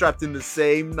got strapped in the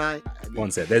same night.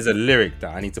 One sec. There's a lyric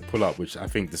that I need to pull up which I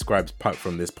think describes Pac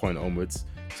from this point onwards.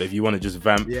 So if you want to just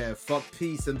vamp. Yeah, fuck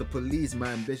peace and the police. My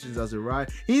ambitions as a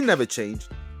rider. He never changed.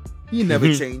 He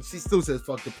still says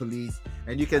fuck the police.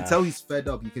 And you can tell he's fed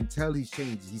up. You can tell he's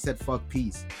changed. He said fuck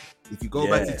peace. If you go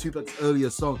back to Tupac's earlier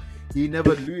song, he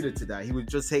never alluded to that. He would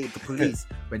just hate the police.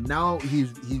 But now he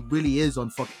really is on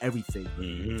fuck everything.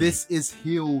 This is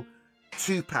heel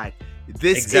Tupac.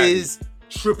 This is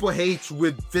Triple H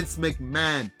with Vince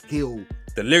McMahon heel.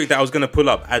 The lyric that I was going to pull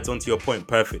up adds onto your point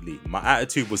perfectly. My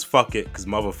attitude was fuck it because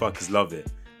motherfuckers love it.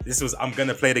 This was, I'm going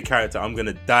to play the character. I'm going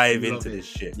to dive into this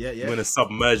shit. I'm going to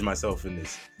submerge myself in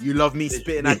this. You love me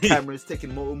spitting at cameras,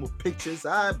 taking more pictures.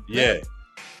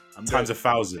 times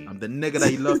 1,000. I'm the nigga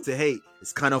that you love to hate.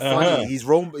 It's kind of funny. He's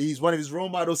one of his role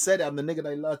models said it. I'm the nigga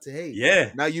that you love to hate.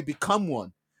 Yeah. Now you become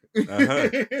one.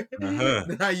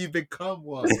 Now you become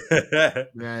one.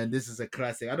 Man, this is a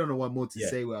classic. I don't know what more to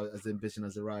say as Ambition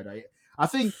as a Rider. I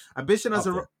think Ambition as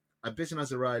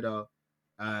a Rider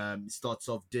starts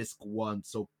off disc 1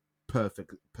 so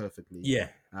perfectly. Yeah.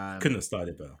 Couldn't have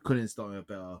started better.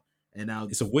 And now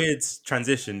it's a weird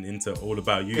transition into All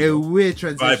About You. A weird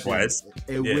transition. Vibe-wise.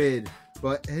 Weird.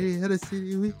 But hey, how the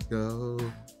city we go.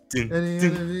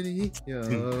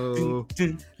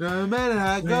 No matter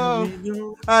how I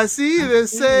go, I see the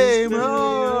same.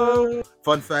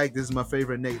 Fun fact, this is my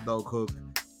favorite Nate Dogg hook.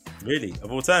 Really?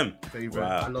 Of all time? Favorite.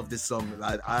 Wow. I love this song.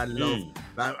 I love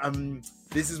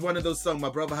this is one of those songs my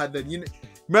brother had them.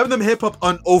 Remember them hip hop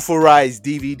unauthorized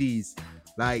DVDs?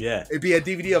 It'd be a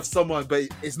DVD of someone, but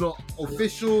it's not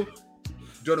official.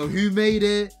 Don't know who made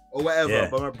it or whatever. Yeah.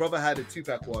 But my brother had a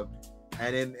 2-pack one,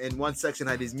 and in one section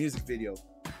had his music videos,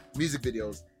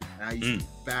 and I used to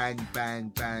bang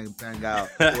out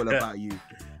All About You.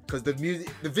 Because the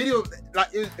video,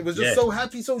 it was just so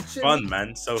happy, so chill. Fun,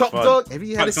 man. So Top fun. Dog, have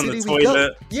you had a city we go?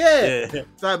 Yeah.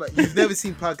 Yeah. You've never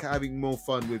seen Pug having more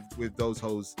fun with those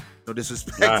hoes. No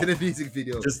disrespect to the music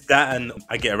video. Just that and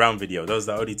I Get Around video. Those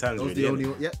are the only times. Those really, the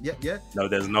only. Yeah. No,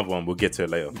 there's another one. We'll get to it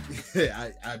later.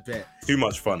 I bet. Too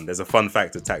much fun. There's a fun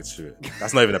fact attached to it.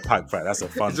 That's not even a Pug fact. That's a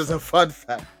fun. It's just a fun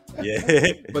fact.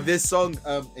 Yeah. But this song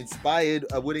inspired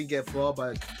I Wouldn't Get Far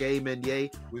by Game and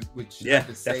Ye, which had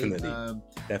the same,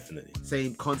 definitely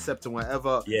same concept and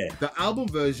whatever. Yeah. The album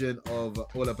version of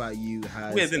All About You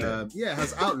has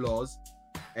has Outlaws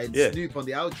and Snoop on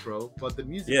the outro, but the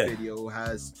music video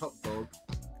has Top Dog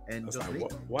and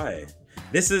why?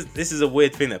 This is a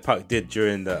weird thing that Puck did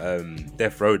during the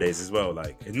Death Row days as well.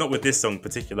 Like, not with this song in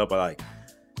particular, but like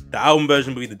the album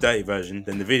version will be the dirty version,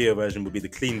 then the video version will be the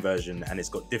clean version, and it's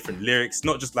got different lyrics.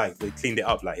 Not just like they cleaned it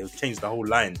up, like it'll change the whole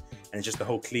line, and it's just the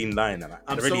whole clean line. And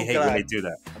I really hate when they do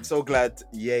that. I'm so glad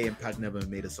Ye and Pac never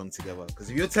made a song together, because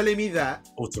if you're telling me that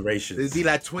alterations, there'd be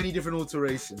like 20 different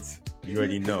alterations. You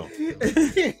already know. And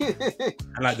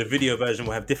like the video version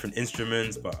will have different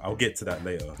instruments, but I'll get to that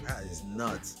later. That is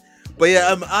nuts. But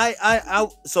yeah, I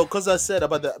so because I said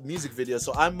about the music video,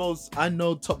 so I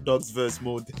know Top Dog's verse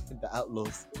more than the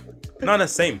Outlaws. No,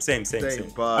 same.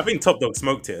 But I think Top Dog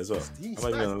smoked it as well.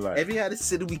 Every had a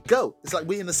city we go. It's like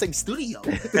we're in the same studio.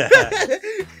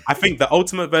 I think the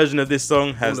ultimate version of this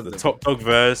song has the Top Dog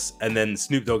verse and then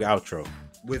Snoop Dogg outro.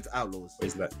 With Outlaws.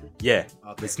 It's like,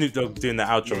 with Snoop Dogg doing the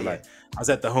outro. I was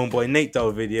at the Homeboy Nate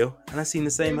Dogg video and I seen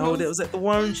the same hoe that was at the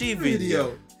Warren G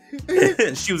video.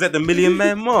 She was at the Million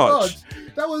Man March.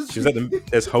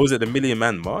 There's hoes at the Million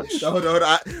Man March. No,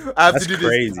 I have to do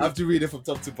crazy. This. I have to read it from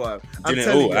top to bottom.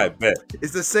 I bet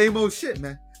it's the same old shit,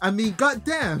 man. I mean,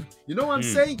 goddamn, you know what I'm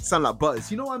saying? Sound like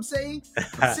Butters. You know what I'm saying?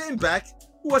 I'm sitting back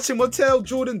watching Motel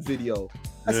Jordan video.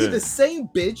 I see the same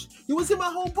bitch. He was in my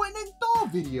Homeboy Nate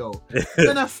Dogg video.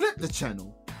 Then I flip the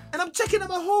channel and I'm checking out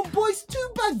my Homeboy's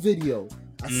 2-Bag video.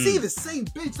 I see the same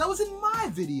bitch that was in my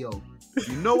video.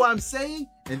 You know what I'm saying?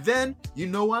 And then, you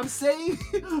know what I'm saying?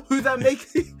 You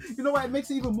know what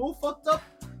makes it even more fucked up?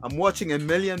 I'm watching a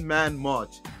Million Man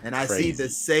March and I see the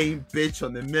same bitch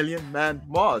on the Million Man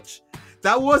March.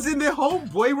 That was in the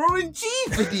Homeboy Roaring G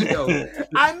video.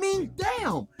 I mean,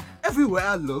 damn. Everywhere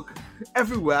I look,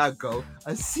 everywhere I go,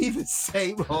 I see the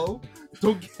same hoe.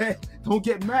 Don't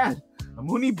get mad. I'm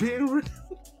only being real.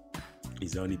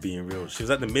 He's only being real. She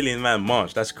was at the Million Man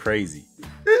March. That's crazy.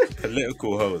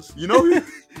 Political hoes. You know who?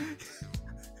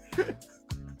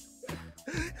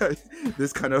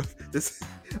 this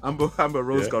Amber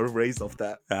Rose got raised off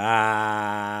that.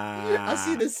 I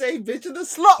see the same bitch in the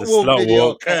slut walk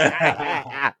video.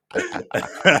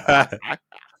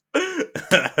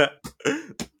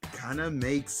 Kinda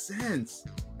makes sense.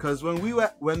 Cause when we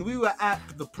were at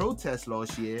the protest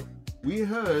last year, we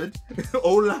heard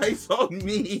All Eyes on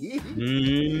Me.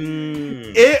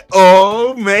 It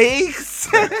all makes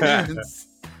sense.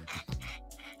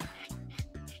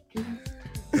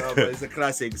 No, but it's a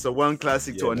classic. So one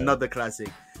classic to another classic.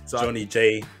 So Johnny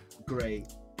J. Great.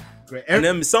 And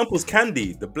then samples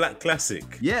Candy, the black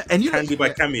classic. Yeah, and Candy by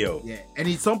Cameo. Yeah, and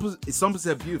it samples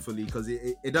it beautifully because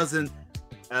it doesn't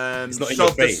it's not in your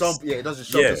face. It doesn't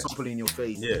shove the sample in your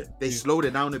face. Yeah. They slowed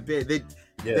it down a bit.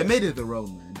 They made it their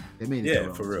own, man. They made it their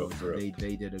own. For real.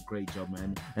 They did a great job,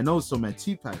 man. And also, man,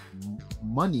 2-Pac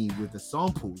money with the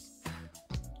samples.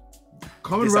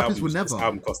 Common rappers would never. This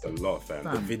album cost a lot, fam.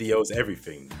 The videos,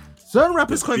 everything. Certain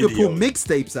rappers can't even pull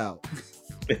mixtapes out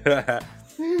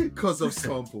because of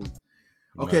samples.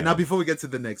 Okay, now before we get to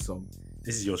the next song,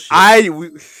 this is your shit.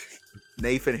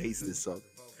 Nathan hates this song.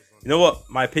 You know what?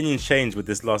 My opinions changed with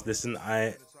this last listen.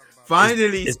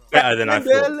 Finally, it's better than I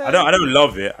thought. I don't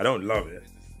love it. I don't love it.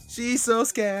 She's so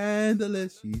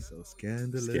scandalous. She's so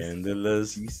scandalous.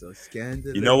 Scandalous. She's so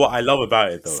scandalous. You know what I love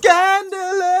about it though?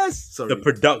 Scandalous. Sorry. The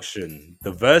production.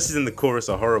 The verses and the chorus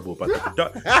are horrible, but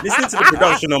listening to the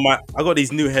production on I got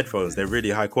these new headphones. They're really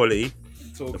high quality.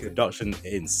 The production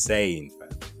insane, man.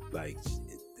 Like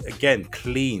again,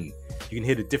 clean. You can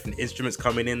hear the different instruments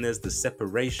coming in. There's the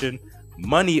separation.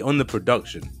 Money on the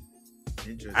production.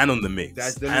 And on the mix.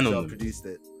 That's Dillinger produced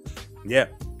it. Yeah,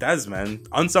 Daz, man.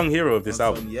 Unsung hero of this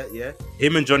album. Yeah.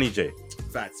 Him and Johnny J.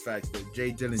 Facts.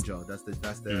 Jay Dillinger. That's the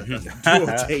duo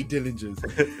of Jay Dillingers.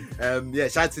 Yeah,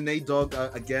 shout out to Nate Dogg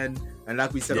again. And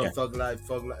like we said on Thug Life,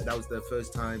 that was the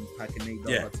first time Pac and Nate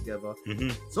Dogg got together.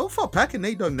 So far, Pac and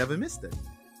Nate Dogg never missed it.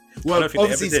 Well,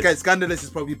 obviously, Scandalous is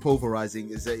probably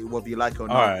pulverizing. Is it whether you like it or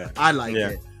not? Right. I like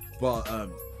it, but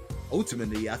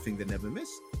ultimately, I think they never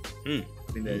missed.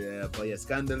 But yeah,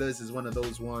 Scandalous is one of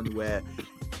those ones where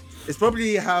it's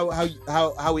probably how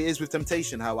it is with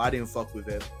Temptation. How I didn't fuck with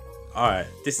it. All right,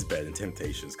 this is better than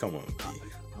Temptations. Come on,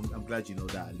 I'm glad you know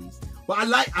that at least. But I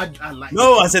like.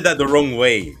 No, I said that the wrong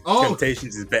way.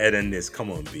 Temptations is better than this.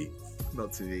 Come on, B.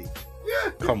 Not to me.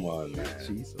 Come on, man.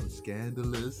 She's so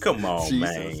scandalous. Come on,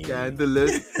 man. She's so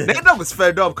scandalous. Nate was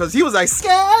fed up because he was like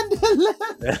scandalous.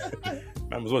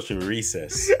 Man was watching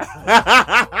Recess.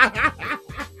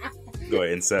 Go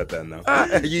ahead, insert that now.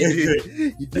 You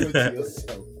do it to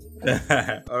yourself.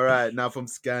 All right, now from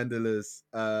Scandalous,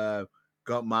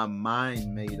 got my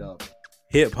mind made up.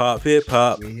 Hip hop. We're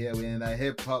in that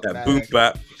hip hop. That boom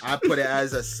bap. I put it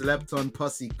as a slept on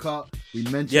pussy cut. We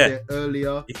mentioned it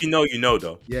earlier. If you know, you know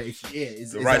though. Yeah,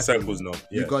 it's the right circles know.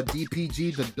 You got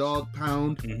DPG, the Dog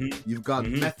Pound. You've got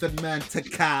Method Man,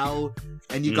 Takal,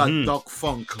 and you got Doc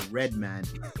Funk, Redman.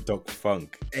 Doc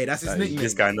Funk. Hey, that's his nickname.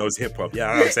 This guy knows hip hop. Yeah,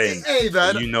 I know what I'm saying. Hey,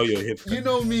 man. You know your hip hop. You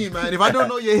know me, man. If I don't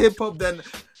know your hip hop, then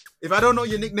if I don't know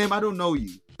your nickname, I don't know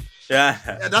you. Yeah,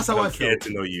 that's how I feel. Care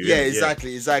to know you. Yeah,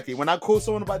 exactly. When I call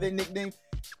someone by their nickname,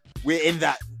 we're in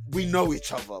that. We know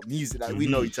each other. Music, like we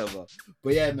know each other.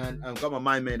 But yeah, man, I've got my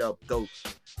mind made up. Though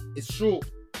it's short.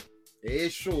 It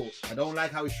is short. I don't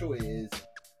like how short it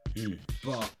is.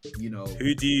 But you know,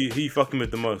 who you fucking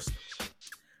with the most?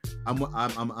 I'm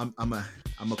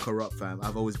a Corrupt fan.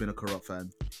 I've always been a Corrupt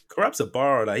fan. Corrupt's a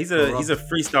bar. Like he's a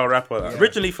freestyle rapper.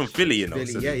 Originally from Philly, you know.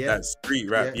 Philly, so that street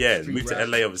rap. Moved to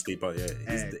LA obviously, but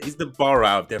he's the bar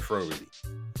out of Death Row really.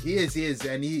 He is,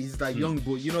 and he's like young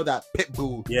bull. You know that pit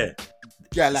bull. Yeah,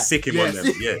 like sick him on them.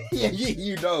 Yeah,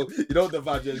 you know the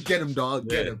vibe. Just get him, dog.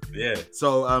 Get him. Yeah.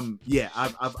 So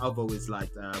I've always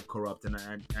liked Corrupt and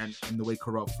the way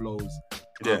Corrupt flows.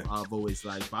 I've always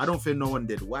liked, but I don't think no one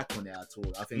did whack on it at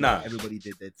all. I think everybody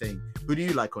did their thing. Who do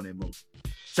you like on it most?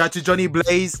 Shout out to Johnny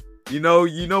Blaze. You know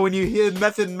when you hear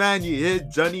Method Man, you hear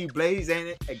Johnny Blaze, ain't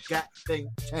it? A gat thing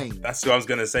change. That's what I was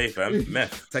gonna say, fam.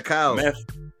 Meth. Takal.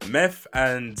 Meth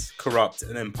and Corrupt,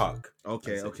 and then Pac.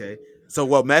 Okay. So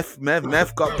what? Meth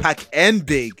got Pac and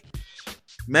Big.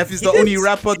 Meth is the only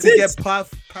rapper to get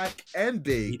Pac and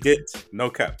Big. He did. No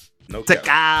cap.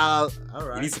 Takal. All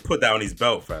right. He needs to put that on his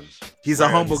belt, fam. He's a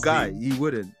humble guy. He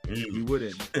wouldn't. He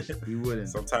wouldn't.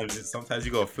 Sometimes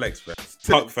you gotta flex, fam.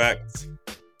 Puck fact.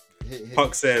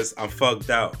 Puck says, "I'm fucked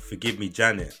out. Forgive me,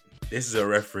 Janet." This is a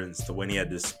reference to when he had a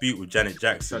dispute with Janet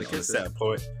Jackson on the set of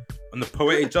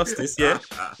Poetic Justice. Yeah,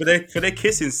 for their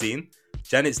kissing scene.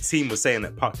 Janet's team was saying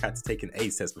that Puck had to take an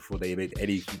AIDS test before they made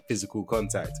any physical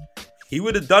contact. He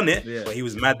would have done it, but he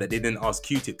was mad that they didn't ask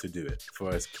Q-Tip to do it for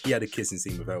us. He had a kissing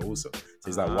scene with her also. So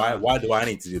he's like, why do I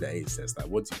need to do the AIDS test? Like,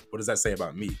 what does that say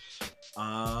about me?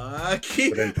 But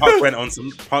then Puck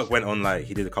went on like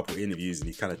he did a couple of interviews and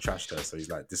he kind of trashed her. So he's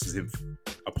like, this is him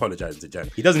apologizing to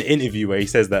Janet. He does an interview where he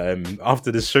says that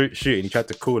after the shooting, he tried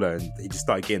to call her and he just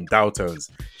started getting dial tones.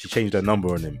 She changed her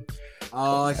number on him.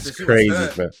 That's crazy,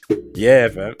 fam. Yeah,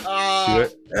 fam.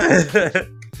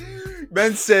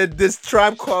 Ben said this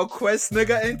Tribe Called Quest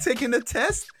nigga ain't taking the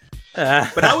test.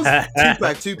 But that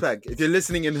was Tupac. If you're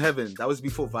listening in heaven, that was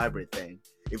before Vibrant Thing.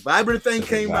 If Vibrant Thing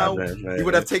came out, you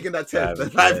would have taken that test. The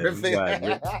Vibrant Thing.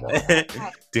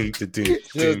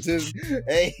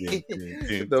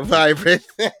 The Vibrant.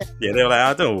 Yeah, they were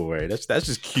like, don't worry. That's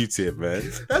just Q-Tip, man.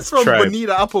 That's from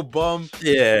Bonita Applebaum.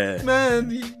 Yeah. Man,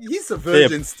 he's a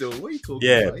virgin still. What are you talking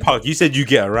about? Yeah, Puck, you said you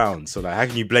get around. So, like, how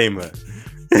can you blame her?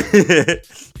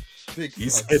 You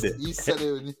said it. You said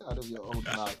it out of your own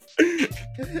mouth.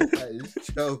 That is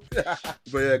joke.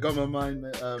 But yeah, got my mind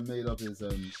made up. Is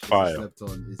fire. Slept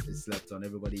on.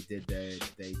 Everybody did their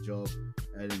job,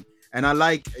 and And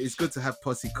it's good to have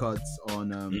posse cuts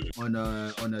on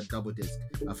a double disc.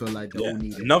 I feel like they all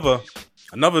need it.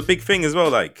 Another big thing as well,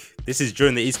 like this is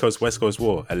during the East Coast West Coast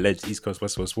War, alleged East Coast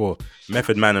West Coast War.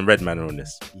 Method Man and Redman are on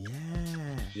this.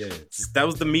 Yeah. That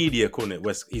was the media calling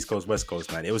it East Coast West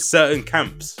Coast, man. It was certain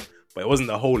camps, but it wasn't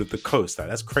the whole of the coast. Like,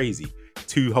 that's crazy.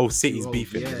 2 whole cities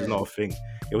beefing. It was not a thing.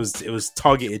 It was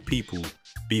targeted people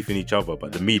beefing each other,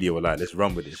 but the media were like, let's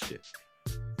run with this shit.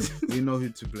 You know who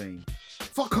to blame.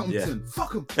 Fuck Compton.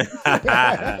 Fuck him.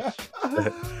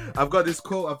 I've got this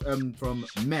quote from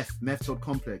Method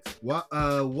Complex. What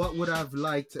would I have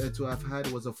liked to have had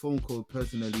was a phone call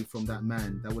personally from that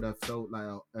man. That would have felt like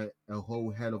a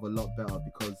whole hell of a lot better,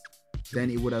 because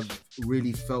then it would have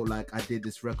really felt like I did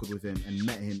this record with him and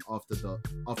met him after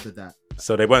that.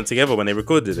 So they weren't together when they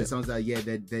recorded it. It sounds like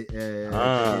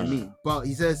they meet. But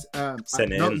he says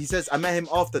he says I met him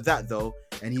after that though,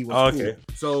 and he was cool.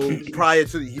 So prior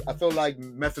to I feel like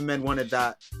Method Men wanted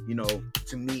that,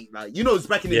 to meet, like, it's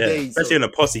back in the days, especially in a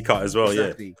posse cut as well.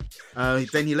 Exactly.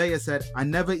 Then he later said, I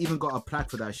never even got a plaque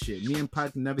for that shit. Me and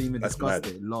Pac never even discussed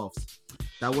it. Laughs.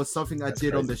 That was something I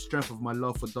did on the strength of my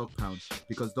love for Dog Pound,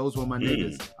 because those were my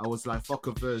niggas. I was like, fuck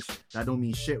a verse. That don't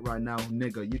mean shit right now,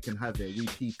 nigga. You can have it. We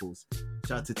peoples.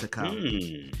 Shout to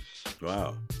Takao.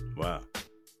 Wow.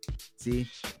 See?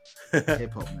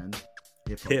 Hip hop, man.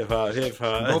 Hip hop.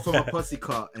 Go from a posse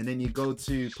cut, and then you go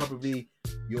to probably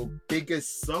your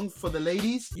biggest song for the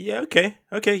ladies. Yeah, okay,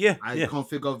 yeah. I can't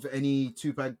think of any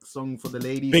Tupac song for the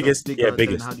ladies. Biggest.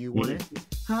 How do you want it?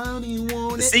 How do you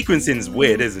want the it? The sequencing is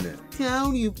weird, isn't it?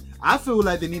 I feel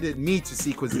like they needed me to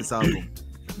sequence this album.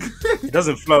 It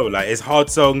doesn't flow. Like, it's hard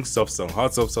song, soft song,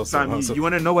 hard song, soft song. Sam, you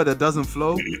want to know why that doesn't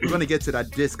flow? We're gonna get to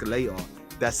that disc later.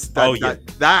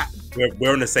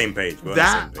 We're on the same page.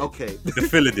 Okay. The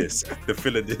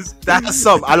filler disc. That's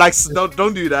some. I like.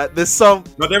 Don't do that. There's some.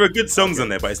 No, there are good songs on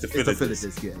there, but it's the filler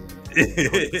disc. Yeah.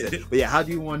 But yeah, how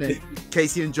do you want it?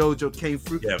 Casey and JoJo came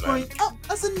through. Yeah, man. Going up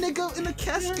as a nigga in a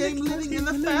cash game, living in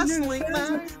the fast lane,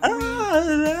 man.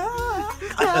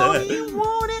 How do you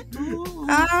want it?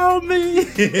 How me?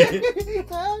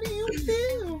 How do you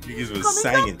feel? Niggas was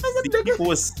singing. People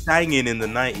were singing in the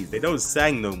 90s. They don't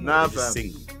sang no more. Nah,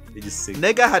 they just sing.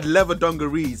 Nigga had leather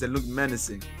dungarees and looked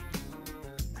menacing.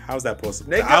 How's that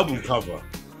possible? The album cover.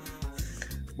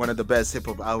 One of the best hip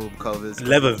hop album covers.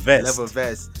 Leather vest. What's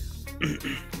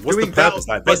the purpose?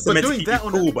 Like, that's meant to keep you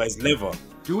cool, but it's leather.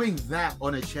 Doing that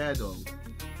on a chair, though.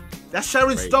 That's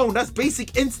Sharon Stone. That's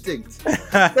Basic Instinct.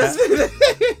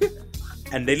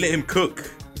 And they let him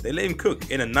cook. In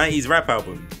a 90s rap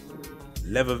album.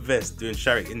 Leather vest doing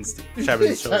Sharon Instinct.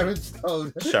 Sharon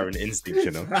Stone. Sharon Instinct,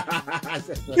 you know.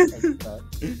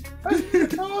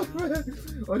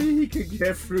 Only he could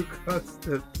get through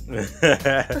custom.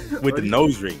 With the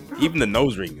nose ring. Even the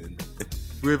nose ring.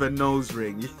 With a nose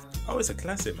ring. Oh, it's a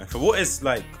classic, man. For what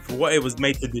it was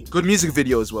made to do. Good music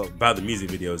video as well. About the music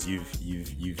videos,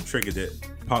 you've triggered it.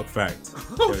 Park Fact.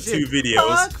 There are 2 videos.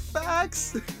 Park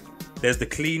Facts. There's the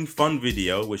clean, fun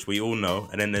video, which we all know,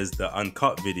 and then there's the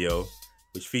uncut video,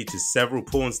 which features several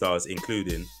porn stars,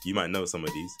 including, you might know some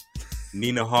of these,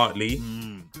 Nina Hartley,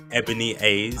 Ebony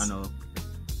A's, I know,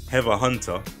 Heather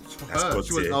Hunter,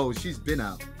 she's been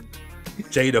out,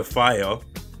 Jada Fire.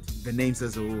 The name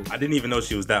says it all. I didn't even know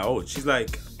she was that old. She's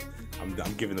like, I'm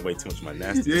giving away too much of my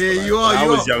nasty. Yeah, you are. I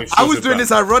was young. I was doing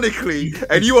this ironically,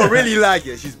 and you were really like,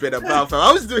 yeah, she's been about.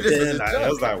 I was doing this. I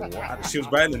was like, wow. She was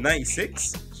born in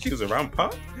 '96. She was around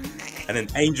Park. And then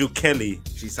Angel Kelly.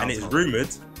 And it's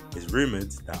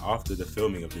rumored that after the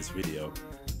filming of this video,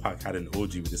 Park had an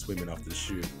orgy with this woman after the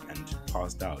shoot and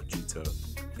passed out due to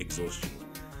exhaustion.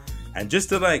 And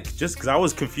just because I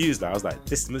was confused, I was like,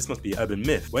 this must be urban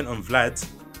myth. Went on Vlad.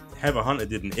 Heather Hunter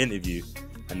did an interview,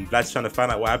 and Vlad's trying to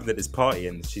find out what happened at this party,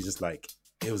 and she's just like,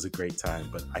 it was a great time,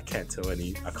 but I can't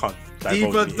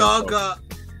Diva Dogger.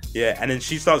 Yeah, and then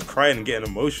she starts crying and getting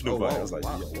emotional. But I was like,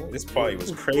 yo, this party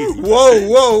was crazy.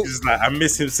 Whoa. She's like, I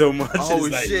miss him so much. Oh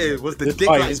shit, what's the dick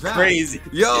like was that? Crazy.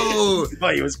 Yo, this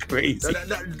party was crazy.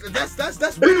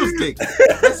 That's Widow's dick.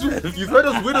 You've heard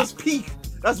of Widow's peak.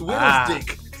 That's Widow's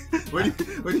dick. When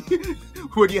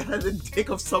you had the dick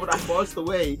of someone that passed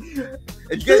away,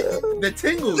 and you get the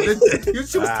tingles,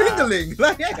 she was tingling.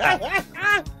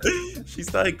 She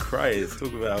started crying,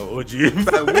 talking about orgy.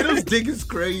 Widow's dick is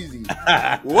crazy.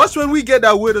 Watch when we get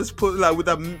that Widow's put like with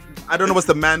that. I don't know what's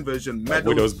the man version.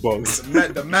 Widow's box.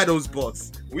 The Meadows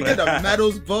box. We get the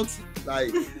Meadows box.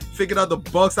 Like figured out the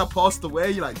box that passed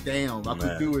away. You're like, damn, I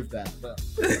could do with that. But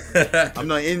I'm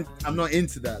not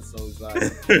into that. So it's like,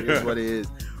 it is what it is.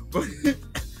 But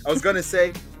I was gonna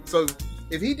say, so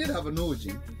if he did have an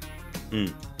orgy,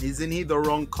 isn't he the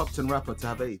wrong Compton rapper to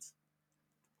have AIDS?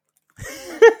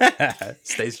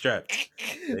 Stay strapped.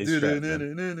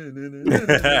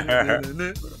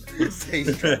 Stay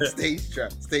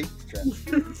strapped. Stay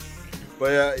strapped.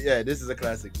 But yeah, this is a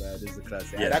classic, man. This is a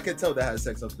classic. Yeah. And I can tell that has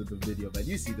sex after the video, man.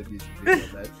 You see the music video,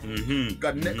 man.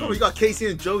 Come on, you got Casey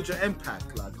and Jojo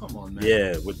Impact. Like, come on, man.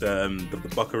 Yeah, with the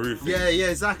buckaroo thing. Yeah,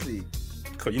 exactly.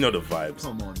 You know the vibes.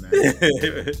 Come on, man.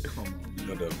 Come on. You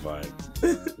know the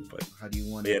vibes. But how do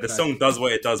you want it? Yeah, the song does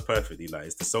what it does perfectly. Like,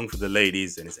 it's the song for the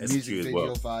ladies and it's executed as well.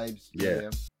 Music video vibes. Yeah.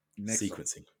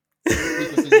 Sequencing.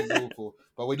 Sequencing is awful.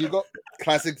 But when you got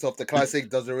classics after classic,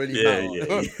 doesn't really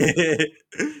matter. Yeah.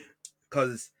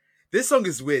 Because this song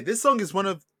is weird. This song is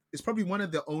it's probably one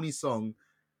of the only songs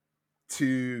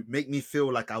to make me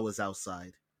feel like I was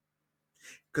outside.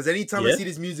 Because anytime I see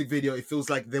this music video, it feels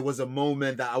like there was a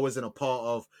moment that I wasn't a part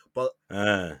of. But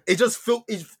it just feels,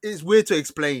 it's weird to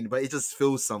explain, but it just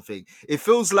feels something. It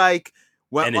feels like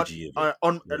energy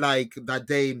on like that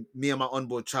day, me and my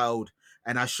unborn child,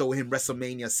 and I show him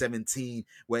WrestleMania 17,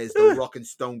 where it's The Rock and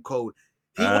Stone Cold.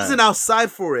 He wasn't outside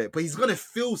for it, but he's gonna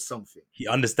feel something. He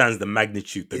understands the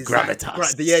magnitude, the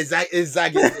gravitas. Yeah,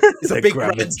 exactly. It's a big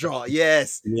gravity draw.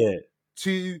 Yes. Yeah.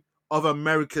 Two of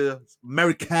America's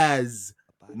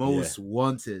most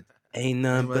wanted. Ain't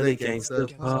none but a gangster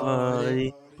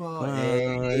party.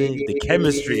 The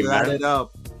chemistry, man.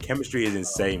 Chemistry is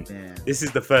insane. Man. This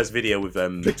is the first video with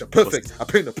picture perfect. I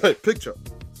paint a picture.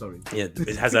 Sorry. Yeah,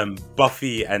 it has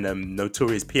Buffy and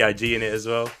Notorious P.I.G. in it as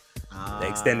well. The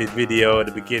extended video at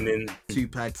the beginning.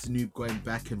 Tupac, Snoop going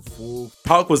back and forth.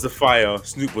 Park was the fire,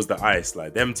 Snoop was the ice.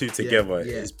 Like, them two together,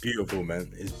 it's beautiful,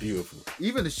 man. It's beautiful.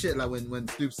 Even the shit like when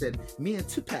Snoop said, "Me and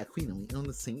Tupac, we on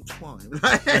the same time."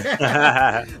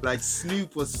 Like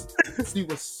Snoop was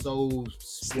so.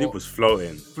 Snoop was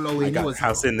floating. I got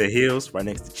House in the Hills right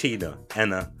next to Cheetah,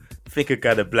 and think I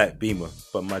got a black Beamer,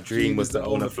 but my dream was to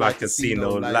own a fly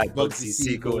casino like Bugsy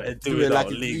Siegel and do it all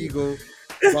legal.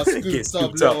 Get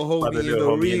scooped up by the little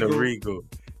homie in the Regal.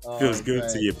 Feels good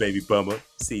to you, baby bummer.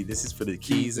 See, this is for the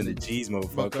keys and the G's,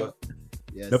 motherfucker.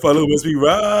 Yes. The followers we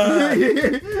ride.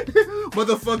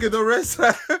 Motherfucker, the rest.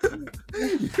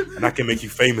 And I can make you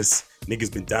famous.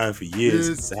 Niggas been dying for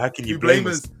years. So how can you blame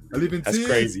us? I live in That's tears.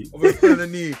 crazy.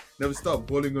 Never stop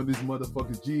balling on these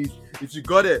motherfucking G's. If you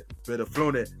got it, better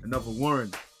flown it. Another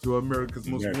warrant to America's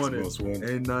most wanted.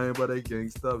 Ain't nothing but a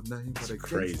gangsta, nothing but a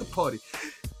gangsta party.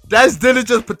 That's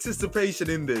diligent participation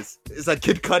in this. It's a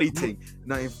Kid Cudi thing.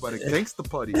 Nothing but a gangster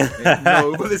party.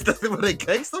 No, but it's nothing but a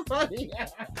gangster party.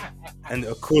 And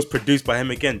of course, produced by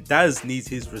him again. Daz needs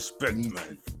his respect,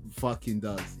 man. Fucking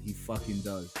does. He fucking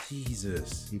does.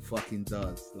 Jesus. He fucking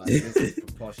does. Like, this is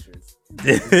preposterous.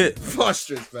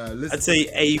 Preposterous, man. Listen. I'd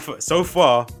say so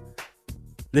far.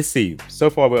 Let's see. So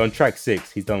far, we're on track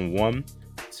 6. He's done 1,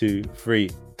 2, 3,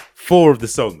 4 of the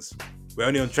songs. We're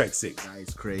only on track 6. That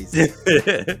is crazy.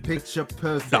 Picture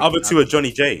perfect. The other 2 are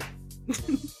Johnny J.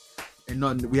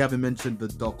 And we haven't mentioned the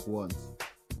Doc once.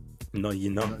 No,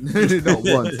 you're not. Not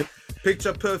once.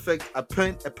 Picture perfect. I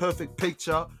paint a perfect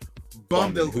picture.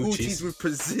 Bomb the hoochies with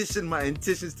precision. My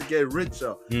intentions to get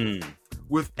richer.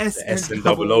 With S and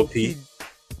double OP.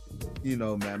 You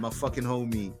know, man, my fucking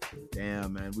homie.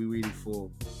 Damn, man, we really fall.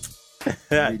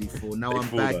 Really full. Now I'm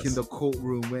back in the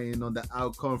courtroom waiting on the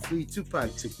outcome. Free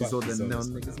Tupac is on the now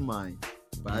niggas' mind.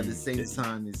 But at the same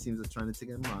time, it seems they're trying to take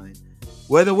it mine.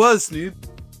 Where there was Snoop,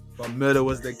 but murder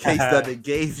was the case that they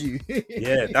gave you.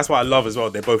 Yeah, that's what I love as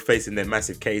well. They're both facing their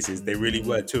massive cases. They really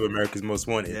were 2 America's most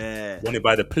wanted. Yeah. Wanted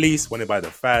by the police, wanted by the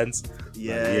fans.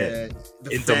 Yeah.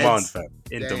 In demand, fam.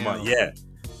 In demand. Yeah.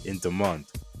 In demand.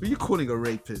 Who are you calling a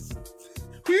rapist?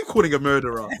 Who are you calling a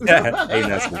murderer? Ain't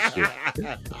that some shit.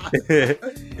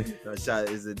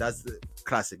 That's the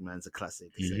classic, man. It's a classic.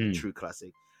 It's a true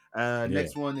classic.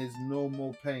 Next one is No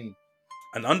More Pain.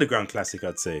 An underground classic,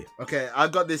 I'd say. Okay, I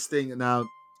got this thing now.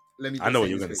 Let me. I know what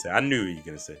you're gonna say. I knew what you were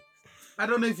gonna say. I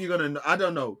don't know if you're gonna. I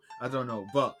don't know.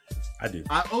 But I do.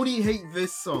 I only hate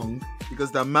this song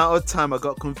because the amount of time I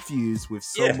got confused with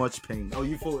So Much Pain. Oh,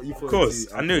 you thought. Of course,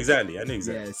 I knew exactly.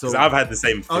 Yeah, so I've had the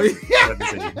same thing. Oh,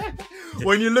 yeah.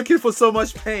 When you're looking for So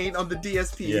Much Pain on the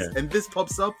DSPs and this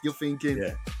pops up, you're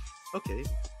thinking, okay,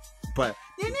 but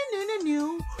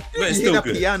it's still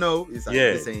good. Piano is like,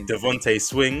 Devontae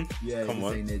Swing. Yeah, come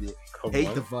on. Hate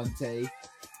Devontae.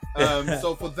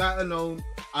 So for that alone,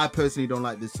 I personally don't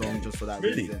like this song just for that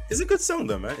reason. It's a good song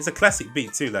though, man. It's a classic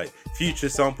beat too. Like Future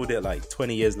sampled it like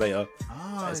 20 years later.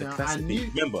 It's a classic beat.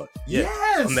 Remember? Yeah.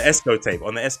 Yes. On the Esco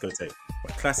tape.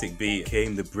 A classic beat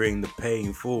came to bring the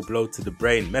pain, full blow to the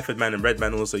brain. Method Man and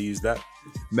Redman also used that.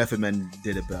 Method Man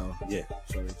did it, Bell. Yeah.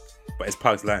 Sorry. But it's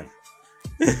Park's line.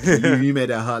 you made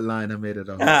that hotline. I made it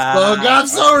a hot. I'm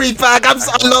sorry, Pac. I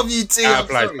love you too. That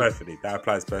applies perfectly. That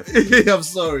applies perfectly. I'm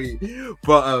sorry,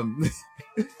 but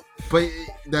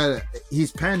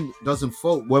his pen doesn't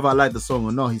fault whether I like the song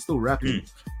or not. He's still rapping,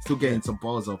 still getting some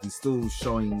bars off. He's still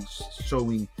showing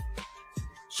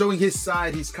his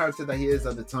side, his character that he is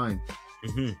at the time.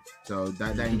 So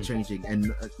that ain't changing.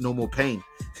 And no more pain.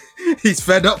 He's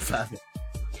fed up, fam.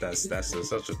 That's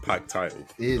such a packed title.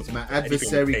 It is. My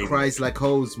adversary cries like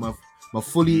hoes. My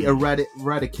fully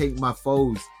eradicate my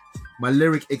foes. My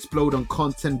lyric explode on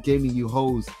content gaming you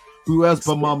hoes. Who else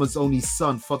but mama's only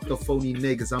son? Fuck the phony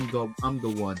niggas. I'm the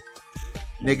one.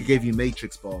 Nigga gave you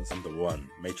Matrix bars. I'm the one.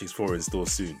 Matrix 4 in store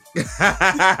soon.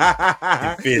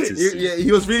 Yeah,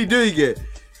 he was really doing it.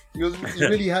 He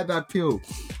really had that pill.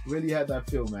 Really had that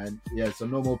pill, man. Yeah, so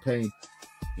no more pain.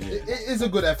 Yeah. It's a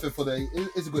good effort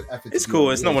it's a good effort. It's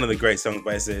cool. It's not one of the great songs,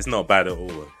 but it's not bad at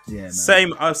all. Yeah, man.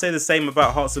 Same. I'll say the same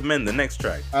about Hearts of Men, the next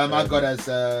track. I got as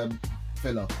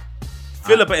filler.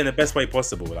 Filler, but in the best way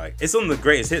possible. Like, it's on the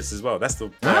greatest hits as well. That's the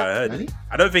way I heard it.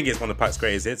 I don't think it's one of Pac's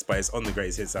greatest hits, but it's on the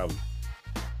greatest hits album.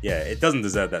 Yeah, it doesn't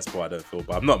deserve that spot, I don't feel,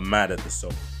 but I'm not mad at the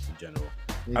song in general.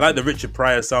 I like the Richard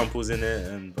Pryor samples in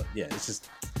it, but yeah,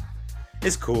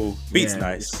 it's cool. Beat's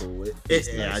nice. It's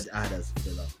cool. Nice. I had as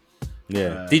filler.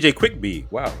 Yeah, DJ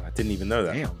Quickbeat. Wow, I didn't even know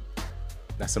that. Damn.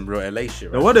 That's some real LA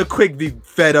shit, right? No wonder Quickbeat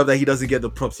fed up that he doesn't get the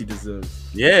props he deserves.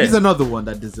 Yeah. He's another one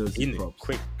that deserves his props.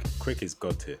 Quick is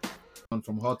God tier.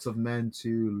 From Hearts of Men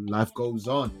to Life Goes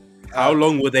On. How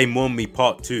long will they mourn me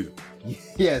part 2?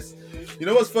 Yes. You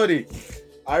know what's funny?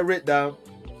 I wrote down,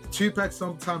 Tupac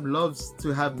sometimes loves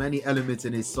to have many elements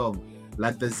in his song,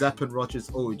 like the Zapp and Rogers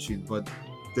auto-tune, but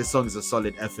this song is a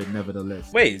solid effort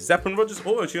nevertheless. Wait, Zapp and Rogers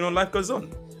auto-tune on Life Goes On?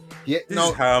 Yeah, this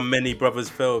is how many brothers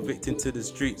fell victim to the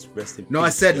streets. Rest in peace. No, I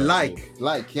said like.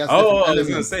 He has I was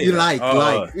gonna say. You like.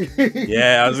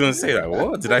 Yeah, I was gonna say that.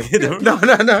 What did I hear? No.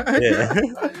 Yeah,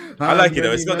 I like it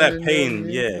though. It's got that pain.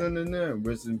 Yeah. No.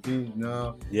 Rest in peace.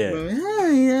 No. Yeah.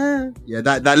 Yeah.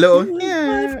 That little.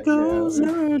 Life goes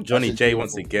on. Johnny J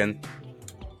once again.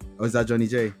 Oh, is that Johnny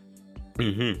J?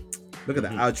 Mm-hmm. Look at the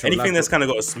outro. Anything that's kind of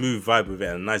got a smooth vibe with it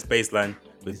and a nice bass line.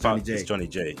 With Johnny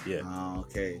J. Yeah. Oh,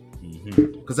 okay.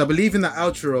 Because I believe in the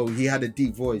outro he had a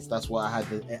deep voice. That's why I had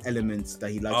the elements that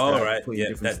he likes to put in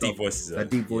different stuff. That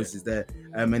deep voice is there.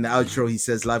 In the outro he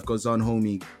says, "Life goes on,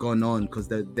 homie, gone on," because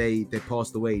they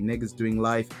passed away. Niggas doing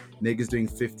life, niggas doing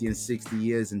 50 and 60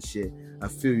 years and shit. I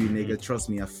feel you, nigga. Trust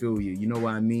me, I feel you. You know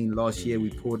what I mean? Last year we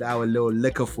poured out a little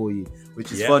liquor for you,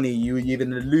 which is funny. You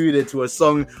even alluded to a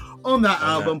song on that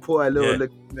album. Pour a little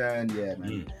liquor,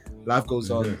 man. Life Goes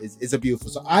On is a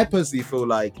beautiful song. I personally feel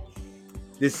like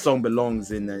this song belongs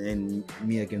in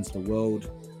Me Against the World.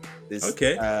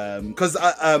 Because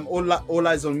All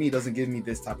Eyes on Me doesn't give me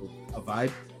this type of a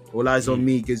vibe. All Eyes on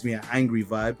Me gives me an angry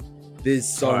vibe.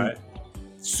 This song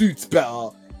suits better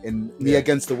in Me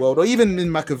Against the World, or even in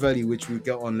Makaveli, which we'll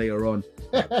get on later on.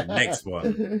 The next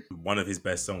one of his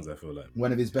best songs, I feel like.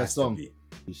 One of his best songs.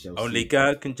 Only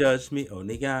God can judge me.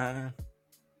 Only God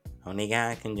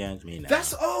can judge me now.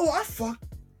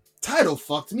 Title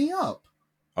fucked me up.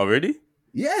 Oh, really?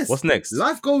 Yes. What's next?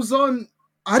 Life Goes On.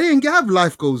 I didn't have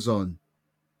Life Goes On.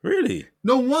 Really?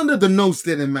 No wonder the notes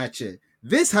didn't match it.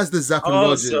 This has the Zapp and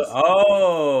Rogers.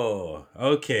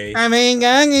 Okay. I mean,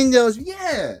 yeah.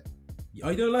 Oh,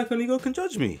 you don't like Only God Can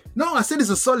Judge Me? No, I said it's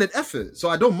a solid effort, so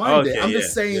I don't mind it. I'm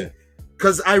just saying,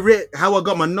 because I read how I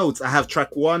got my notes. I have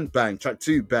track 1, bang. Track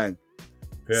 2, bang.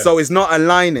 Yeah. So it's not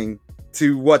aligning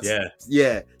to what's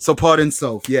so pardon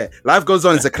self. Life Goes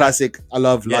On is a classic. I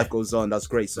love Life Goes On. That's a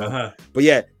great song.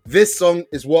 But this song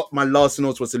is what my last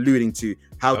notes was alluding to,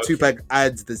 how Tupac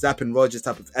adds the Zapp and Rogers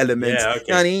type of elements.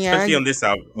 Especially on this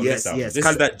album. Yes. This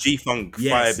is that G-Funk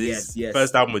vibe.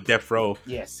 First album with Death Row.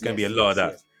 It's gonna be a lot of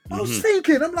that. I was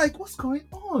thinking, I'm like, what's going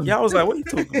on? Yeah, I was like, what are you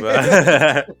talking about?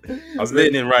 I was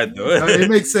letting it ride though. It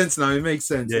makes sense now. It makes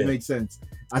sense. It makes sense.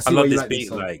 I love this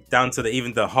beat, like down to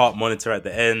even the heart monitor at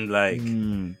the end, like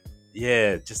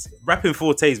just Rapping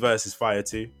Forte's verse is fire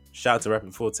too. Shout out to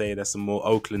Rapping Forte. That's some more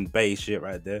Oakland Bay shit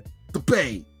right there. The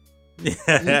Bay.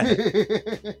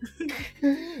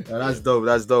 That's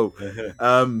dope.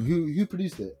 Who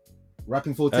produced it?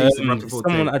 Rapping Forte. Rapping Forte.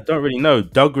 Someone I don't really know.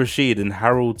 Doug Rashid and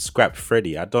Harold Scrap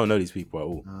Freddy. I don't know these people at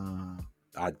all.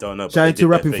 I don't know. Shout out to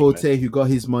Rapping Forte, who got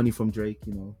his money from Drake.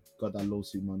 You know, got that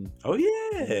lawsuit money. Oh yeah.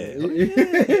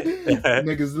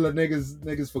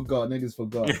 Niggas forgot.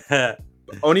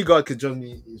 Only God Could Judge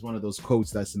Me is one of those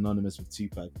quotes that's synonymous with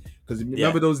Tupac. Because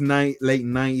remember those late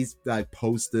 90s like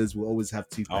posters will always have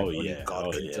Tupac.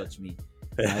 God Could Judge Me.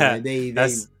 They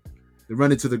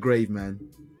run it to the grave, man.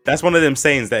 That's one of them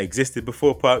sayings that existed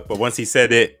before Pac, but once he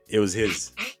said it, it was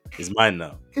his. It's mine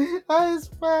now.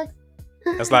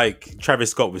 That's like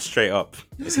Travis Scott was straight up.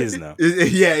 It's his now.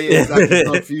 Yeah, exactly. It's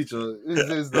not Future. It's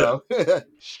his now.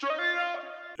 Straight up.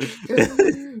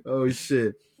 Oh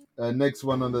shit. Next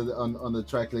one on the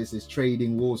track list is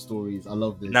Trading War Stories. I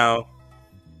love this. Now,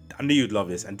 I knew you'd love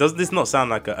this. And does this not sound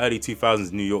like an early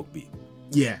 2000s New York beat?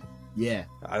 Yeah.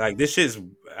 Like, this shit's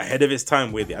ahead of its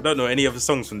time with it. I don't know any other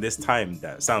songs from this time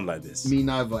that sound like this. Me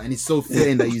neither. And it's so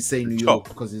fitting that you say New York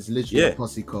because it's literally a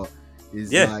posse car.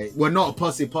 It's like, well, not a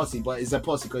posse, but it's a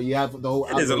posse car. You have the whole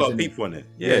There's a lot of people on it.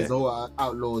 Yeah, there's the whole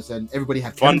Outlaws and everybody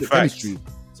had chemistry.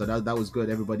 So that was good.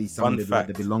 Everybody sounded like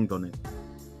they belonged on it.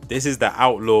 This is the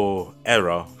Outlaw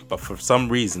era, but for some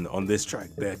reason on this track,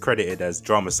 they're credited as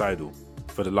Dramacidal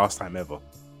for the last time ever.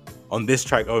 On this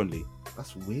track only.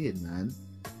 That's weird, man.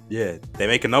 Yeah, they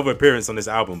make another appearance on this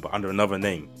album, but under another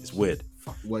name. It's weird.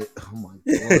 Wait, oh my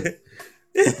god.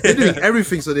 They're doing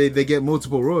everything so they get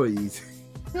multiple royalties.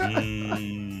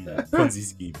 Ponzi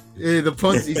scheme. Yeah, the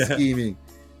Ponzi scheming.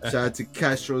 Shout out to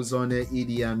Castro's on it,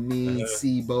 Idi Amin,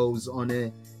 Sebo's on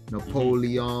it,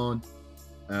 Napoleon,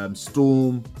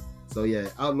 Storm. So yeah,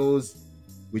 Outlaws.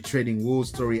 We're trading war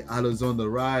story. Outlaws on the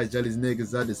rise. Jealous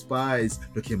niggas I despise.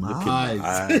 Look in my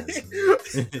eyes.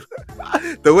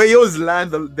 The way yours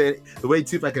land, the way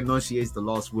Tupac enunciates the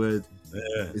last word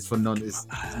is for none. Is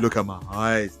look at my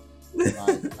eyes.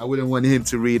 Like, I wouldn't want him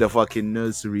to read a fucking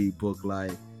nursery book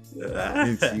like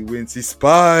Wincy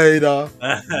Spider,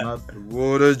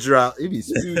 water drought. It'd be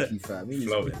spooky, fam.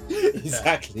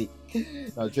 Exactly.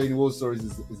 Now, Trading War Stories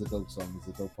is a dope song. It's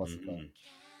a dope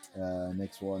podcast.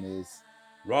 Next one is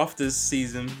Rafters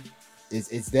Season.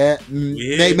 It's there.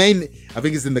 Main, I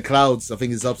think it's in the clouds. I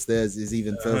think it's upstairs. It's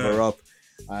even further up.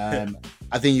 I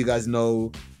think you guys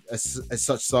know a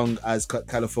such song as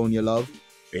California Love.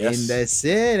 Yes. In the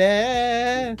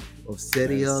city of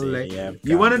City of Lake. Yeah,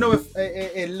 you want to know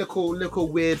a little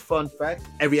weird fun fact?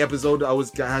 Every episode I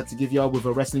had to give you all with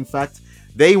a wrestling fact.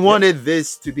 They wanted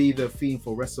this to be the theme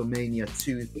for WrestleMania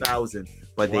 2000,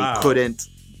 but they couldn't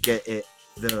get it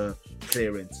the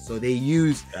clearance. So they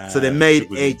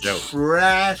made a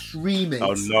trash remix.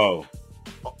 Oh no.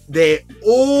 They're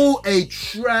all a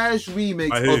trash remix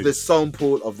of the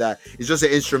sample of that. It's just an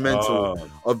instrumental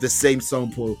of the same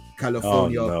sample,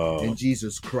 California. And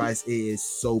Jesus Christ, it is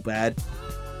so bad.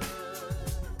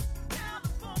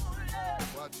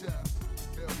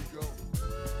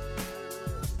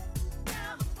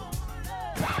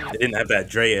 They didn't have that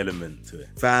Dre element to it.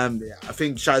 Fam, I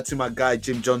think shout out to my guy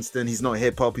Jim Johnston. He's not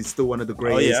hip hop. He's still one of the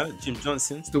greatest. Oh yeah, Jim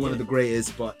Johnston. Still one of the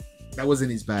greatest, but that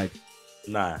wasn't his bag.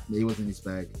 Nah, he wasn't his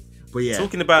bag. But yeah,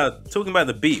 talking about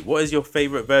the beat. What is your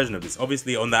favorite version of this?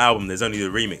 Obviously, on the album, there's only the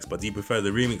remix. But do you prefer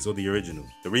the remix or the original?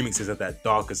 The remix has that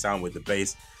darker sound with the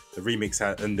bass. The remix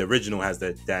and the original has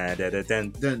the dan dan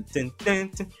dan dan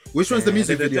dan. Which one's the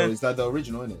music video? Is that the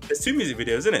original, isn't it? There's two music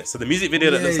videos, isn't it? So the music video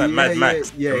that looks like Mad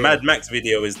Max. The Mad Max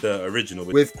video is the original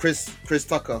with Chris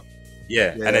Tucker.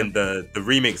 Yeah, and then the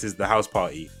remix is the house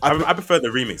party. I prefer the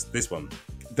remix. This one.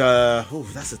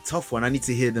 That's a tough one. I need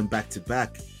to hear them back to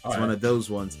back. It's one of those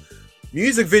ones.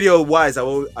 Music video wise,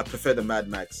 I prefer the Mad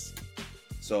Max.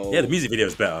 So yeah, the music video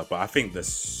is better, but I think the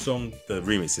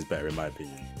remix is better in my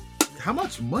opinion. How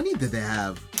much money did they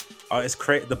have? Oh, it's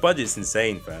crazy. The budget's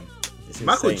insane, fam. It's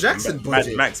Michael insane. Jackson budget.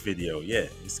 Mad Max video, yeah.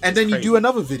 And then you do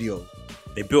another video.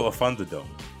 They built a Thunderdome.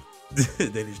 They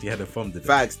literally had a Thunderdome.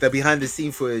 Facts. The behind the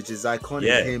scene footage is iconic.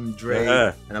 Yeah. Him,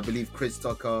 Dre, and I believe Chris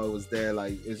Tucker was there.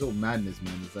 Like, it's all madness,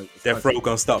 man. It's like Death Row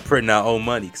gonna start printing our own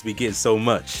money because we get so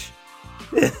much.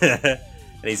 And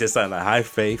he said something like "High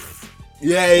faith."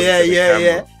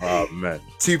 Yeah. Oh man,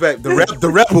 Tupac, the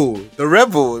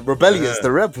rebel, rebellious,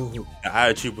 the rebel. The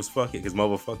attitude was fuck it because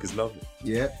motherfuckers love it.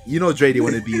 Yeah, you know Dre didn't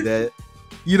want to be there.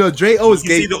 You know Dre always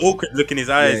see the awkward look in his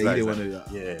eyes.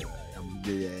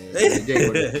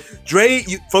 Dre,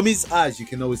 from his eyes, you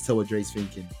can always tell what Dre's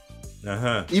thinking.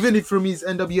 Even if from his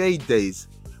NWA days,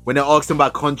 when they asked him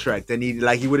about contract, and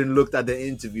he wouldn't look at the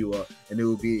interviewer, and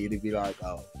it'd be like,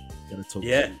 oh, gonna talk.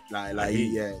 Yeah, to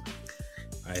you.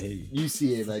 I hear you. You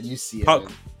see it, man.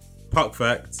 Puck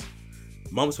fact.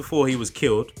 Months before he was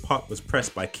killed, Puck was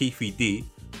pressed by Keefe D,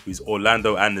 who's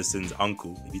Orlando Anderson's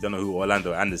uncle. If you don't know who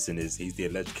Orlando Anderson is, he's the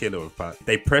alleged killer of Puck.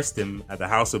 They pressed him at the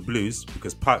House of Blues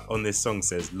because Puck on this song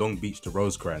says Long Beach to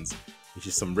Rosecrans, which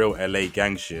is some real LA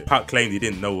gang shit. Puck claimed he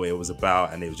didn't know what it was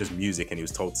about and it was just music and he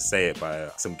was told to say it by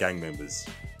some gang members.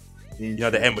 You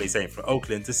know the end when he's saying from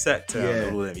Oakland to Sector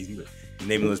and all of them. He's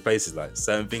naming those places like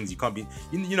certain things you can't be.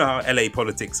 You know how LA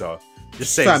politics are.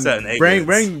 Just say certain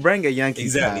bring a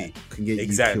Yankees exactly. can get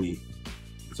exactly. you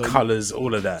killed. colors,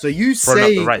 all of that. So you Throwing up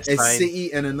say the right a sign.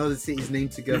 city and another city's name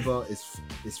together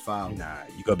is foul. Nah,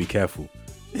 you gotta be careful.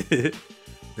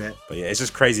 Bet. But yeah, it's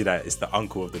just crazy that it's the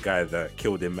uncle of the guy that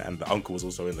killed him, and the uncle was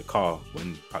also in the car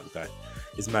when Pac died.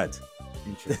 It's mad.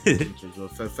 Interesting. Well,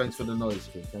 thanks for the knowledge,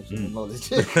 kid. Thanks for the knowledge.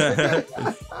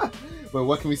 But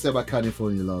what can we say about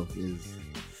California Love?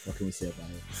 What can we say about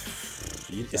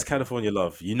it? It's California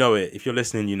Love. You know it. If you're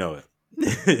listening, you know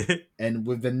it. And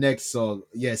with the next song,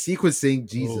 sequencing,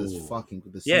 Jesus fucking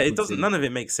with the sequencing. Yeah, it doesn't. None of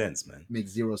it makes sense, man.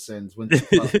 Makes zero sense when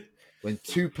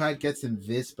Tupac gets in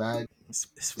this bag. It's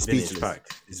vintage Pac.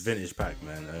 It's vintage Pac,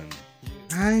 man.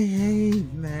 I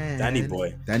hate man.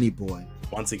 Danny Boy.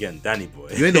 Once again, Danny Boy.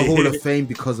 You're in the Hall of Fame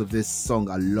because of this song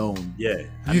alone. Yeah,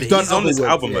 you've done he's on this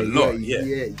album a lot.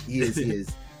 Yeah, he is.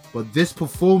 But this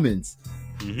performance,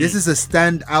 this is a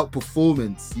standout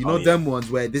performance. You know them ones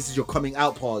where this is your coming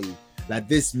out party. Like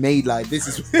this made like this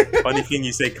is. Funny thing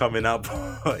you say coming out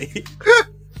party.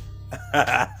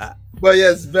 But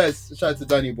yes, best. Shout out to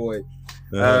Danny Boy.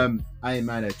 I ain't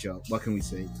mad at y'all. What can we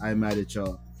say? I ain't mad at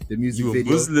y'all. The music you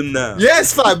video. a Muslim now?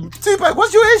 Yes, fam. Tupac,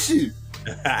 what's your issue?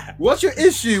 What's your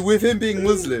issue with him being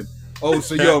Muslim? Oh,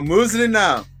 so you're a Muslim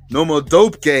now? No more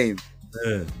dope game.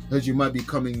 Heard you might be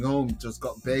coming home. Just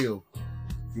got bail.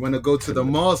 You want to go to the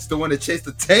mosque? Don't want to chase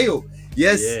the tail.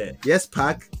 Yes,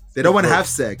 Pac. They don't want to have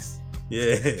sex.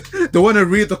 Yeah. They want to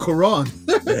read the Quran.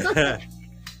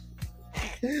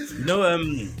 You know,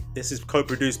 this is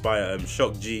co-produced by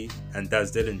Shock G and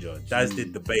Daz Dillinger. Daz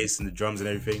did the bass and the drums and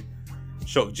everything.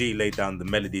 Shock G laid down the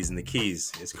melodies and the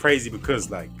keys. It's crazy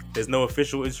because like there's no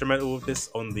official instrumental of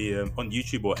this on the on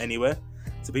YouTube or anywhere,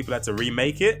 so people had to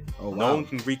remake it. Oh, wow. No one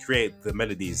can recreate the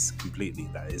melodies completely.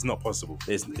 That is not possible.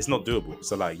 It's not doable.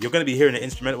 So like you're gonna be hearing an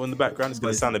instrumental in the background. It's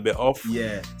gonna sound a bit off.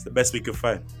 Yeah, it's the best we could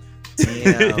find.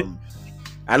 Damn.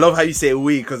 I love how you say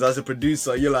we, because as a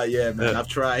producer, you're like, yeah, man, I've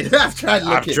tried. I've tried,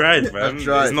 man. It's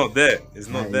not there. It's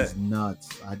not there. It's nuts.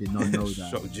 I did not know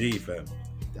that. Shock G, fam.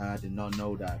 I did not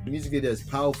know that. The music video is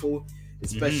powerful,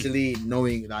 especially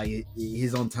knowing like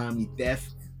he's on time, he's deaf.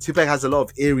 Tupac has a lot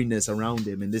of eeriness around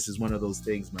him, and this is one of those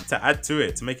things, man. To add to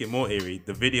it, to make it more eerie,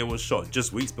 the video was shot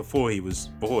just weeks before he was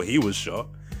shot,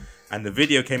 and the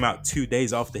video came out 2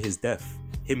 days after his death.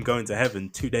 Him going to heaven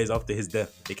 2 days after his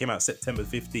death. It came out September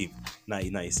 15th,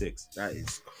 1996. That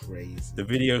is crazy. The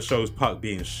video shows Pac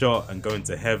being shot and going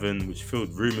to heaven, which fueled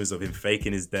rumors of him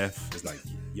faking his death. It's like,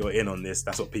 you're in on this.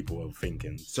 That's what people were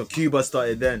thinking. So Cuba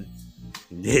started then?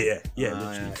 Yeah,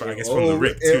 literally. I guess from the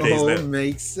rip 2 days later.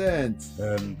 Makes sense.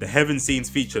 The heaven scenes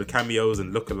featured cameos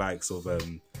and lookalikes of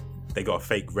they got a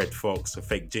fake Red Fox, a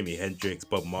fake Jimi Hendrix,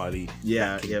 Bob Marley,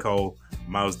 King Cole,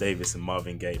 Miles Davis and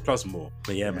Marvin Gaye, plus more.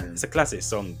 But yeah, man, it's a classic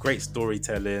song. Great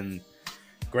storytelling,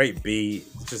 great beat.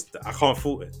 Just I can't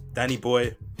fault it. Danny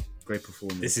Boy, great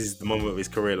performance. This is the moment of his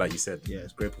career, like you said. Yeah,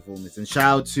 it's great performance. And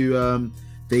shout out to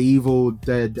Dave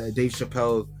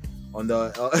Chappelle on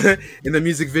the in the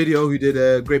music video, who did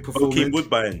a great performance. Joaquin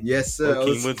Woodbine. Yes, sir.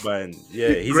 Joaquin Woodbine.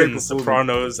 Yeah, he's in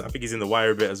Sopranos. I think he's in The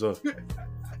Wire a bit as well.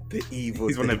 The evil.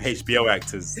 He's one of them HBO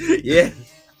actors. Yeah.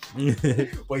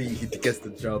 Well, he gets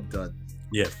the job done.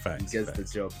 Yeah, facts. He gets the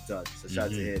job done. So shout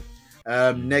out to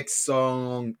him. Next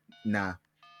song, nah.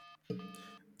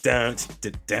 Down.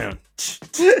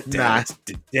 Nah.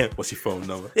 What's your phone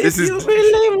number? This is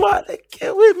really want to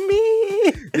get with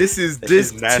me. This is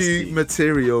disc 2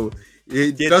 material.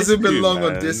 It doesn't belong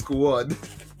on disc 1.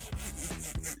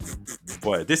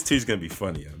 Boy, this 2 is gonna be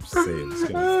funny. I'm just saying, it's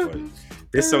gonna be funny.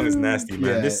 This song is nasty,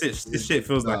 man. Yeah, this shit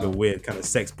feels like a weird kind of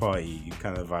sex party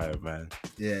kind of vibe, man.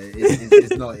 Yeah,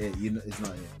 it's not it. It's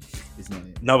not it. It's not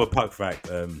it. Another Pac fact.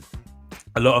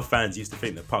 A lot of fans used to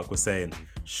think that Pac was saying,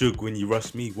 "Shug, when you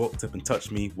rushed me, walked up and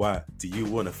touched me. Why? Do you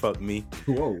wanna fuck me?"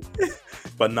 Whoa.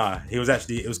 But nah, it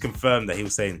was confirmed that he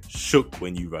was saying "shook"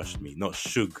 when you rushed me, not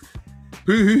 "shug."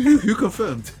 Who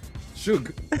confirmed?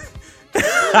 Shug.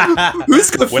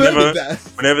 Who's confirmed that?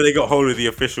 Whenever they got hold of the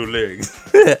official lyrics,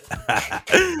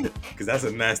 because that's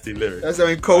a nasty lyric. That's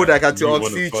when Kodak had to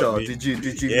ask Future, did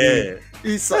you? Yeah.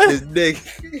 He sucked his dick.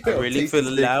 I really feel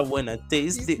alive when I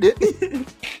taste it.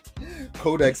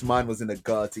 Kodak's mind was in the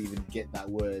gutter to even get that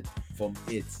word from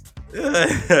it.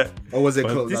 Or was it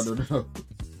close? I don't know.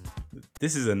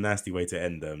 This is a nasty way to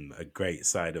end a great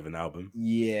side of an album.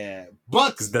 Yeah,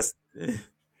 but that's.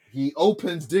 He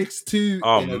opens Disc 2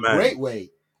 in a great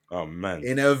way. Oh man,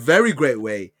 in a very great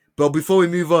way. But before we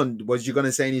move on, was you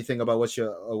gonna say anything about what's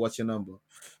your number?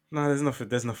 No,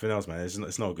 there's nothing else, man.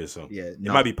 It's not a good song. Yeah, it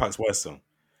might be Pac's worst song.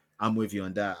 I'm with you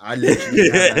on that. I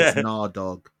literally have that as nah,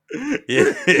 dog.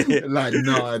 Yeah. Like,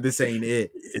 nah, this ain't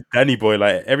it. Danny Boy,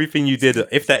 like everything you did,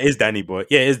 if that is Danny Boy,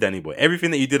 yeah, it is Danny Boy.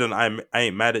 Everything that you did on I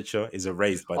Ain't Mad at You is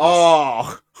erased by this. Oh,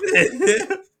 all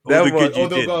the good you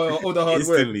did. All the hard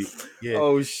instantly. work. Yeah.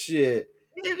 Oh shit.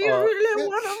 If you really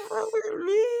wanna fuck with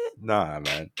me. Nah,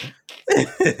 man.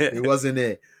 It wasn't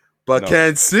it. But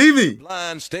can't see me.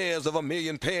 Blind stares of a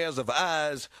million pairs of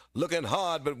eyes, looking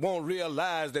hard but won't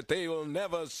realize that they will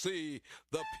never see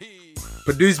the P.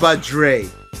 Produced by Dre.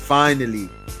 Finally.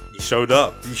 He showed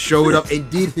up.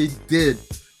 Indeed, he did.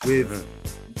 With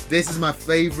this is my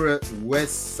favorite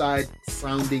West Side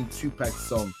sounding Tupac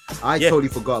song. I totally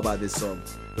forgot about this song.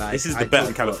 Like, this is the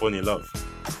better California Love.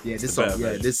 Yeah, this song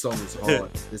is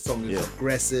hard. This song is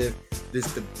aggressive.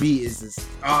 The beat is just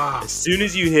As soon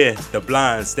as you hear the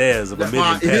blind stares of a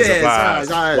million pairs of eyes,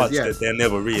 watch that they'll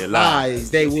never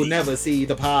realize. They will never see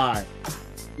the pie.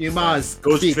 You must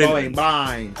keep going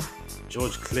blind.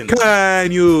 George Clinton.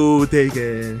 Can you take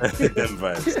it? Them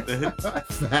vibes.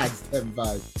 Facts, them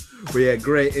vibes. But yeah,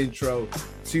 great intro.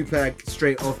 Tupac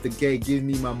straight off the gate. Give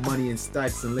me my money in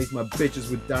stacks and lace my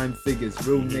bitches with dime figures.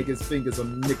 Real niggas fingers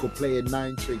on nickel playing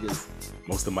 9 triggers.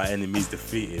 Most of my enemies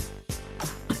defeated.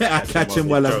 I catch him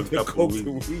while I'm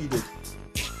weeded.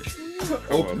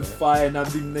 Open fire and I'm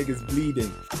them niggas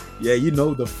bleeding. Yeah, you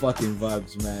know the fucking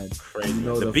vibes, man. Crazy. You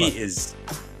know the beat is.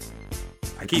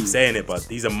 I keep saying it, but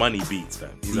these are money beats,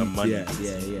 fam. These are money beats.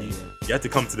 Yeah. You have to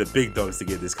come to the big dogs to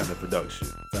get this kind of production.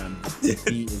 Fam, the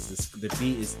beat is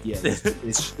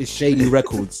it's Shady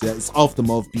Records. Yeah, it's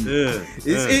Aftermath beat.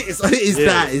 It's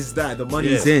that. The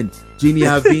money's in. Genie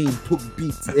Haveen, put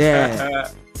beats. Yeah,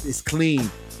 it's clean.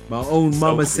 My own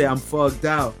mama said I'm fucked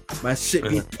out. My shit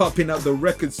be popping out the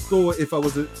record store if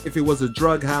it was a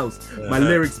drug house. My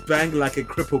lyrics bang like a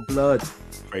crippled blood.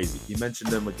 Crazy. You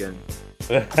mentioned them again.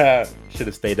 Should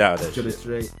have stayed out of that. Should have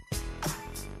straight.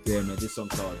 Yeah, man, this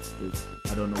song's hard.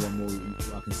 I don't know what more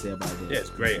I can say about it. Yeah, it's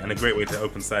great and a great way to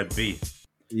open side B.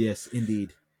 Yes,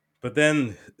 indeed. But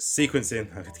then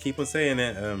sequencing, I could keep on saying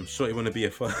it. Shorty wanna be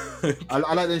a fun. I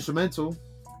like the instrumental.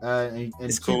 And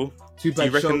it's cool. Do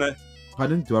you recognize?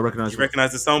 Pardon? Do I recognize? Do you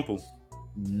recognize the sample?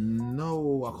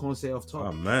 No, I can't say off top.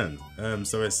 Oh man.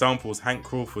 So it samples Hank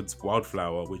Crawford's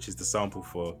Wildflower, which is the sample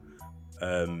for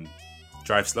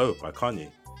Drive Slow by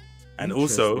Kanye. And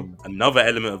also another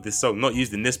element of this song, not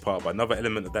used in this part, but another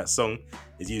element of that song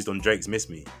is used on Drake's Miss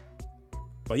Me.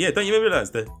 But yeah, don't you realize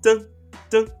the dun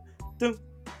dun dun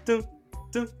dun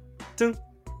dun dun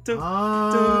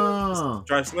dun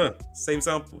Drive Slow, same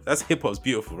sample. That's hip hop's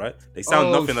beautiful, right? They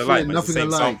sound nothing alike, but it's the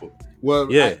same sample.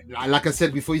 Well, yeah, like I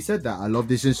said before you said that, I love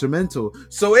this instrumental,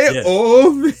 so it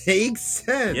all makes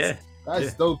sense. Yeah,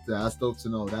 that's dope. That's dope to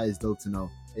know. That is dope to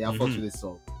know. Yeah, I fucked with this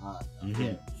song.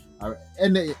 Yeah.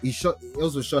 And he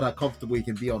also showed how comfortable he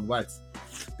can be on wax,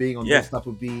 being on this type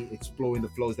of beat, exploring the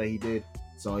flows that he did.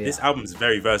 So yeah, this album is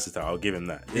very versatile. I'll give him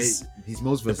that. He's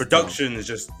most versatile. The production is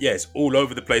just it's all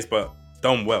over the place, but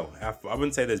done well. I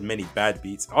wouldn't say there's many bad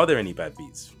beats. Are there any bad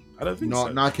beats? I don't think so.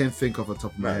 No, I can't think of the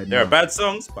top of my head. There are bad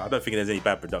songs, but I don't think there's any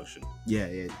bad production. Yeah.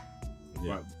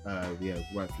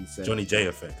 Rightfully said. Johnny J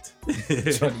effect.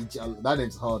 Johnny J, that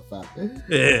name's hard, fam.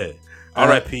 Yeah.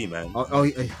 R.I.P. Man.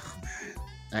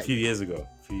 A few years ago.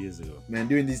 Man,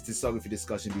 doing this discography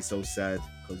discussion be so sad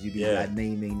because you be like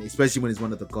naming, especially when it's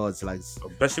one of the gods, like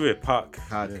especially with Pac.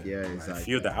 It's like a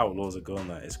few of the outlaws are gone.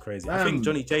 Like it's crazy. I think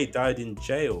Johnny J died in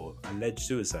jail, alleged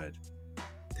suicide.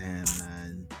 Damn,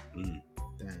 man.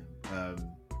 Damn.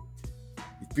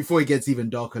 Before it gets even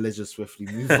darker, let's just swiftly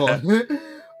move on.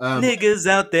 Niggas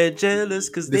out there jealous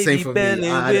because they be belling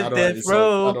with their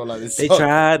throat. They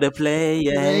try to play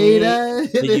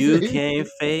it, but you can't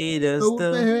fade us.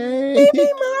 They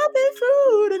be mobbing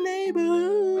through the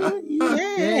neighborhood,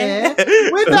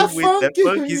 with that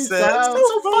funky sound,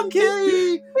 so funky.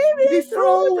 We be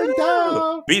throwing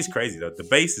down. Beat's crazy though. The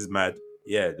bass is mad.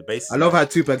 Yeah, the bass. I love how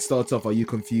Tupac starts off. Are you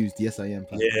confused? Yes, I am.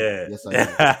 Pac. Yeah, yes, I am.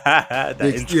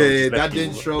 that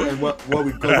intro and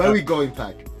where we going,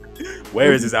 Pac?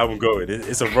 Where is this album going?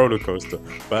 It's a roller coaster.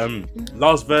 But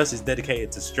last verse is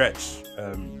dedicated to Stretch.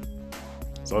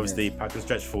 So obviously Pac and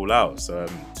Stretch fall out. So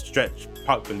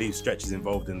Pac believes Stretch is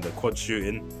involved in the quad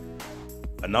shooting.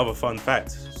 Another fun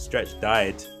fact: Stretch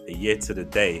died a year to the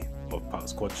day of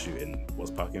Pac's quad shooting.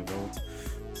 Was Pac involved?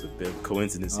 It's a bit of a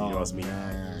coincidence if you ask me.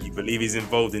 Man. You believe he's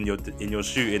involved in your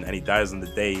shooting, and he dies on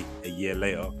the day a year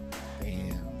later.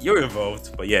 You're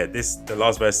involved, but yeah, the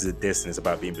last verse is a diss and it's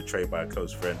about being betrayed by a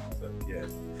close friend. So yeah,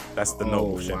 that's the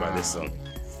noble shit about this song.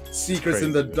 Secrets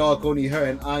in the Dark, only her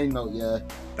and I know. Yeah.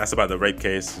 That's about the rape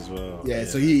case as well. Yeah,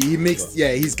 so he mixed.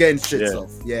 Yeah, he's getting shit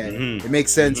off. Yeah, it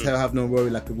makes sense. Her have no worry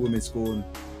like a woman scorn.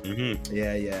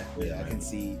 Yeah. I can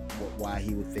see why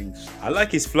he would think. I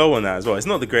like his flow on that as well. It's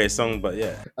not the greatest song, but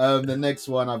yeah. The next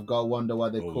one I've got. Wonder Why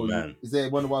They Call You. Is there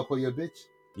Wonder Why I Call You a Bitch?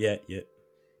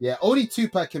 Yeah. Only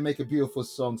Tupac can make a beautiful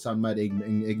song sound mad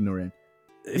ignorant.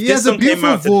 He has a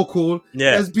beautiful vocal.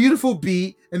 Yeah, has beautiful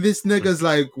beat, and this nigga's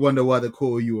like, wonder why they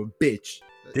call you a bitch.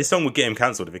 This song would get him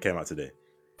cancelled if it came out today.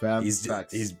 He's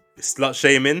slut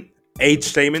shaming, age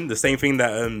shaming, the same thing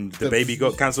that the baby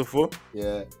got cancelled for.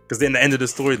 Yeah, because in the end of the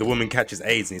story, the woman catches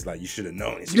AIDS, and he's like, "You should have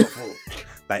known. It's your fault."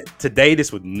 Like today,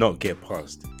 this would not get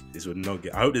passed. This would not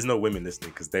get. I hope there's no women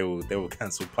listening because they will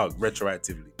cancel Pug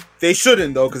retroactively. They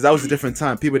shouldn't though, because that was a different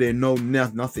time. People didn't know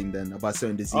nothing then about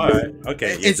certain diseases. All right,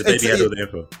 okay. Yeah, the baby had all the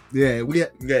info.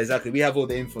 Yeah, exactly. We have all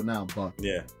the info now, but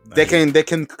yeah, they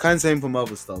can cancel him from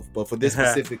other stuff, but for this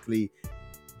specifically,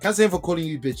 cancel him for calling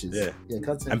you bitches. Yeah.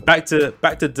 Cancel him. And back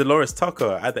to Dolores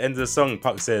Tucker. At the end of the song,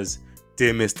 Puck says,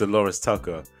 "Dear Miss Dolores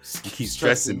Tucker, you keep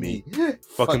stressing me,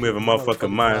 fucking with a motherfucking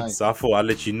mind. So I thought I'd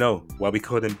let you know why we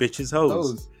call them bitches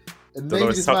hoes."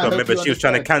 Dolores Tucker, remember she was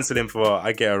trying to cancel him for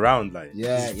I Get Around, like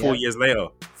 4 years later,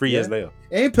 3 years later.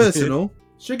 It ain't personal.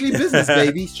 Strictly business,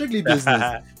 baby. Strictly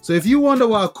business. So if you wonder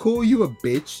why I call you a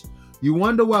bitch, you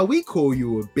wonder why we call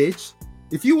you a bitch.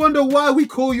 If you wonder why we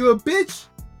call you a bitch,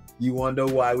 you wonder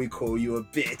why we call you a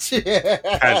bitch.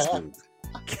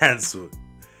 Cancelled.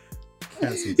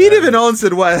 He didn't even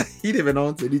answer why. He didn't even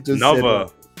answer. He just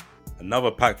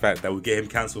another pack fact that would get him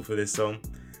cancelled for this song.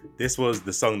 This was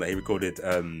the song that he recorded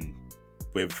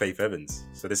with Faith Evans.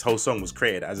 So this whole song was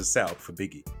created as a setup for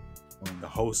Biggie. The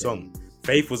whole song.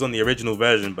 Faith was on the original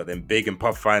version, but then Big and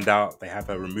Puff find out. They have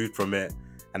her removed from it,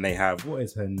 and they have, what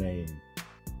is her name?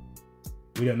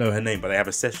 We don't know her name, but they have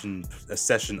a session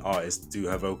artist do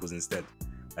her vocals instead.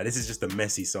 This is just a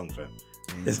messy song, fam.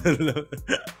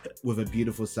 With a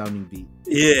beautiful sounding beat.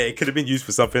 Yeah, it could have been used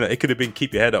for something. It could have been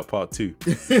Keep Your Head Up Part 2.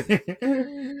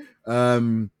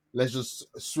 Let's just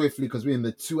swiftly, because we're in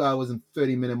the 2 hours and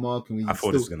 30-minute mark, and I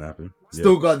thought this was gonna happen.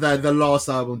 Still got the last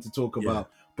album to talk about.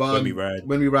 But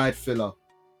when we ride filler.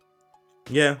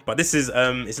 Yeah, but this is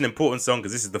it's an important song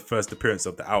because this is the first appearance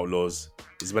of the Outlaws.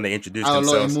 This is when they introduced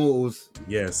themselves. Immortals.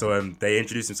 Yeah, so they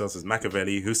introduced themselves as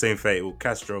Makaveli, Hussein Fatal,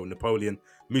 Castro, Napoleon,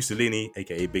 Mussolini,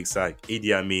 aka Big Syke,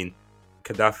 Idi Amin,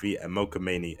 Gaddafi, and Mo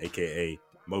Khomeini, aka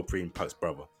Mopreme, Puck's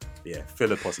brother. Yeah,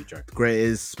 filler posse track.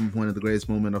 One of the greatest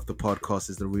moments of the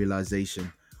podcast is the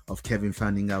realization of Kevin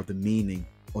finding out the meaning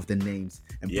of the names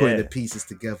and putting the pieces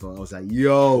together. I was like,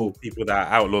 yo. People that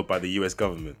are outlawed by the US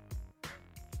government.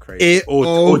 Crazy.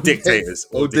 Or dictators.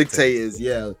 Or dictators,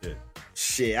 yeah.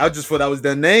 Shit, I just thought that was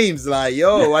their names. Like,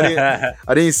 yo, I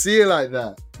didn't see it like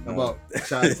that. No.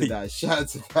 Shout out to that.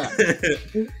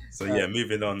 So yeah,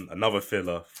 moving on, another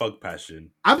filler, Thug Passion.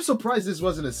 I'm surprised this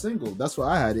wasn't a single. That's what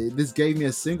I had. This gave me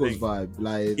a singles vibe,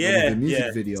 like the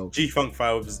music video. G-Funk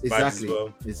vibes as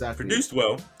well. Exactly. Produced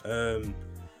well.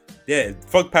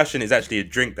 Thug Passion is actually a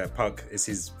drink that Puck is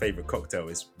his favorite cocktail.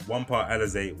 It's 1 part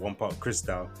Alizé, 1 part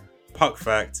Cristal. Puck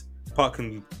fact: Puck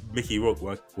and Mickey Rourke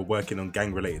were working on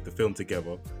Gang Related, the film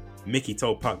together. Mickey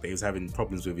told Puck that he was having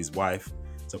problems with his wife,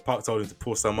 so Puck told him to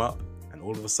pour some up, and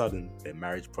all of a sudden, their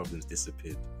marriage problems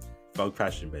disappeared. Thug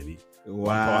Passion, baby.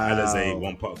 Wow. 1 part Alizé,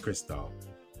 1 part Cristal.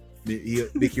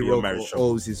 Mickey Rourke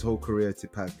owes his whole career to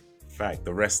Pac. Fact,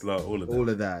 the wrestler, all of that. All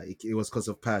of that. It was because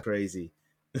of Pac. Crazy.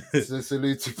 So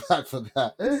salute to Pac for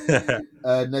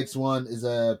that. Next one is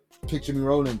a Picture Me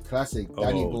Rolling classic.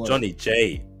 Danny Boy. Johnny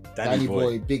J. Danny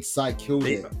Boy. Big Syke killed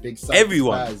it. Big Syke.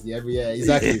 Everyone. Yeah,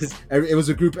 exactly. It was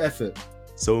a group effort.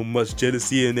 So much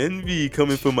jealousy and envy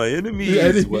coming from my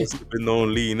enemies. What's been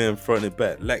on lean and front and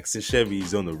back. Lex and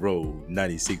Chevys on the road.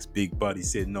 96 big body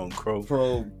sitting on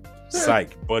Crow.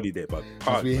 Syke bodied it by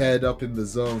Park. We head up in the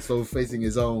zone, so facing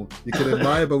his own. You can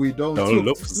admire, but we don't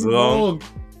look wrong.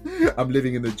 I'm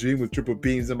living in the dream with triple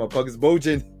beams in my pockets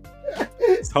bulging.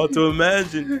 It's hard to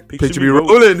imagine. Picture me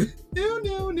rolling.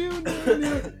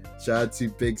 Shout out to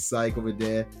Big Syke over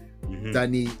there.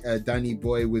 Danny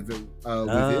Boy with it.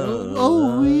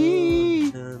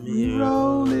 We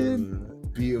rolling.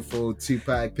 Beautiful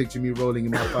 2-pack. Picture me rolling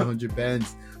in my 500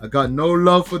 bands. I got no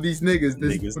love for these niggas.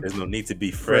 There's no need to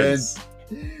be friends.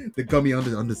 They got me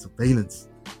under surveillance.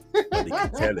 They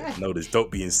can tell it. No, there's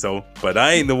dope being sold, but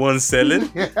I ain't the one selling.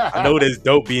 I know there's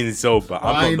dope being sold, but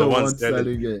I'm not the one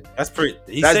selling it. That's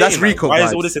pretty. That's Rico. Why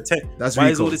is all this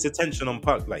attention on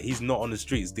Puck? Like he's not on the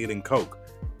streets dealing coke.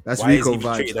 That's Rico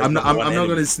vibes. I'm not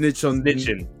gonna snitch on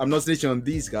snitching. I'm not snitching on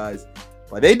these guys,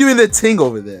 but they doing their thing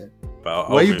over there. But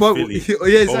where you bought? Philly, Oh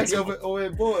yeah, exactly. Baltimore. Over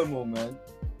in Baltimore, man.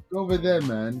 Go over there,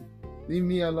 man. Leave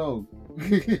me alone.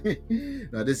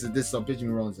 No, this song, Pitch Me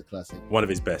Wrong, is a classic. One of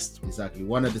his best. Exactly.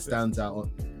 One of the stands out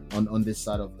on this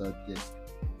side of the disc.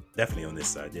 Definitely on this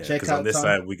side, yeah. Check Because out on this Tom.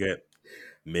 side we get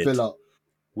mid. Fill up.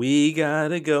 We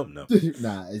gotta go. No.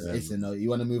 Nah, it's a no. You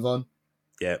want to move on?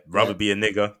 Yeah. Rather be a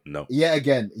nigga. No. Yeah,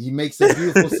 again, he makes a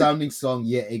beautiful sounding song,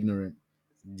 yet ignorant.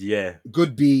 Yeah.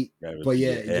 Good beat, Rather but be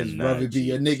yeah, a just rather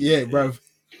be a nigga. Yeah, bro.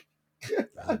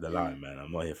 That's the line, man.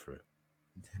 I'm not here for it.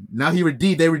 Now they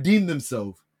redeemed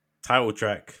themselves. Title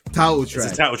track. It's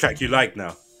a title track you like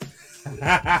now. You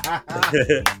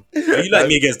like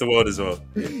Me Against the World as well.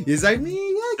 He's like me.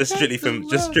 Just strictly for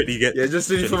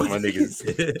my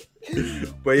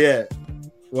niggas. But yeah,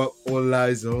 what all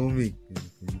lies on me.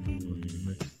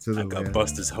 I got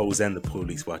busters, hoes, and the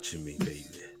police watching me, baby.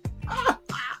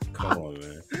 Come on,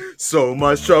 man. So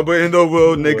much trouble in the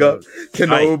world, nigga. Can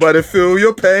nobody feel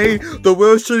your pain? The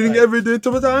world's shooting every day,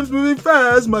 time's moving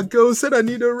fast. My girl said I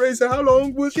need a race, and how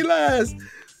long will she last?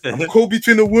 I'm caught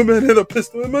between a woman and a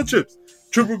pistol in my chips.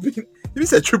 Triple beam. He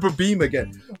said triple beam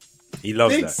again. He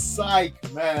loves Big that.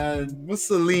 psych, man.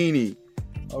 Mussolini.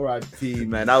 R.I.P.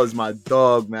 man. That was my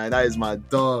dog, man. That is my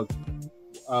dog.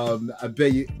 I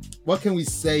bet you. What can we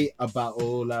say about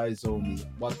All Eyes on Me?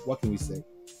 What can we say?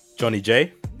 Johnny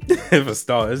J, for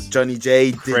starters. Johnny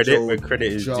J did credit your where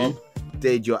credit is job. due.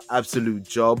 Did your absolute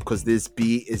job because this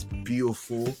beat is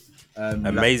beautiful.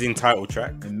 Amazing title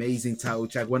track. Amazing title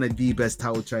track. One of the best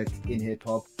title tracks in hip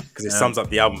hop. Because it sums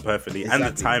up the album perfectly. Exactly.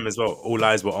 And the time as well. All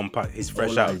eyes were on pack. He's fresh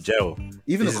All out eyes. of jail.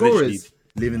 Even This the is chorus.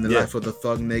 Living the life of the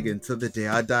thug nigga until the day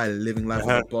I die. Living life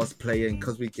Uh-huh. of a boss playing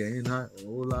because we getting high.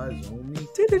 All eyes on me.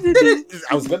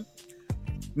 I was good.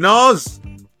 Nas.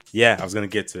 Yeah, I was going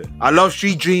to get to it. I love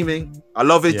Street Dreaming. I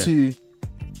love it too.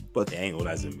 But It ain't all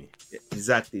eyes on me.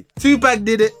 exactly. Tupac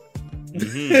did it.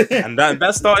 And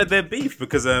that started their beef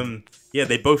because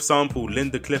they both sampled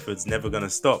Linda Clifford's Never Gonna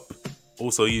Stop,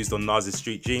 also used on Nas's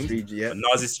Street Dreams. But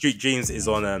Nas's Street Dreams is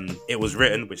on It Was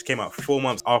Written, which came out 4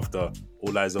 months after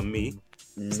All Eyes on Me.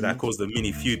 So that caused a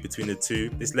mini feud between the two.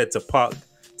 This led to Park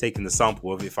taking the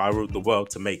sample of If I Ruled the World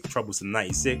to make Troublesome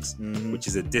 96, which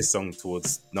is a diss song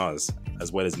towards Nas,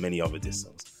 as well as many other diss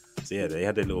songs. So yeah, they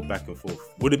had a little back and forth.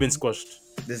 Would have been squashed.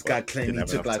 This guy claimed he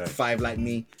took like time. 5 like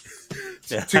me.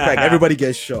 Tupac, everybody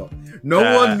gets shot.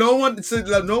 No one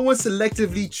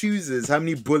selectively chooses how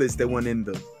many bullets they want in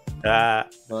them.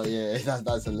 But yeah,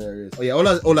 that's hilarious. Oh yeah,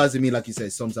 All Eyes on Me, like you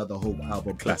said, sums up the whole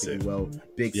album Classic. perfectly well.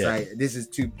 Big Psych. This is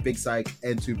Big Psych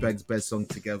and Tupac's best song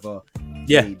together.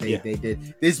 Yeah, they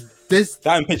did this.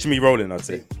 That and Picture Me Rolling, I'd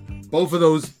say. Both of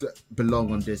those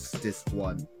belong on this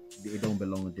one. They don't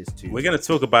belong on this two. We're gonna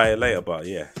talk about it later, but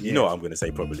you know what I'm gonna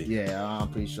say probably. Yeah,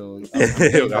 I'm pretty sure.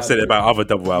 I've said it about other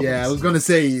double albums. Yeah, I was gonna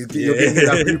say you're getting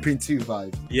that Blueprint 2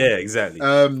 vibe. Yeah, exactly.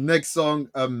 Next song,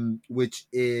 which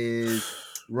is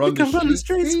Run the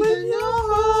Streets with your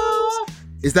heart.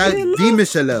 Is that V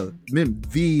Michelle?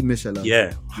 V Michelle?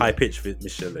 Yeah, high pitch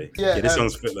Michelle. Yeah, this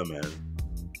song's filler, man.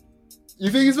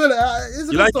 You think it's filler?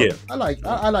 You like song. it? I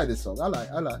like this song. I like.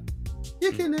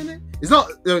 You can in it. It's not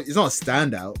a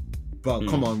standout, but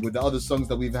come on, with the other songs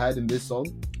that we've had in this song,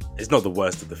 it's not the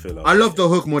worst of the filler. I love the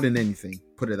hook more than anything.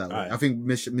 Put it that way. Right. I think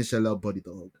Michelle bodied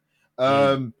the hook.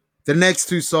 The next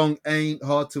two songs Ain't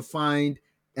Hard to Find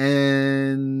and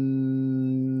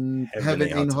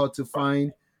Heaven Ain't Hard to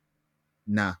Find.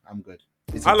 Nah, I'm good.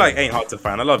 I like Ain't Hard to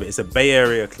Find. I love it. It's a Bay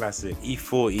Area classic.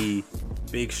 E40,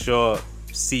 Big Shot,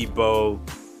 C-Bo,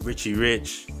 Richie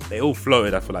Rich. They all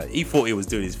floated, I feel like. E40 was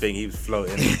doing his thing. He was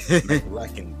floating.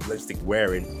 Lacking lipstick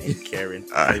wearing. Ain't caring.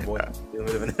 Playboy.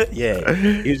 Yeah,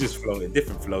 he was just floating.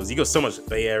 Different flows. He got so much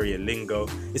Bay Area lingo.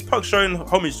 It's Puck showing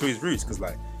homage to his roots because,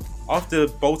 like, after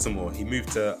Baltimore, he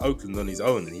moved to Oakland on his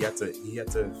own and he had to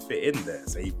fit in there.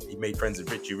 So he made friends with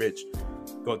Richie Rich,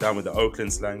 got down with the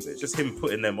Oakland slangs. It's just him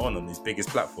putting them on his biggest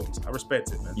platforms. I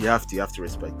respect it, man. You have to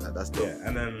respect that. That's dope. Yeah,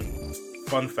 and then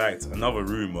fun fact, another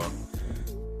rumor,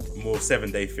 more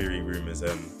 7 Day Theory rumors.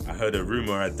 I heard a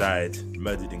rumor I died,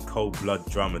 murdered in cold blood,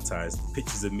 dramatized.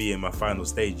 Pictures of me in my final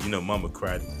stage, mama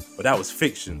cried. But that was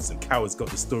fiction. Some cowards got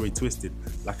the story twisted,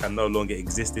 like I no longer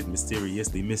existed,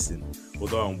 mysteriously missing.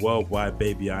 Although I'm worldwide,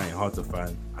 baby, I ain't hard to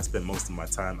find. I spent most of my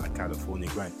time at California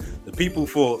grind. The people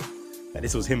thought that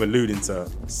this was him alluding to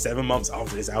 7 months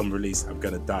after this album release, I'm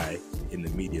gonna die in the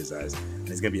media's eyes. And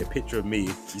there's gonna be a picture of me.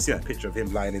 You see that picture of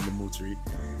him lying in the mortuary?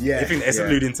 Yeah. They think it's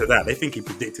alluding to that. They think he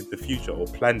predicted the future or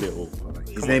planned it all. Like,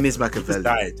 his name is Makaveli. He just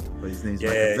died. But his name's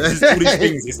Yeah, Makaveli. it's just all these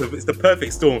things. It's the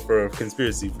perfect storm for a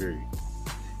conspiracy theory.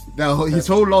 Now his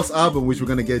whole last album, which we're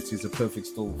gonna get to, is a perfect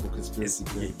storm for conspiracy.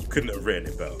 You couldn't have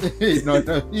written it better.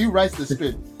 no, you write the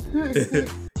script.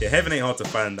 Yeah, Heaven Ain't Hard to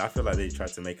Find. I feel like they tried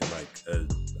to make it like a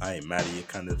I Ain't Mad at You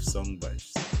kind of song, but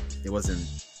it wasn't.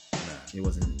 Nah. It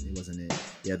wasn't it.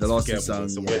 Yeah, the last two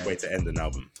songs. It's a weird way to end an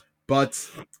album. But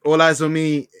All Eyes on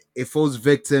Me, it falls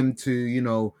victim to you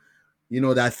know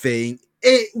that thing.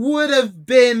 It would have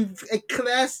been a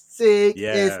classic.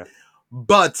 Yeah.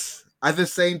 But at the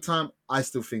same time, I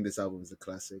still think this album is a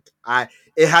classic.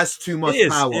 It has too much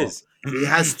power. It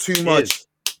has too much.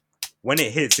 When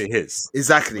it hits, it hits.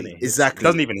 Exactly. It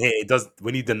doesn't even hit. It does.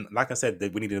 We need like I said,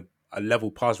 we need a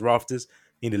level past Rafters.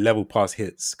 We need a level past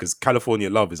hits because California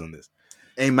Love is on this.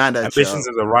 Ain't mad at Ambitions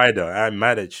as a rider. I'm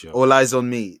mad at you. All Eyes on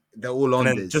Me. They're all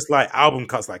on this. Just like album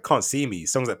cuts like Can't See Me,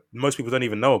 songs that most people don't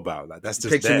even know about. Like that's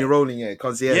just Picture Me Rolling. Yeah,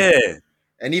 can't see it. Yeah.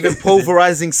 And even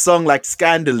pulverizing song like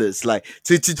Scandalous, like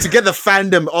to get the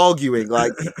fandom arguing,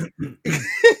 like.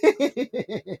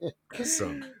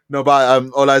 No, but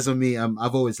All Eyes on Me.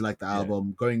 I've always liked the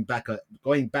album. Going back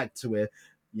to it,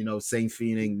 same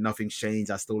feeling. Nothing's changed.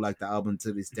 I still like the album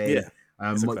to this day.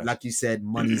 Yeah, like you said,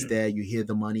 money's there. You hear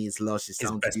the money. It's lush. It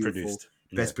sounds beautiful.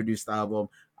 Best produced album.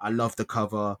 I love the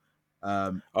cover.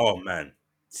 Oh man,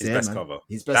 his best cover.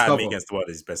 His best cover. Me Against the World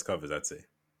is his best covers, I'd say.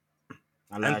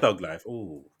 And Thug Life.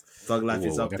 Ooh. Thug Life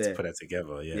is up there. To put that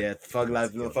together, yeah. Yeah, Thug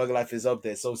Life is up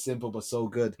there. So simple but so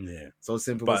good. Yeah. So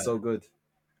simple but so good.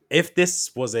 If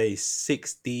this was a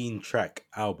 16-track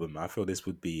album, I feel this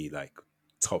would be like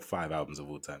top 5 albums of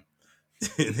all time.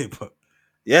 But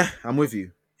yeah, I'm with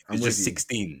you. It's just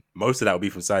 16. Most of that would be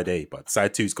from side A, but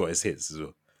side 2's got its hits as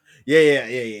well. Yeah.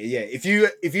 If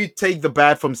you take the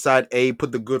bad from side A,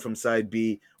 put the good from side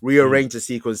B, rearrange the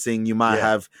sequencing, you might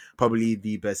have probably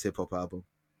the best hip hop album.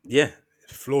 Yeah,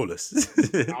 flawless.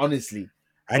 Honestly.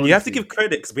 And you have to give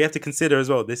credit because we have to consider as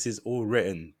well, this is all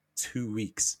written 2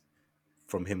 weeks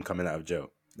from him coming out of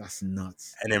jail. That's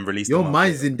nuts. And then released. Your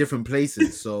mind's in different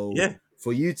places, so yeah,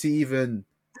 for you to even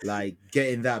like get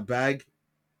in that bag,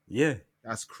 yeah,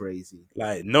 that's crazy.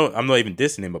 Like, no, I'm not even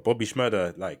dissing him, but Bobby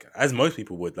Shmurda, like, as most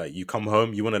people would, like, you come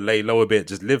home, you want to lay low a bit,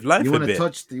 just live life. You want to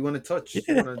touch. You want to touch. Yeah.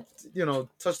 You want to,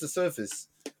 touch the surface.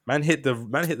 Man hit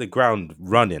the ground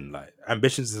running. Like,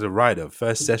 Ambitions as a rider,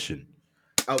 first session,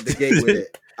 out the gate with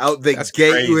it. Out the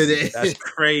gate with it. That's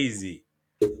crazy.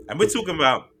 And we're talking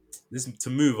about this to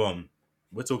move on.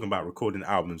 We're talking about recording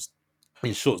albums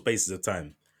in short spaces of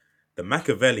time. The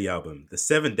Makaveli album, The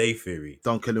 7 Day Theory,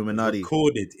 Don Killuminati,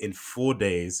 recorded in 4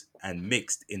 days and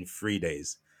mixed in 3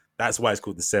 days. That's why it's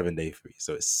called The 7 Day Theory.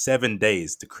 So it's 7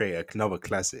 days to create another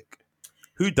classic.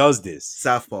 Who does this?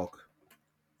 South Park.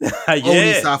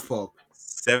 Only South Park.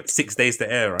 6 days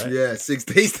to air, right? Yeah, 6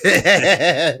 days to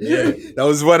air. That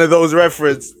was one of those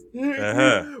references.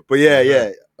 But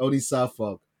yeah, only South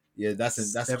Park. Yeah, that's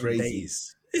 7 crazy.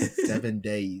 Days. 7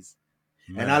 days.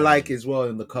 Man. And I like as well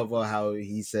in the cover how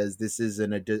he says this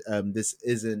isn't a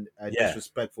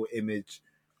disrespectful image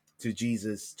to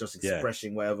Jesus, just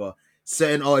expressing whatever.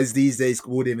 Certain artists these days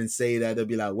would even say that. They'll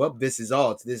be like, well, this is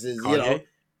art. This is, you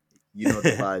know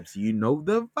the vibes. You know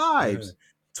the vibes.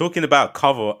 Talking about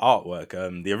cover artwork,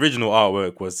 the original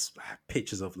artwork was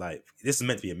pictures of, like, this is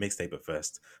meant to be a mixtape at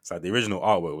first. So the original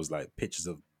artwork was like pictures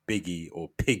of Biggie or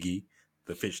Piggy,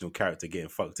 the fictional character, getting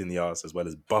fucked in the ass, as well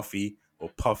as Buffy or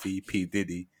Puffy, P.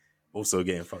 Diddy, also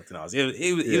getting fucked in the ass.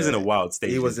 He was in a wild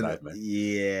stage in his life, man.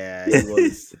 Yeah, he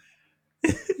was.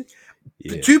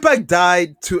 Tupac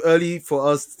died too early for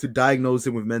us to diagnose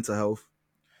him with mental health.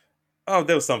 Oh,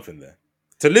 there was something there.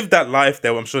 To live that life,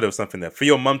 I'm sure there was something there. For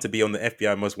your mum to be on the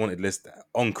FBI most wanted list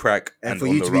on crack and for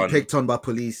you to be picked on by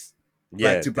police,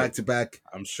 back to back.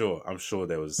 I'm sure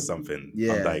there was something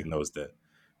undiagnosed there.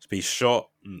 To be shot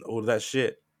and all that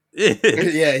shit. Yeah,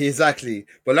 exactly.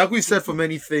 But like we said for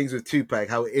many things with Tupac,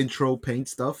 how intro paint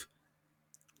stuff.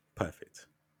 Perfect.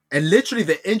 And literally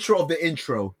the intro of the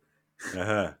intro.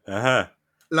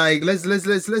 Like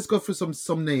let's go through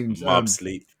some names. Mob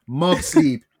Sleep.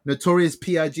 Notorious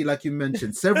P.I.G. like you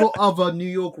mentioned. Several other New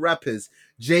York rappers.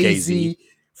 Jay-Z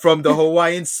from the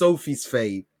Hawaiian Sophie's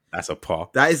fame. That's a par.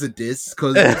 That is a diss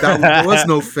because there was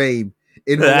no fame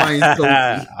in Hawaiian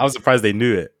Sophie. I was surprised they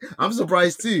knew it. I'm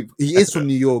surprised too. He is from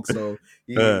New York, so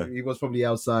he was probably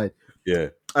outside. Yeah.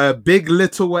 Big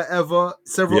Little whatever.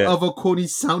 Several other corny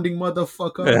sounding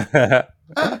motherfucker.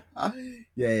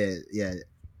 Yeah.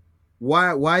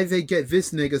 Why they get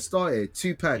this nigga started?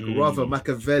 Tupac, rather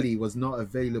Makaveli was not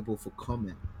available for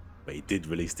comment. But he did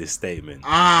release this statement. It's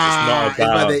not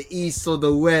about the East or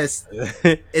the West.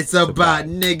 It's about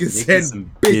niggas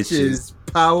and bitches.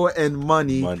 power and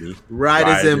money.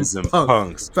 Riders and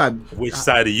punks. Fam, which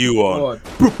side are you on?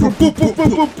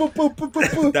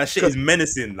 That shit is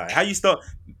menacing. Like, how you start?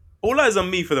 All Eyes on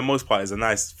Me for the most part is a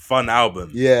nice, fun album.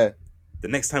 Yeah. The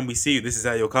next time we see you, this is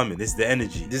how you're coming. This is the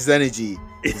energy.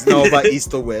 It's not about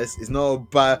East or West. It's not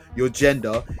about your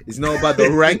gender. It's not about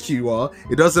the rank you are.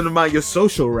 It doesn't matter your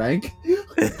social rank.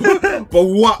 But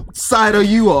what side are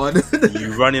you on?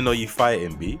 You running or you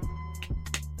fighting, B?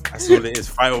 That's all it is.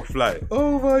 Fight or flight.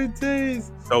 Oh my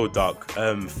days. So dark.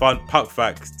 Fun Puck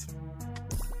fact.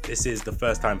 This is the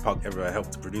first time Puck ever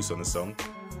helped to produce on a song.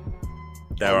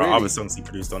 There are other songs he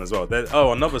produced on as well.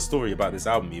 Another story about this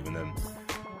album even.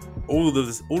 All of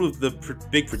the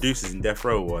big producers in Death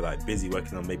Row were like busy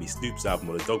working on maybe Snoop's album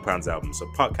or the Dog Pound's album. So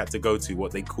Puck had to go to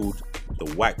what they called the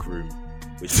Whack Room,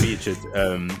 which featured it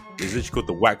was literally called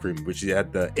the Whack Room, which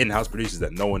had the in-house producers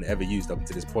that no one ever used up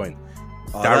until this point.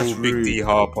 Daryl Big D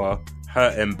Harper,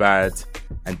 Hurt and Bad,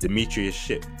 and Demetrius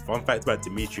Shipp. Fun fact about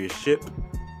Demetrius Shipp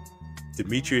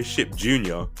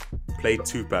Jr. played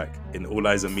Tupac in All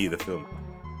Eyes on Me, the film.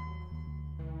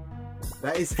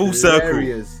 That is full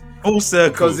hilarious. Circle. Full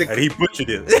circle, and he butchered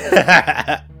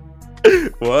it.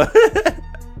 What?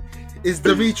 Is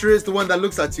Demetrius the one that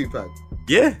looks like Tupac?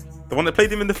 Yeah, the one that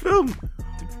played him in the film.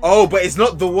 Oh, but it's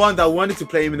not the one that wanted to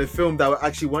play him in the film that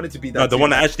actually wanted to be that. No, the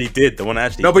one that actually did.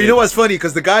 No, but you know what's funny?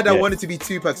 Because the guy that wanted to be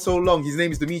Tupac so long, his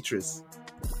name is Demetrius.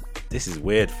 This is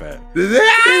weird, fam. This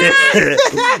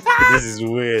is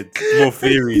weird. More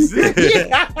theories.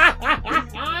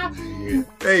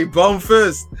 Hey, bomb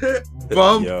first.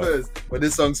 But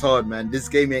this song's hard, man. This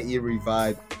gave me an eerie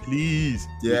vibe. Please,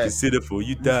 consider for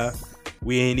you die.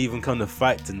 We ain't even come to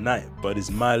fight tonight, but it's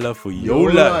my love for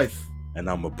your life. And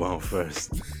I'm a bomb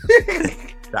first.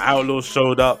 The Outlaws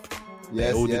showed up.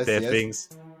 They all did their things.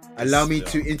 Allow me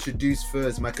to introduce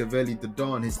first Makaveli The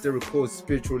Don. He still records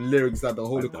spiritual lyrics like the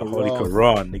Holy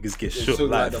Quran. Niggas get shook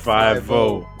like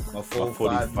 5-0. My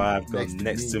 45 goes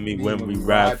next to me when we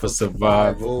ride for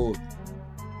survival.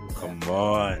 Come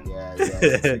on. Yeah.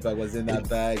 Tupac was in that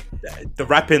bag. The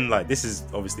rapping, like, this is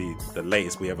obviously the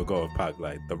latest we ever got of Pac.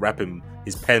 Like, the rapping,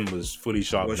 his pen was fully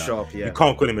sharp. Yeah. You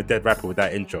can't call him a dead rapper with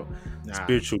that intro. Nah.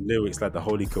 Spiritual lyrics like the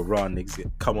Holy Quran,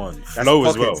 niggas. Come on. Flow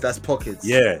as well. That's pockets.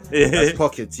 Yeah. That's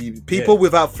pockets. People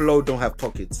without flow don't have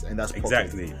pockets, and that's pockets.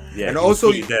 Exactly. Yeah. And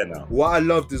also, what I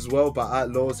loved as well about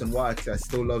Outlaws and what I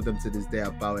still love them to this day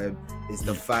about him is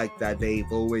the fact that they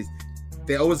always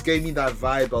gave me that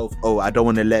vibe of, I don't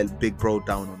want to let Big Bro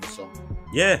down on the song.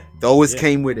 Yeah. They always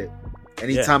came with it.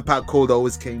 Anytime Pat called, they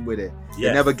always came with it.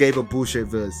 They never gave a bullshit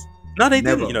verse. No, they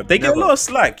didn't. You know, they get a lot of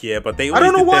slack, but they. I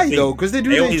don't know why though, because they do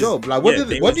their job. Like, what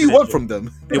do you want from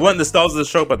them? They want the stars of the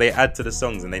show, but they add to the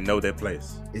songs and they know their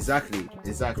place. Exactly.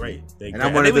 Great. They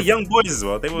were young boys as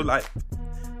well. They were like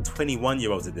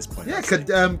 21-year-olds at this point. Yeah,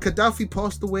 Gaddafi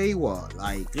passed away.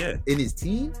 In his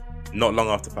teen? Not long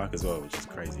after Pac as well, which is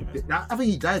crazy, man. I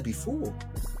think he died before.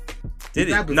 Did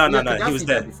he? No. He was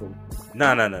there.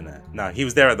 No. He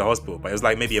was there at the hospital, but it was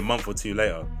like maybe a month or two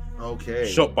later.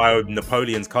 Okay. Shot by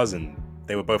Napoleon's cousin.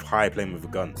 They were both high playing with a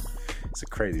gun. It's a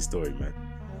crazy story, man.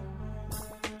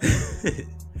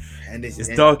 It's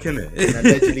dark, isn't it? And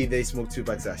allegedly they smoked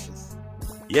Tupac's ashes.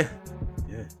 Yeah.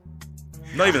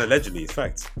 Not even allegedly, it's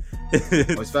facts.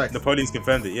 It's facts. Napoleon's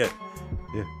confirmed it, yeah.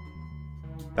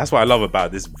 That's what I love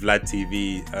about this Vlad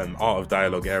TV art of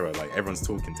dialogue era. Like, everyone's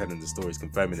talking, telling the stories,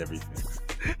 confirming everything.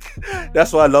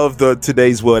 That's why I love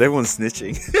today's world. Everyone's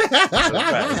snitching.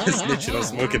 Snitching on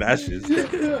smoking ashes.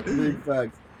 Big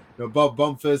facts. No,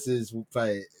 Bump First is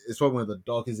it's probably one of the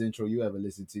darkest intro you ever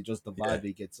listened to. Just the vibe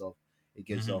it gets off. It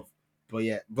gets off.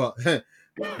 But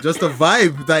just the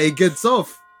vibe that it gets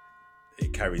off.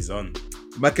 It carries on.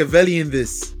 Makaveli in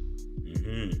this.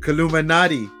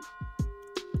 Killuminati.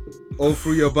 All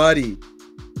through your body.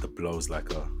 The blows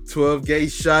like a 12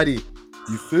 gauge shotty.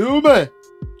 You feel me?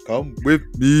 Come with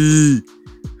me.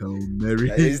 Oh,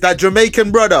 Mary. Is that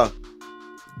Jamaican brother?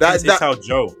 Prince Ital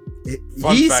Joe.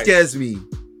 He scares me.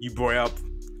 You brought it up.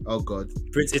 Oh God.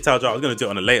 Prince Ital Joe. I was gonna do it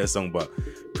on a later song, but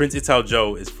Prince Ital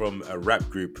Joe is from a rap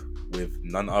group with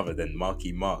none other than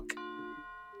Marky Mark,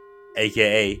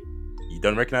 aka, you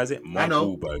don't recognize it? Mark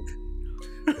Wahlberg.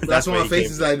 That's why my face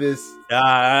is like this.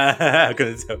 I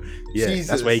couldn't tell. Yeah, Jesus.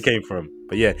 That's where he came from.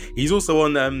 But yeah, he's also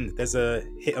on. There's a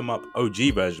Hit 'Em Up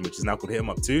OG version, which is now called Hit 'Em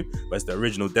Up 2, but it's the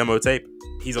original demo tape.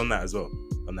 He's on that as well,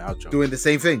 on the outro. Doing the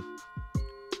same thing.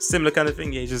 Similar kind of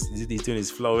thing. Yeah, he's doing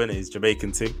his flow in it, his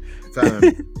Jamaican thing.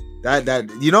 That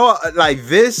you know what, like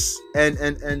this and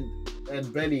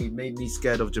Belly made me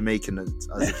scared of Jamaican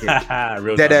as a kid.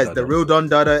 Real Deadass. The real Don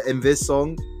Dada in this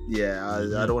song Yeah,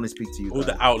 I don't want to speak to you. All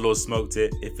the outlaws smoked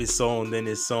it. If it's on, then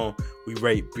it's on. We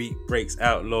rate beat breaks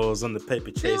outlaws on the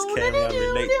paper chase. Can I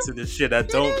relate to the shit I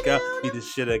don't got? Be the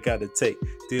shit I gotta take.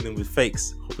 Dealing with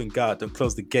fakes. Hoping God don't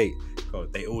close the gate.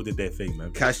 God, they all did their thing,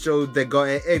 man. Castro, they got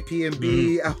an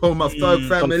AP&B at home of Thug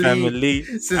family.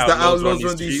 Since the outlaws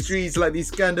run these streets like these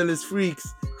scandalous freaks.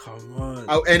 Come on.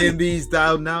 Our enemies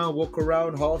down now, walk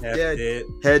around half dead.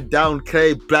 Head down,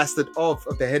 clay blasted off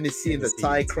of the Hennessy and the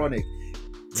Thai Chronic.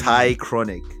 Thai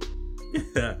Chronic.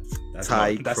 That's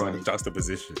not a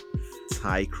juxtaposition.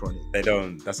 Thai Chronic.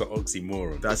 That's an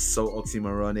oxymoron. That's so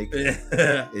oxymoronic.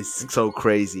 It's so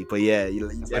crazy. But yeah,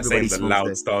 it's like saying the loud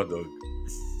Stardog.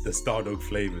 The Stardog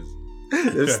flavors.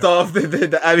 The stuff,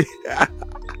 the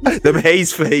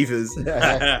haze flavors.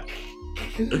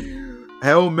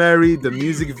 Hail Mary, the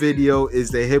music video is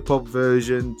the hip-hop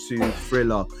version to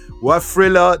Thriller. What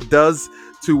Thriller does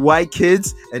to white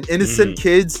kids and innocent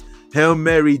kids, Hail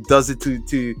Mary does it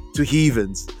to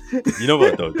heathens. You know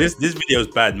what though? This video is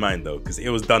bad mind though, because it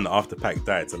was done after Pac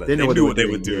died, so like, they knew what they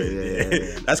were doing.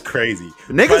 Yeah. That's crazy.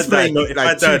 Niggas playing if I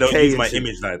like die, don't 2K use my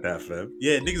image like that, fam.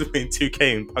 Yeah, niggas playing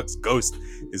 2K and Pac's ghost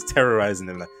is terrorizing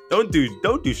them. Like, don't do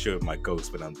shit with my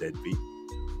ghost when I'm dead, B.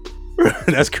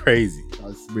 That's crazy.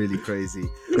 That's really crazy.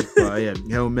 But yeah,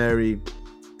 Hail Mary,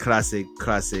 classic.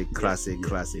 That's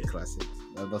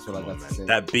what I got to say.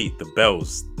 That beat, the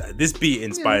bells. This beat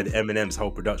inspired Eminem's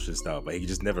whole production style, but he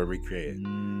just never recreated it.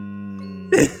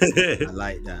 I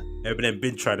like that. Eminem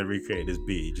been trying to recreate this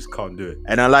beat, he just can't do it.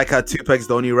 And I like how Tupac's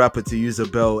the only rapper to use a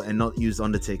bell and not use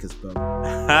Undertaker's bell.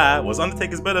 Was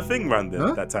Undertaker's bell a thing around there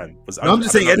at that time? I'm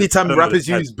just saying, anytime rappers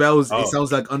use bells, it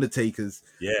sounds like Undertaker's.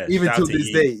 Yeah, even till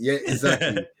this day. Yeah,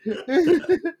 exactly.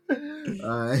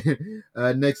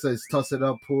 Next is Toss It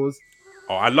Up, pause.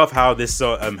 Oh, I love how this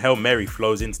Hail Mary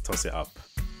flows into Toss It Up.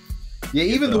 Yeah,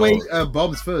 even the way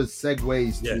Bombs first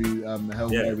segues to Hail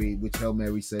Mary, which Hail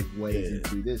Mary segues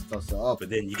into this Toss It Up. But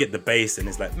then you get the bass and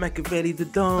it's like Makaveli The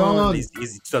Don. He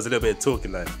does a little bit of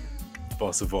talking like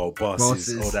boss of all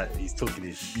bosses, all that. He's talking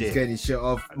his shit. He's getting his shit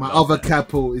off. My other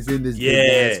capo is in this big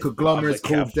ass conglomerate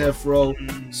called Death Row.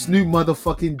 Snoop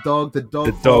motherfucking Dogg, the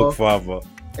dog father.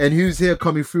 And who's here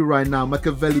coming through right now?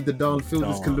 Makaveli The Don, filled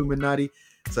with Killuminati.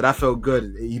 So that felt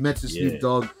good. He mentioned Snoop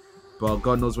Dogg, but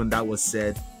God knows when that was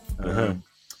said.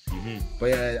 But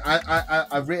yeah,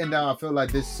 I've written down, I feel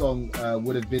like this song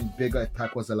would have been bigger if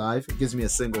Pac was alive. It gives me a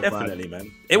single Definitely,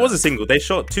 man. It was a single. They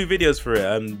shot 2 videos for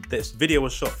it. This video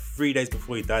was shot 3 days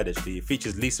before he died, actually. It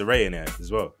features Lisa Ray in it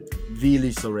as well. The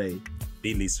Lisa Ray.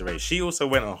 She also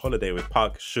went on holiday with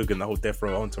Pac, Sugar, and the whole Death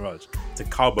Row entourage to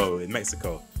Cabo in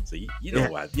Mexico. So you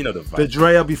know what? You know the vibe. The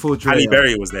Drea before Drea. Halle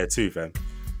Berry was there too, fam.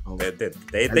 Oh.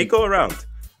 They go around.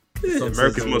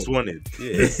 America's Most Wanted.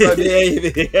 Yeah.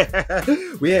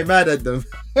 We ain't mad at them.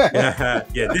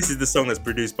 This is the song that's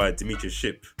produced by Demetrius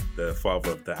Shipp, the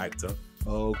father of the actor.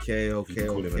 Okay.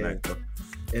 Call him an actor.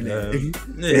 And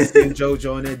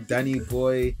Jojo on it, Danny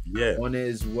Boy on it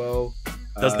as well.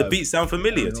 Does the beat sound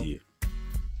familiar to you?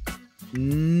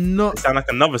 No. It sound like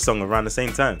another song around the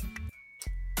same time.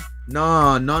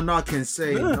 No, I can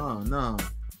say no.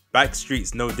 Back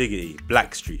Streets, No Diggity.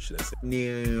 Black Street, should I say?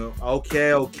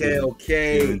 Okay.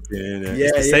 It's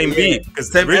the same beat.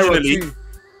 Because originally,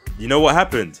 you know what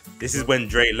happened? This is when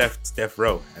Dre left Death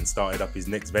Row and started up his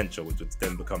next venture, which would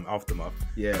then become Aftermath.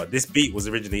 Yeah. But this beat was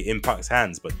originally in Pac's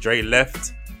hands, but Dre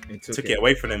left, took it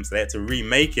away from them, so they had to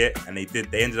remake it, and they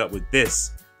ended up with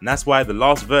this. And that's why the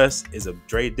last verse is a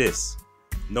Dre diss.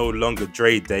 No longer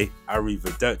Dre Day,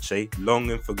 arrivederci, long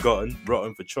and forgotten,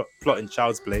 rotten for plotting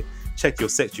child's play. Check your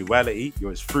sexuality,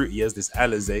 you're as fruity as this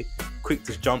Alizé. Quick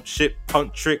to jump ship,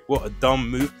 punt trick, what a dumb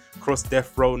move. Cross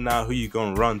Death Row now, who you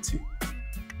gonna run to?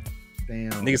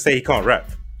 Damn. Niggas say he can't rap.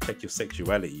 Check your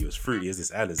sexuality, you're as fruity as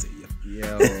this Alizé. Yo,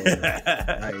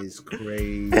 that is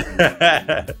crazy.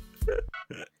 I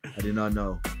did not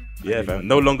know. Yeah, man,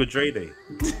 no longer Dre Day.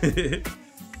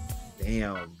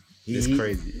 Damn. It's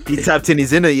crazy. He tapped in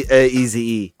his inner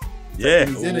Eazy-E. Yeah.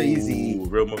 He's in Eazy-E.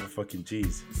 Real motherfucking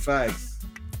G's. Facts.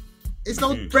 It's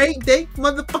no break day,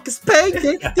 motherfuckers pay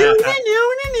day.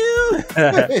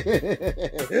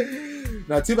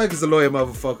 Now, Tupac is a loyal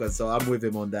motherfucker, so I'm with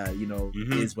him on that. You know,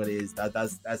 it is what it is.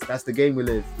 That's the game we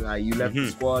live. Like, you left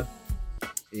the squad.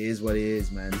 It is what it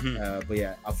is, man. But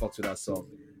yeah, I fucked with that song.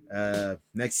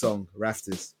 Next song,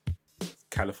 Rafters.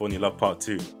 California Love Part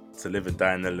 2. To Live and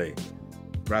Die in LA.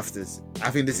 Rafters. I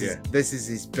think this is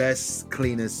his best,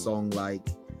 cleanest song. Like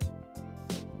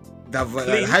that,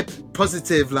 like,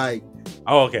 positive. Like,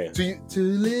 oh, okay. To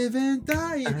live and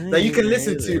die. Like, you can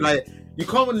listen to, like, you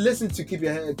can't listen to keep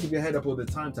your head up all the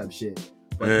time type shit.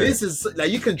 But this is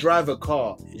like you can drive a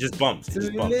car. It just bumps. To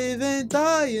live and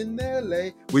die in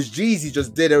LA, which Jeezy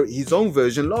just did his own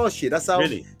version last year. That's how.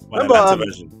 Really? Remember,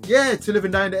 yeah, To Live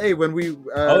and Die in the A when we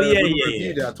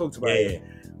reviewed it, I talked about it.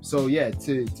 So yeah,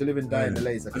 to live and die in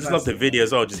LA. I just love the video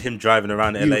as well. Just him driving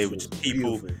around LA with just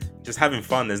people just having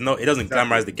fun. It doesn't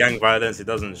glamorize the gang violence. It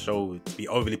doesn't show to be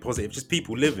overly positive. Just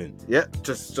people living. Yeah,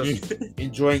 just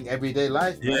enjoying everyday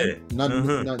life. Man.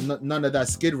 Yeah, none of that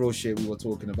Skid Row shit we were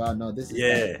talking about. No, this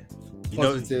is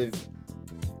positive.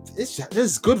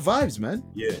 There's good vibes, man.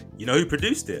 Yeah, you know who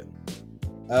produced it?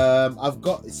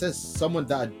 It says someone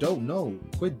that I don't know.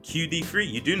 QD3,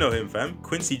 you do know him, fam.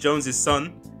 Quincy Jones'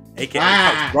 son, aka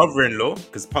Puck's brother-in-law,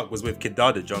 because Puck was with Kid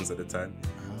Dada Jones at the time,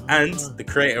 and the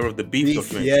creator of the Beef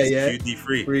documentary,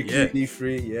 QD3.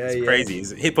 QD3, it's crazy.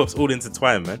 Hip hop's all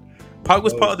intertwined, man. Puck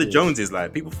was part of the Joneses,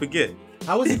 like people forget.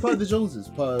 How was he part of the Joneses?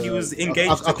 He was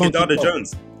engaged to Kid Dada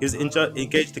Jones. He was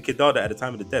engaged to Kid Dada at the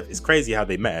time of the death. It's crazy how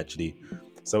they met, actually.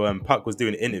 So Puck was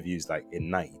doing interviews like in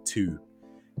 '92.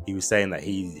 He was saying that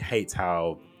he hates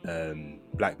how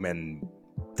black men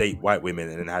date white women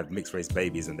and then have mixed race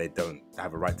babies and they don't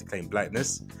have a right to claim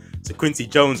blackness. So Quincy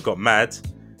Jones got mad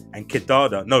and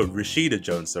Rashida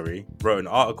Jones, wrote an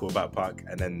article about Puck,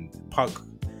 and then Puck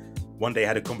one day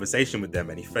had a conversation with them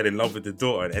and he fell in love with the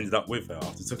daughter and ended up with her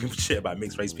after talking shit about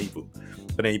mixed race people.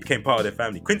 But then he became part of their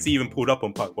family. Quincy even pulled up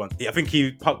on Puck once. I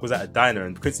think Puck was at a diner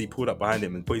and Quincy pulled up behind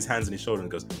him and put his hands on his shoulder and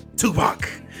goes, "Tupac!"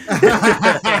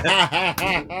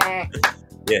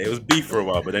 Yeah, it was beef for a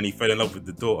while, but then he fell in love with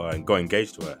the daughter and got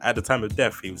engaged to her. At the time of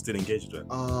death, he was still engaged to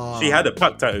her. She had a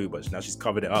Puck tattoo, but now she's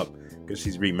covered it up because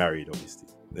she's remarried, obviously.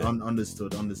 Yeah.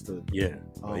 Understood. Yeah.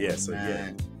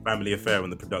 Family affair on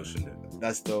the production there.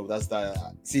 That's dope. That's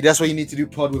that. See, that's why you need to do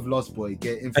pod with Lost Boy.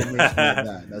 Get information like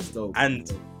that. That's dope. And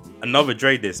another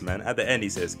Dre diss, man. At the end, he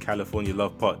says, "California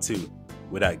Love Part 2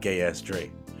 with that gay ass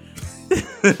Dre."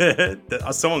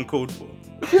 Someone called for.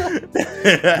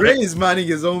 Dre is minding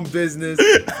his own business.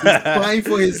 He's fighting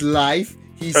for his life.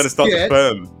 He's trying to start the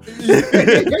firm.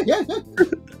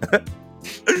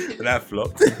 And that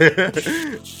flopped.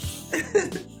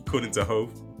 According to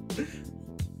Hove.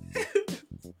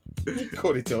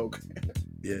 According to Hove.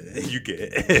 Yeah, you get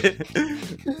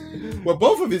it. Well,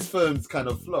 both of his firms kind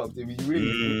of flopped. If you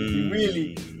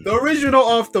really, the original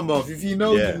Aftermath. If you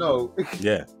know, you know.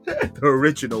 Yeah, the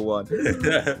original one.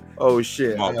 Oh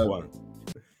shit! Mark 1.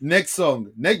 Next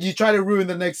song. You try to ruin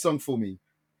the next song for me.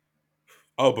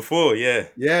 Oh, before, yeah.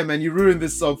 Yeah, man, you ruined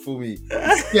this song for me.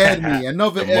 It scared me.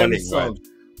 Another airy song.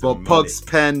 But Pug's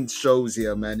pen shows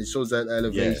here, man. It shows that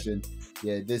elevation.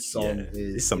 Yeah, this song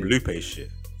is... It's some Lupe shit.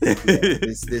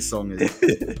 This song is...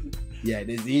 Yeah,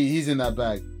 he's in that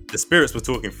bag. The spirits were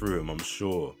talking through him, I'm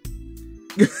sure.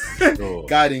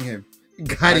 Guiding him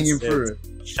through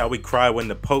it. Shall we cry when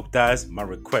the Pope dies? My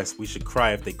request, we should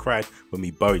cry if they cried when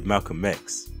we buried Malcolm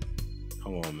X.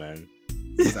 Come on, man.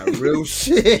 It's that real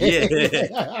shit.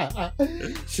 Yeah.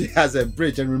 She has a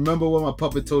bridge. And remember what my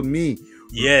puppet told me?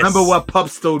 Yes. Remember what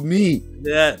Pups told me?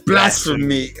 Yeah.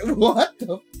 Blasphemy. What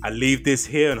the? I leave this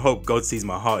here and hope God sees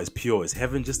my heart is pure. Is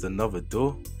heaven just another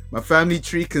door? My family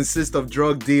tree consists of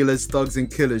drug dealers, thugs, and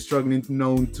killers, struggling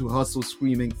known to hustle,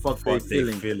 screaming, fuck their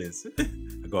feelings.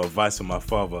 I got advice from my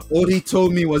father. All he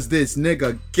told me was this,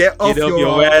 nigga, get off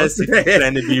your ass and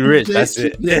plan to be rich. That's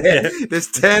it. Yeah.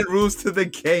 There's 10 rules to the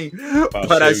game,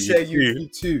 but I share you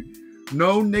too.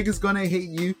 No nigga's gonna hate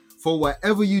you for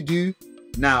whatever you do.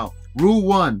 Now, rule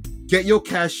 1, get your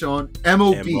cash on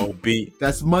MOB.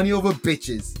 That's money over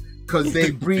bitches, because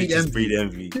they breed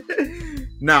envy.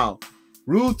 Now,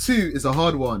 rule 2 is a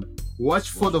hard one. Watch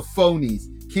for the phonies.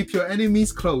 Keep your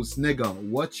enemies close, nigga.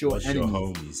 Watch your enemies. Your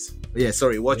homies. Yeah,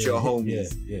 sorry. Watch your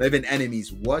homies. Yeah. Not even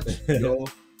enemies. Watch your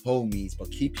homies,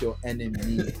 but keep your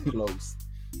enemies close.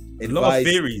 A lot of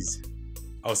theories.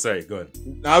 Oh, sorry. Go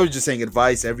on. I was just saying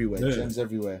advice everywhere. Yeah. Gems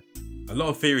everywhere. A lot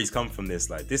of theories come from this.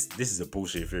 Like this is a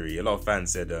bullshit theory. A lot of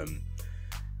fans said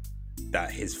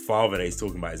that his father that he's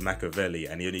talking about is Makaveli,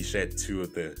 and he only shared two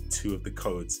of the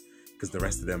codes because the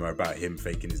rest of them are about him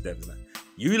faking his death. Like,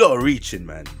 you lot are reaching,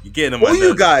 man. You're getting on my nerves.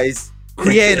 You guys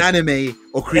create an anime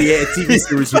or create a TV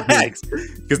series with me.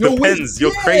 Because the pens,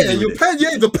 you're crazy.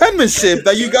 The penmanship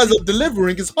that you guys are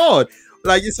delivering is hard.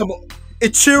 Like it's some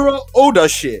Ichiro Oda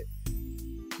shit.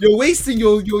 You're wasting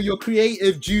your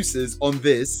creative juices on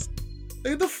this.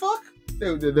 Like, the fuck?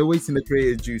 They're wasting the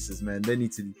creative juices, man. They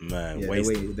need to. Man, they're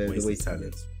wasting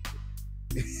talent.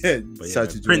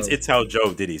 Prince Ital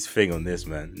Joe did his thing on this,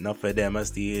 man. Enough of them are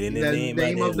stealing in the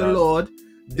name of the Lord.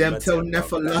 Them tell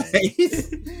never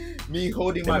lies. Me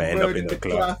holding my bird in the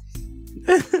cloud.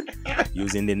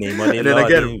 Using the name of the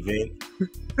Lord in vain.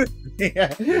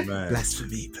 Yeah. Man.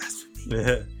 Blasphemy.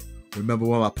 Remember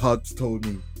when my pops told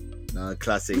me?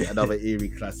 Classic, another eerie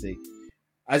classic.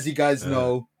 As you guys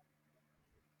know,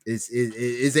 it's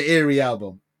an eerie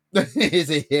album. It's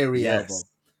a eerie album.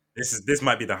 This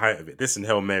might be the height of it. This and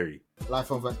Hail Mary.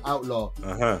 Life of an Outlaw.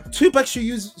 Tupac should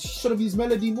have used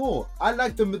melody more. I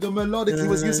like the melodic he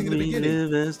was using in the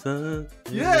beginning.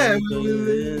 Yeah.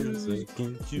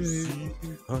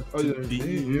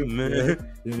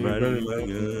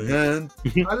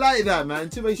 I like that, man.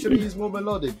 Tupac should have used more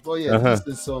melodic. But yeah,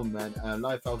 decent song, man.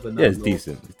 Life of an Outlaw. Yeah, it's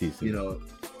decent. You know,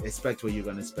 expect what you're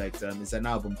gonna expect. It's an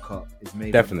album cut. It's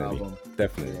made definitely, an album.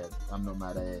 Definitely. Yeah, I'm not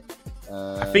mad at it.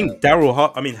 I think Daryl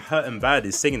Hart, Hurt and Bad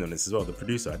is singing on this as well, the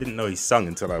producer. I didn't know he sung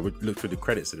until I looked through the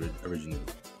credits originally.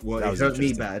 Well, it hurt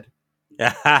me bad.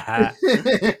 It hurt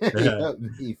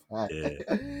me bad.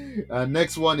 Yeah.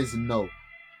 Next one is No.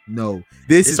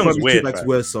 This is probably Tupac's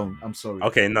worst song. I'm sorry.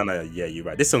 Okay, no, yeah, you're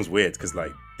right. This song's weird because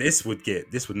like this would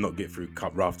not get through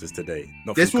Cup Rafters today.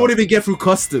 This won't even get through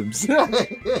customs.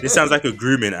 This sounds like a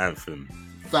grooming anthem.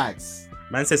 Facts.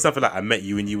 Man said something like, "I met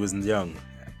you when you was young."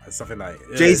 Something like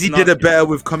Jay-Z did it better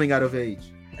with Coming Out of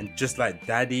Age. And just like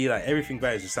Daddy, like everything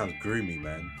about it just sounds groomy,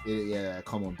 man. Yeah,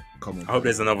 come on. I hope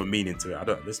there's another meaning to it.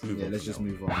 Let's move on. Yeah, let's just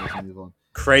move on.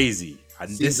 Crazy. And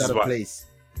seems this out is of what place.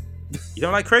 You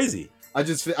don't like Crazy? I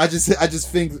just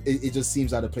think it just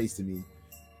seems out of place to me.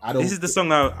 This is the song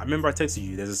I remember I texted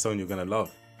you. There's a song you're gonna love.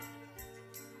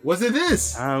 Was it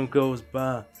this? Time goes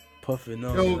by. Puffing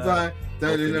on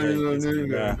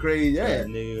crazy, yeah.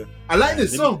 I like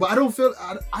this song, but I don't feel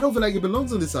like it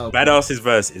belongs on this album. Badass's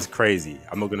verse is crazy.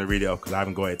 I'm not gonna read it off because I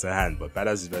haven't got it to hand, but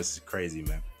Badass's verse is crazy,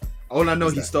 man. All I know,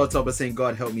 he starts off by saying,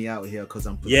 "God help me out here, because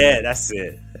I'm." Yeah, that's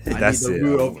it. I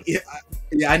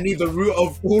need the root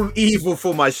of all evil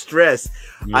for my stress.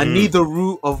 I need the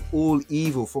root of all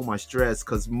evil for my stress,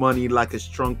 because money, like a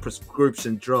strong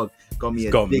prescription drug, got me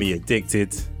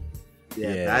addicted.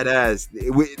 Yeah, badass.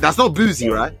 That's not boozy,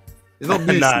 right? It's not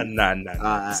boozy. Nah.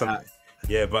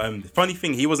 Yeah, but funny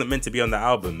thing, he wasn't meant to be on the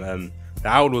album. The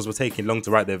Outlaws were taking long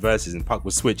to write their verses, and Puck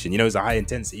was switching. You know, he's a high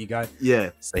intensity guy.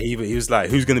 Yeah. So he was like,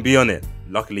 "Who's gonna be on it?"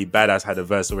 Luckily, Badass had a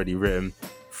verse already written,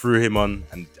 threw him on,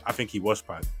 and I think he washed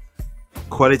pipe.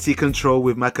 Quality control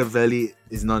with Makaveli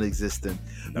is non-existent.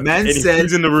 Man said,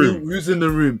 "Who's in the room? Who's in the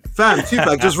room?" Fam,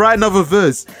 Tupac, just write another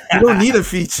verse. You don't need a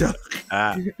feature.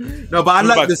 No, but I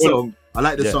like the song.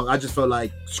 I just felt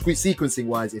like sequencing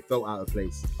wise, it felt out of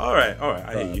place. All right.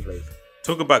 I hear you.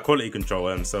 Talk about quality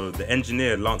control. So the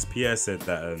engineer Lance Pierre said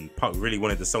that Puck really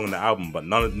wanted the song on the album, but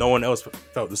no one else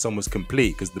felt the song was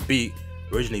complete because the beat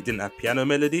originally didn't have piano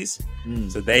melodies.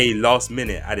 So they last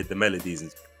minute added the melodies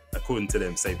and, according to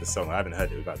them, saved the song. I haven't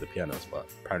heard it without the pianos, but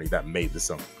apparently that made the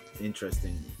song.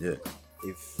 Interesting. Yeah.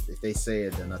 If they say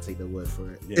it, then I'll take their word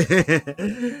for it.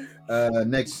 Yeah.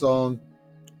 Next song,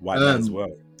 White Man's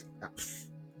World.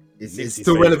 It's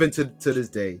still relevant to this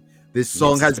day. This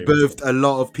song has birthed a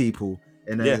lot of people,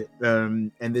 and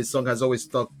this song has always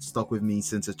stuck with me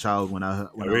since a child. When I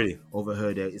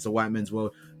overheard it, it's a white man's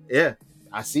world. Yeah,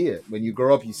 I see it. When you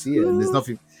grow up, you see it, and there's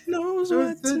nothing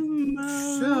in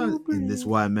this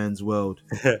white man's world.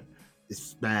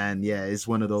 It's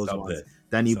one of those ones. There.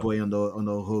 Danny Boy on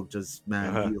the hook, just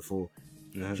beautiful.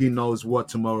 He knows what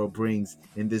tomorrow brings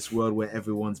in this world where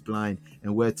everyone's blind,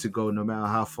 and where to go no matter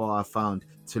how far I found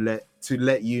to let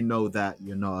you know that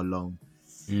you're not alone.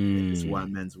 It's white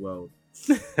man's world.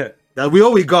 That we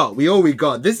all we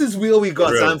got. This is we all we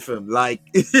got anthem. Like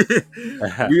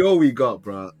we all we got,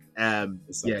 bro.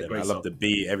 Great I love the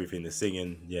beat, everything, the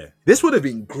singing. Yeah, this would have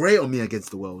been great on Me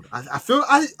Against the World. I feel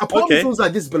feels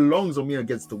like this belongs on Me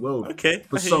Against the World. Okay,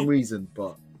 for some reason,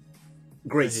 but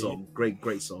great song,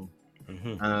 great song.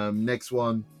 Next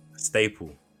one,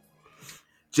 staple.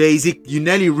 Jay-Z, you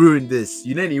nearly ruined this.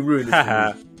 For me.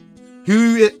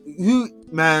 Who,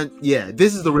 man? Yeah,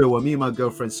 this is the real one. Me and my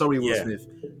girlfriend. Sorry, Will Smith.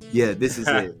 Yeah, this is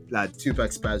it. Like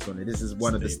Tupac spazzed on it. This is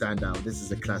one of the standout. This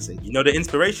is a classic. You know the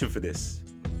inspiration for this?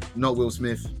 Not Will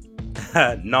Smith.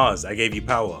 Nas, I Gave You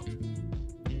Power.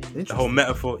 The whole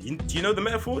metaphor. Do you know the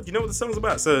metaphor? Do you know what the song's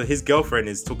about? So his girlfriend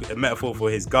is talking a metaphor for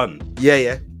his gun.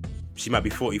 Yeah. She might be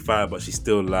 45, but she's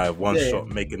still alive. One shot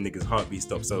making niggas' heartbeat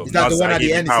stop. So is that Nas, the one at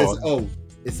the end that says, "Oh,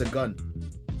 it's a gun"?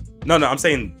 No, I'm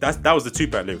saying that was the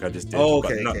Tupac lyric I just did. Oh,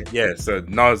 okay. Yeah, so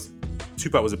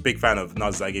Tupac was a big fan of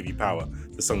Nas' I Gave You Power.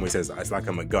 The song where he says, "It's like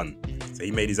I'm a gun." So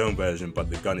he made his own version, but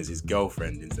the gun is his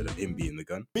girlfriend instead of him being the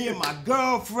gun. Me and my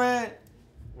girlfriend.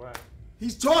 Right.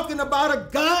 He's talking about a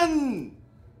gun.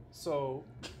 So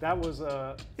that was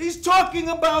He's talking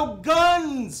about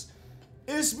guns.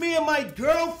 It's me and my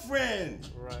girlfriend.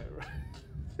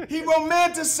 Right. He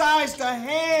romanticized a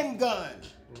handgun.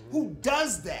 Who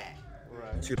does that?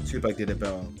 Right. Tupac did it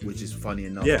better, which is funny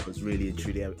enough. Yeah. Because really and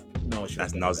truly,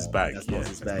 That's Nas's bag. That's Yeah,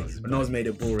 Nas's that's bag. Nas's But Nas made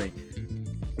it boring.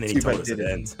 And then he Tupac told us at did the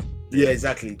it. end. Yeah,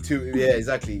 exactly.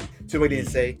 Exactly. Tupac didn't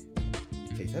say,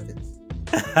 Chase Evans.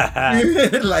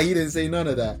 Like, he didn't say none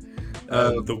of that.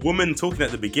 The woman talking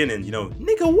at the beginning,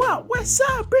 nigga, what? West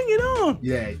Side, bring it on.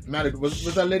 Yeah, man, was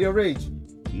that Lady of Rage?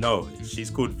 No, she's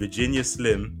called Virginia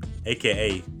Slim,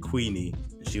 aka Queenie.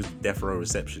 She was the Death Row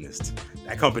receptionist.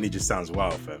 That company just sounds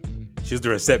wild, fam. She was the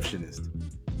receptionist.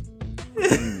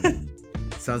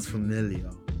 Sounds familiar.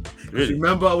 Really?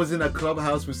 Remember, I was in a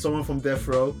clubhouse with someone from Death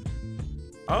Row.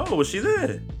 Oh, was she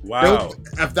there? Wow.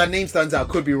 If that name stands out,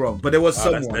 could be wrong, but there was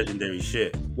someone That's legendary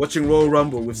shit. watching Royal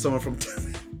Rumble with someone from.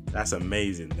 That's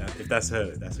amazing. If that's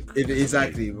her, that's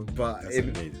Exactly, amazing. but That's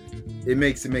amazing. it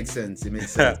makes sense. It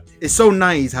makes sense. It's so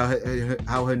nice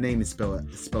how her name is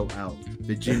spelled out.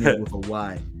 Virginia with a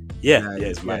Y. Yeah,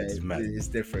 it's mad. It's mad. It's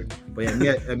different. But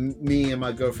yeah, me and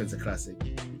my girlfriend's a classic.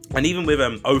 And even with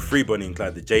 03 Bonnie and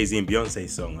Clyde, the Jay-Z and Beyonce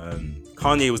song,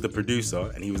 Kanye was the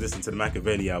producer and he was listening to the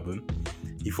Makaveli album.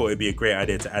 He thought it'd be a great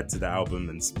idea to add to the album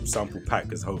and sample pack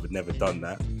because Hov had never done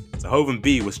that. So Hov and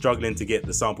B was struggling to get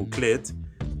the sample cleared.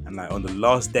 And like on the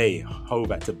last day, Hov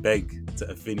had to beg to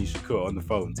Afeni Shakur on the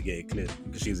phone to get it cleared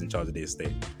because she was in charge of the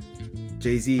estate.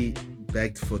 Jay-Z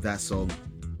begged for that song.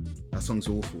 That song's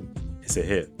awful. It's a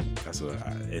hit. That's what.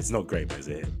 It's not great, but it's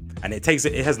a hit. And it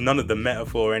has none of the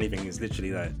metaphor or anything. It's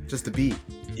literally like Just the beat.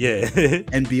 yeah.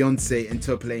 And Beyonce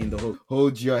interplaying the whole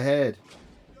hold your head.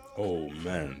 Oh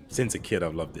man, since a kid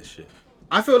I've loved this shit.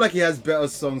 I feel like he has better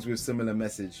songs with similar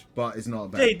message, but it's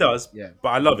not bad. Yeah, he does. Yeah. But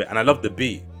I love it, and I love the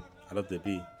beat. Hurt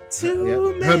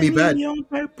Me Bad.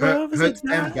 Hurt and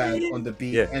and Bad on the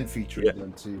beat and featuring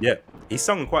them too. Yeah, he's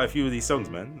sung quite a few of these songs,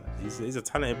 man. He's a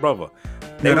talented brother.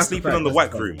 They were sleeping on the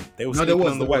Whack Room. They were sleeping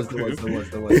on the Whack Room.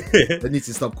 There was. They need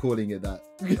to stop calling it that.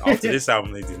 After this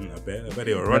album, they didn't. I bet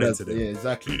they were running to them. Yeah,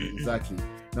 exactly.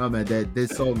 No, man,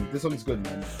 this song's good,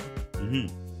 man. Mm-hmm.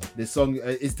 This song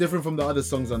is different from the other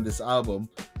songs on this album,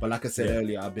 but like I said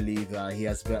earlier, I believe that he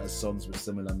has better songs with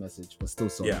similar message, but still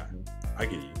songs. Yeah, I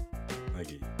get you.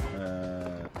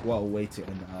 What a way to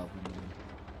end the album, man.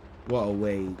 What a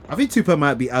way. I think Tupac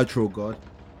might be outro god.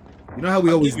 You know how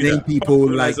we always name people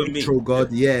like outro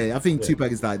god? Yeah, I think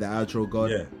Tupac is like the outro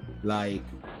god. Yeah. Like,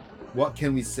 what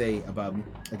can we say about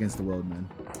Against the World, man?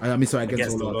 I mean, sorry,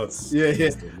 Against the All Odds. Yeah.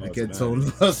 Against All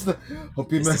Odds. It's a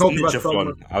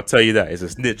snitcher-thon. I'll tell you that. It's a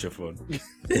snitcher-thon.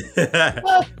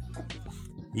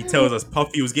 He tells us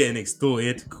Puffy was getting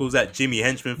extorted, calls out Jimmy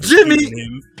Henchman for shooting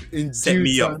him. Set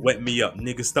me up, wet me up,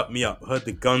 nigga stuck me up, heard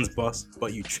the guns bust,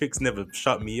 but you tricks never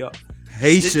shut me up.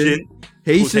 Haitian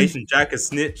Jack a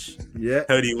snitch. Yeah.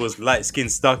 Heard he was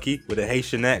light-skinned stocky with a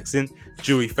Haitian accent.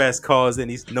 Jewelry fast cars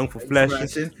and he's known for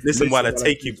flashing. Listen while I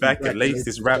take you back and lace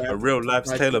this rap a real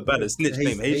life's tale about a snitch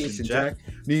named Haitian Jack.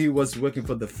 Knew he was working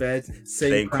for the feds.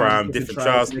 Same crime, different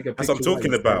trials. That's what I'm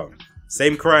talking about.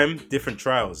 Same crime, different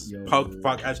trials.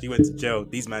 Park actually went to jail.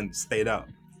 These men stayed out.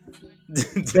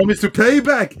 Promise to pay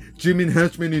back, Jimmy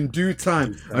Henchman, in due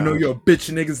time. I know you're bitch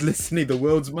niggas listening. The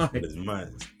world's mine. It's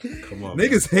mine. Come on,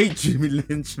 niggas hate Jimmy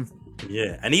Lynch.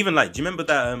 Yeah, and even like, do you remember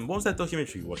that? What was that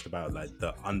documentary you watched about like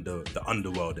the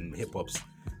underworld and hip hop's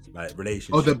like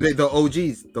relationship? Oh, the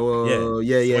OGs.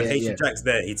 When Haitian Jack's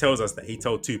there, he tells us that he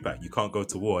told Tupac, "You can't go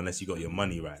to war unless you got your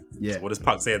money right." Yeah. So what does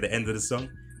Pac say at the end of the song?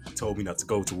 He told me not to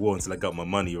go to war until I got my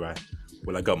money right.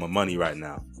 Well, I got my money right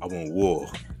now. I want war.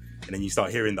 And then you start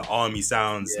hearing the army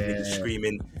sounds, niggas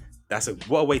screaming.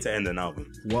 What a way to end an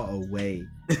album. What a way.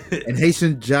 And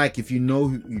Haitian Jack, if you know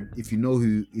who he is, real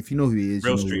you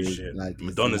know street who, shit. like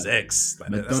Madonna's ex.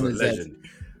 Like, that's a legend.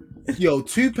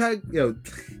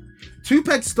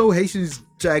 Tupac stole Haitian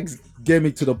Jack's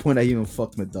gimmick to the point that he even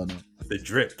fucked Madonna. The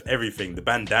drip, everything, the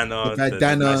bandana,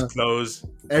 the nice clothes,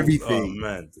 everything. Oh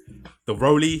man, the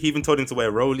rollie. He even told him to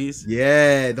wear rollies.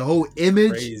 Yeah, the whole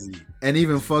image. Crazy. And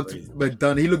even fucked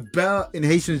Madonna. He looked better in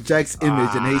Haitian Jack's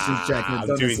image and Haitian Jack.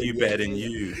 I'm doing you better than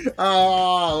you.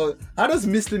 Oh, how does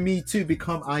Mr. Me Too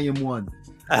become I Am One?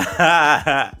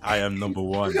 I am number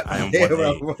one. I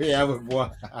am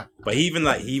one. But he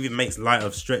even makes light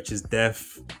of Stretch's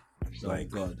death.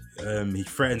 He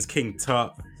threatens King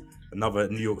Tut, another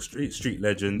New York street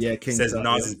legend. Yeah, King says Tut,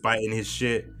 Nas is biting his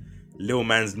shit. Lil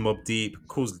Man's Mob Deep,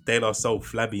 calls De La Soul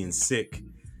flabby and sick.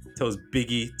 Tells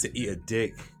Biggie to eat a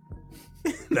dick.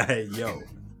 Like, yo.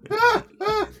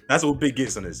 That's all Big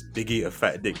gets on this. Big eat a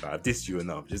fat dick. Like, I've dissed you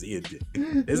enough. Just eat a dick.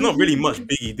 There's not really much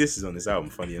Biggie disses on this album,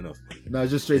 funny enough. No,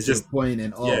 just straight to the point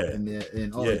in art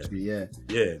in artistry,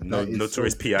 Yeah,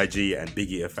 Notorious P.I.G. and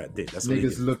Big eat a fat dick. That's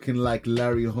niggas looking like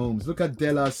Larry Holmes. Look at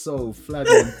De La Soul,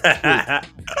 flattering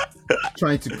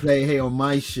trying to play hey on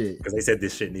my shit. Because they said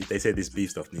this shit. They said this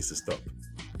beef stuff needs to stop.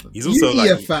 He's also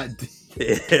a fat dick.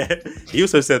 He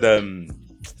also said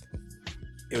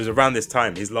it was around this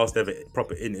time, his last ever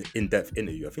proper in-depth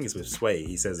interview, I think it's with Sway.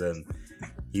 He says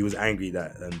he was angry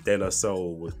that De La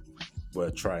Soul were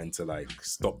trying to like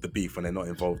stop the beef when they're not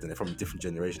involved and they're from a different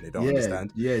generation. They don't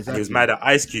understand. Yeah, exactly. And he was mad at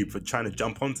Ice Cube for trying to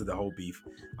jump onto the whole beef.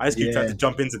 Ice Cube tried to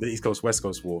jump into the East Coast West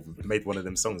Coast war, made one of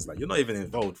them songs like, you're not even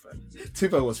involved, fam.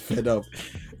 Tupac was fed up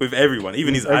with everyone,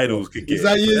 even his idols could get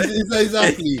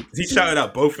exactly. He shouted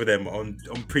out both of them on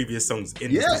previous songs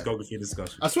in his discography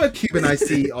discussion. I swear Cube and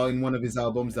Ice-T are in one of his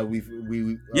albums that we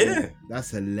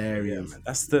that's hilarious. Yeah, man.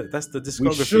 That's the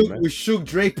discography, man. We shook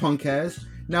Dre punk ass.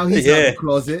 Now he's out the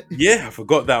closet. Yeah, I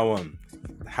forgot that one.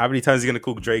 How many times is he gonna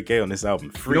call Drake gay on this album?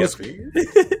 3 or 3.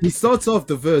 He starts off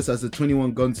the verse as a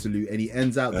 21 gun salute and he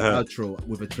ends out the outro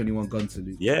with a 21 gun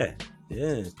salute. Yeah.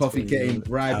 Puffy getting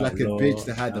bribed like a bitch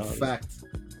to hide the fact.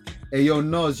 Hey yo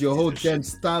Nas, your whole damn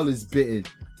style is bitten.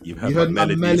 You heard my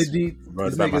melody.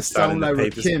 This nigga sound like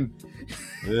Rakim.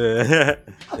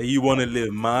 You wanna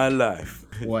live my life.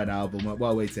 What album?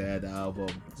 What way to add the album?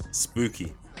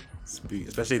 Spooky,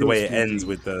 especially the way it ends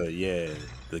with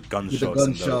the gunshots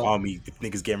and the army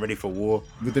niggas getting ready for war.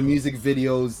 With the music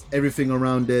videos, everything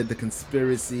around it, the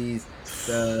conspiracies,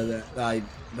 the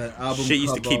album shit used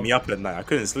cover. to keep me up at night. I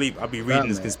couldn't sleep. I'd be reading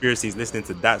these conspiracies, listening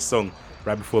to that song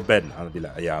right before bed. I'd be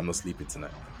like, yeah, I'm not sleeping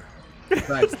tonight.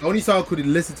 Right. The only song I could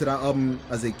listen to that album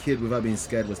as a kid without being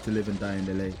scared was To Live and Die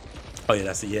in LA. Oh yeah,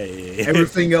 that's it. Yeah.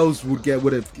 Everything else would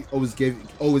have always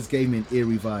gave me an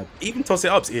eerie vibe. Even Toss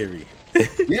It Up's eerie.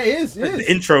 Yeah, it is.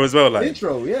 The intro as well, like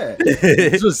intro. Yeah,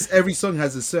 it's just every song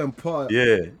has a certain part.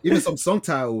 Yeah, even some song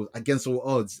titles Against All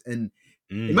Odds. And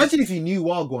imagine if you knew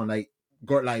Wagwan,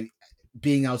 like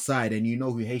being outside and you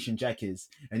know who Haitian Jack is,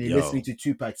 and you're listening to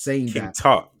Tupac saying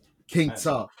King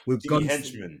Tut with guns,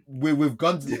 henchmen. with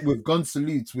gun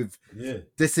salutes, with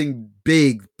dissing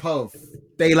Big Puff,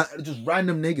 they like just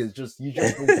random niggas. You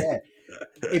just don't care.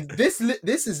 If this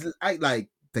is like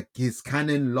his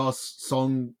canon lost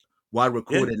song while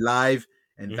recorded live,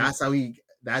 and that's how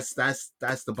that's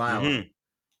the bio.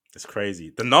 It's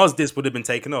crazy. The Nas disc would have been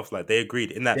taken off. Like they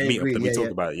agreed in that meetup that we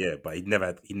talked about. Yeah, but he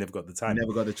never got the time.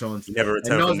 Never got the chance. He never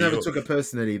returned. And Nas never took it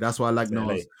personally. That's why I like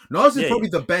Nas. Nas is probably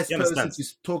the best person to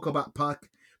talk about Pac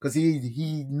because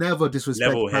he never disrespected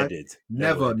level-headed. Pac.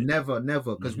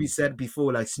 Never. Because we said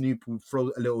before, like Snoop would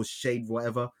throw a little shade,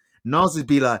 whatever. Nas would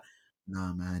be like,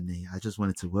 nah, man, I just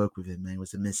wanted to work with him, man. It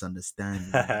was a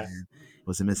misunderstanding, man. It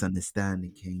was a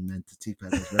misunderstanding, King, man.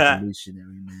 Tupac was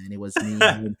revolutionary, man. It was me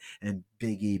and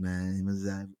Biggie, man. It was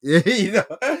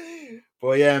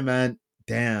But yeah, man.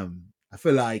 Damn. I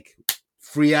feel like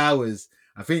 3 hours.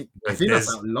 I think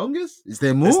that's our longest. Is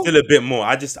there more? There's still a bit more.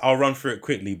 I'll run through it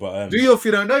quickly, but do your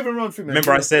thing. Don't even run through. Man.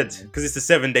 Remember, I said because it's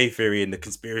the 7-day theory and the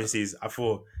conspiracies. I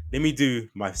thought let me do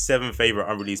my 7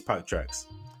 favorite unreleased Pac tracks.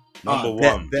 Number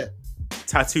 1.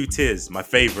 Tattoo Tears, my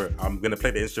favorite. I'm gonna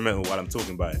play the instrumental while I'm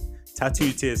talking about it.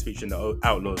 Tattoo Tears featuring the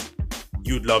Outlaws.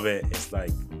 You'd love it. It's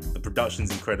like the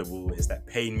production's incredible. It's that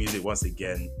pain music once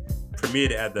again.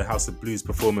 Premiered it at the House of Blues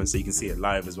performance, so you can see it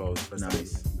live as well.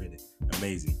 Nice. Really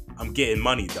amazing. I'm Getting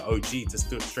Money, the OG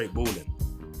to Straight Ballin'.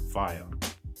 Fire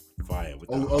with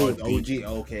the hard beat.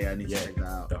 OG. Okay, I need to check that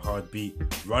out. The hard beat.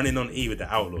 Running on E with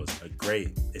the Outlaws. A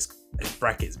great. It's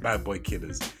brackets. Bad Boy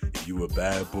Killers. If you a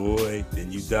bad boy,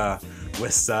 then you die.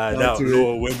 West Side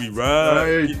Outlaw when we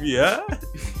ride. Yeah.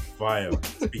 Fire.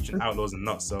 Featuring Outlaws and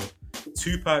Nuts. So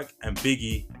Tupac and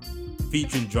Biggie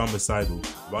featuring Drummercidal.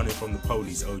 Running from the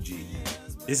Police. OG.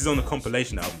 This is on the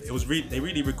compilation album. It was they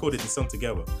really recorded this song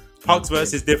together. Pac's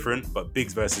verse is different, but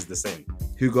Big's verse is the same.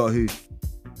 Who got who?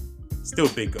 Still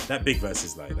Big. That Big verse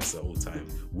is like, that's an all time.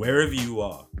 Wherever You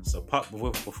Are. So Pac,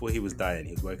 before he was dying,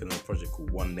 he was working on a project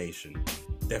called One Nation.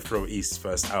 Death Row East's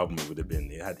first album it would have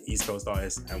been. It had East Coast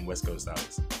artists and West Coast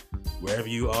artists. Wherever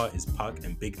You Are is Pac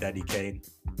and Big Daddy Kane.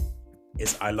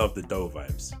 It's I Love the Dough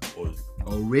vibes.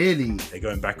 Oh really? They're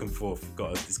going back and forth.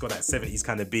 It's got that 70s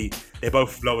kind of beat. They're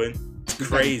both flowing. It's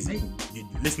crazy. You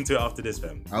listen to it after this,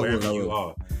 fam. Wherever You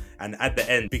Are. And at the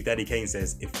end, Big Daddy Kane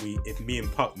says, if me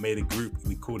and Pac made a group,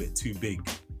 we called it Too Big.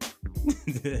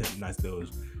 Nice little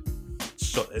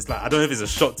shot. It's like, I don't know if it's a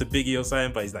shot to Biggie or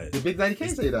something, but he's like... Did Big Daddy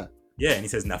Kane say that? Yeah, and he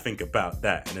says, "Now think about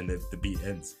that," and then the beat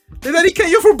ends. And then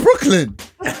you're from Brooklyn.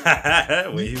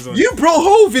 Wait, You brought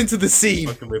Hove into the scene.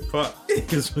 Fucking with Putt.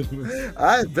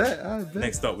 I bet.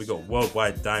 Next up, we got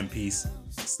Worldwide Dime Piece,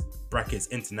 brackets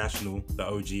International, the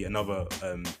OG.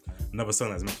 Another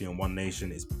song that's mentioned on One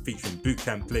Nation is featuring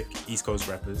Bootcamp Click, East Coast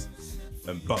rappers,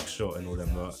 Buckshot and all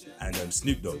them lot, and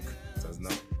Snoop Dogg. So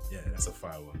that's a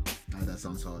fire one. Oh, that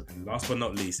sounds hard. And last but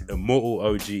not least, Immortal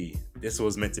OG. This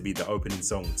was meant to be the opening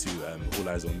song to All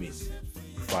Eyes on Me.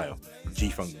 Fire.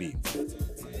 G-Funk beat.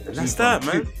 And that's that,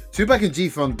 man. Tupac and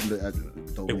G-Funk.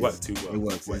 It worked too well. It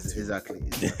works. Exactly.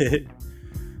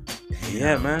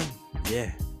 Yeah, man.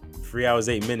 Yeah. 3 hours,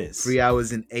 8 minutes. 3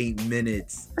 hours and 8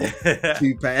 minutes.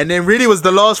 Tupac. And then really was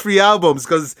the last 3 albums,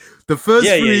 because the first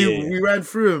three we ran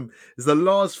through them. It's the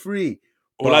last 3.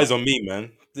 All Eyes on Me,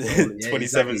 man.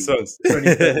 27 songs.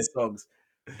 27 songs.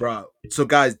 Bro. So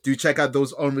guys, do check out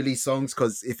those unreleased songs,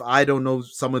 because if I don't know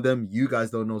some of them, you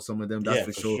guys don't know some of them. That's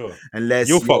for sure. Unless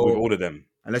you'll fuck with all of them.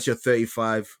 Unless you're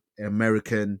 35,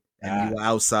 American, and you were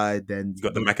outside, then you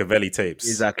got the Makaveli tapes.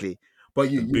 Exactly.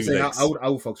 But you say I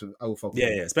will fuck with.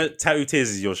 Yeah. Tattoo Tears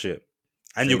is your shit,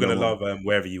 and you're gonna love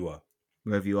Wherever You Are.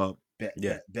 Wherever You Are. Bet.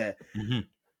 Mm-hmm.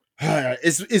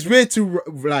 It's weird to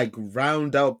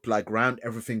round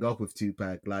everything up with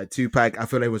Tupac. Like Tupac, I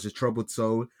feel like it was a troubled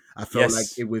soul. I felt like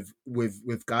it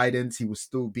with guidance, he would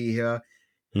still be here.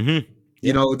 Mm-hmm.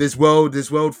 You know, this world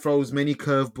throws many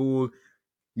curveball.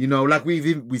 You know, like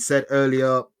we said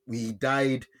earlier, he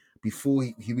died before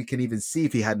we can even see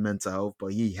if he had mental health,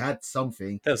 but he had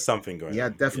something. There's something going on. He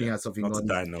had definitely had something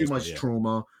on. Too much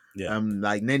trauma. Yeah.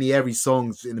 Like Nenny, every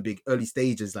songs in the big early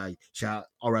stages, like shout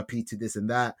RIP to this and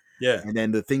that. Yeah. And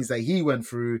then the things that he went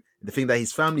through, the thing that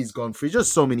his family's gone through,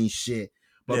 just so many shit.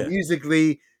 But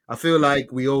musically, I feel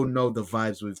like we all know the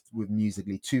vibes with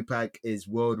musically. Tupac is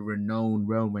world-renowned.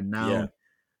 Yeah.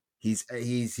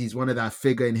 He's one of that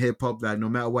figure in hip-hop that no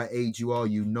matter what age you are,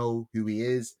 you know who he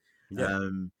is. Yeah.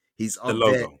 He's up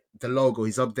there. The logo.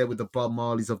 He's up there with the Bob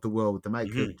Marleys of the world, the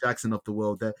Michael Jackson of the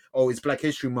world. It's Black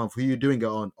History Month. Who are you doing it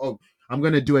on? Oh, I'm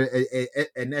going to do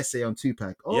an essay on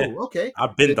Tupac. Oh, okay.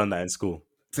 I've been done that in school.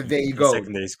 So there you go.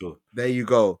 Secondary school. There you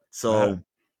go. So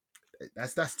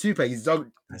that's Tupac. His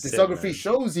discography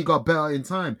shows he got better in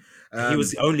time. He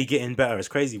was only getting better. It's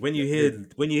crazy when you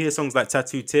hear songs like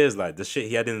Tattoo Tears, like the shit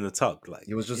he had in the tuck. Like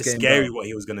it was just scary better. What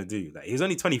he was gonna do. Like he was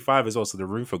only 25 as well, so the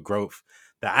room for growth.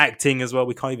 The acting as well.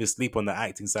 We can't even sleep on the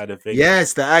acting side of things.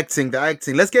 Yes, the acting.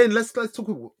 Let's talk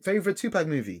about favorite Tupac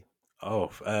movie. Oh,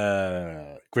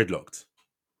 Gridlocked.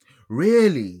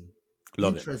 Really?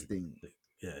 Love Interesting. It.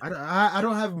 Yeah. I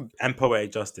don't have... And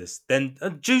Poetic Justice. Then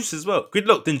Juice as well.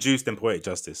 Gridlocked, then Juice, then Poetic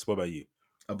Justice. What about you?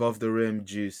 Above the Rim,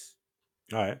 Juice.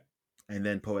 All right. And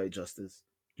then Poetic Justice.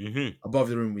 Mm-hmm. Above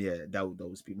the Rim, that would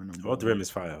always be my number. Above the Rim is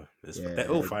fire.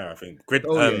 They're all fire, I think.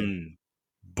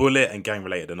 Bullet and Gang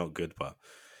Related are not good, but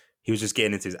he was just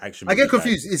getting into his action. I get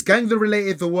confused. Is Gang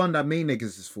Related the one that Main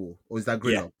Niggas is for? Or is that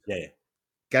Gridlocked? Yeah.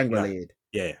 Gang Related.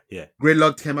 Yeah.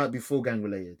 Gridlocked came out before Gang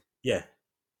Related. Yeah.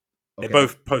 Okay. They're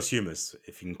both posthumous,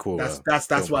 if you can call it.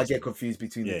 That's why I get confused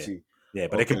between the two. Yeah,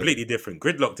 but they're completely different.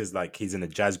 Gridlocked is like he's in a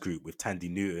jazz group with Tandy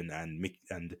Newton and Mick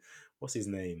and what's his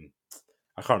name?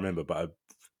 I can't remember, but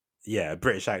a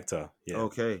British actor. Yeah.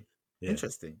 Okay. Yeah.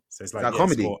 Interesting. So it's like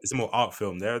comedy. It's more art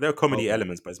film. There are comedy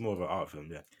elements, but it's more of an art film.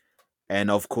 Yeah. And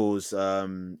of course,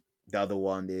 the other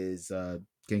one is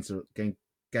gang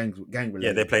related.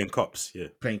 Yeah, they're playing cops. Yeah,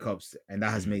 playing cops, and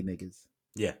that has made niggas.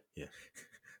 Yeah.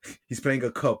 He's playing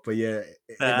a cop, but in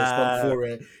response for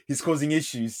it, he's causing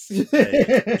issues.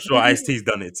 I'm sure Ice-T's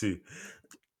done it too.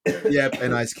 Yep,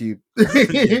 and Ice Cube.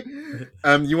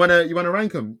 You wanna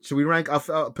rank them? Should we rank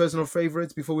our personal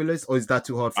favorites before we list, or is that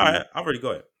too hard for you? I've already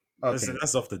got it. Okay.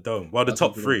 That's off the dome. Well, the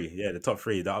top three. Yeah, the top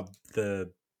three. I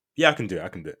can do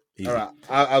it. Easy. All right,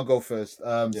 I'll go first.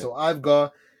 So I've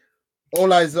got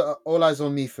All Eyes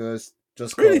on Me first.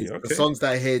 Just because the songs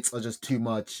that I hate are just too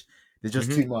much. They're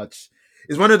just too much.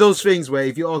 It's one of those things where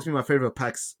if you ask me my favorite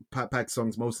Pac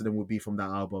songs, most of them would be from that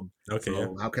album. Okay.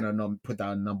 So how can I not put that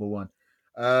on number one?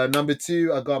 Number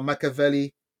two, I got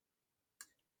Makaveli.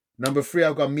 Number three,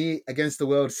 I've got Me Against the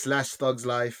World / Thug's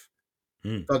Life.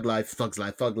 Thug Life.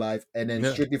 And then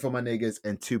Strictly for My Niggas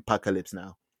and Tupacalypse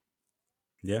Now.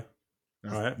 Yeah.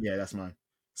 All right. Yeah, that's mine.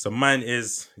 So mine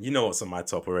is, you know what's on my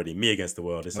top already. Me Against the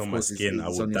World. It's on my skin. I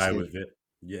will die with it.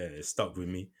 Yeah, it's stuck with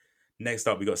me. Next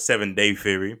up, we got 7 Day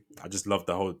Theory. I just love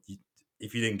the whole...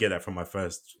 If you didn't get that from my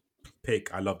first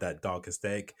pick, I love that dark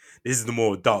aesthetic. This is the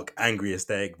more dark, angry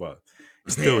aesthetic, but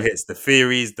it still hits the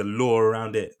theories, the lore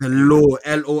around it. The lore,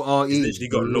 Lore. It's literally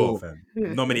got lore, fam.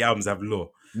 Not many albums have lore.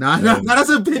 Nah, that's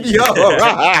a video.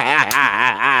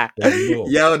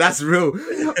 Yo, that's real.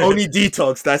 Only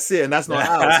Detox, that's it, and that's not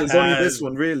out. So it's only this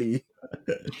one, really.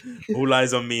 All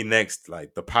Eyes on Me next.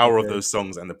 Like the power of those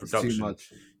songs and the production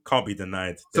can't be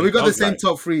denied. So then we got the same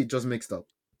top 3 just mixed up.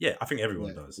 Yeah, I think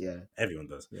everyone does. Yeah, everyone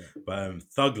does. Yeah. But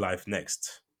Thug Life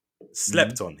next.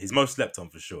 Slept on. He's most slept on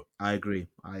for sure. I agree.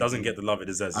 Doesn't get the love it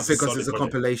deserves. I think because it's a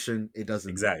compilation, it doesn't.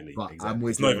 Exactly. I'm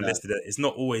with it's not even listed. It's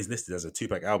not always listed as a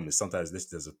Tupac album. It's sometimes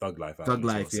listed as a Thug Life album. Thug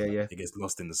Life, yeah. It gets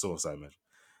lost in the source, I imagine.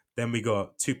 Then we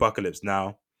got Tupacalypse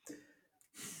Now.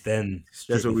 Then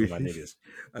that's what we my niggas.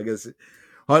 I guess.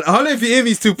 Holla if you hear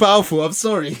me is too powerful. I'm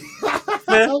sorry.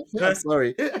 I'm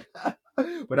sorry.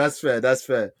 But that's fair. That's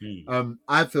fair.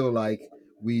 I feel like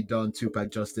we done Tupac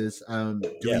justice. Do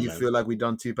you feel like we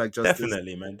done Tupac justice?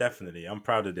 Definitely, man. Definitely. I'm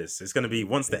proud of this. It's gonna be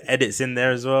once the edit's in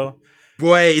there as well.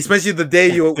 Boy, especially the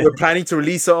day we're planning to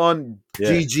release it on.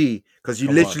 GG, because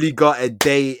you literally got a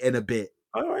day and a bit.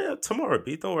 Oh yeah, tomorrow,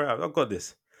 B. Don't worry, I've got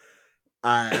this.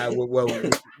 Well,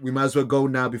 we might as well go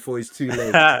now before it's too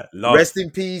late. Rest in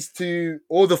peace to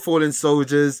all the fallen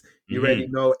soldiers. You already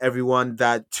know everyone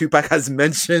that Tupac has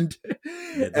mentioned.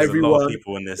 Yeah, there's a lot of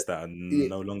people in this that are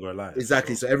no longer alive.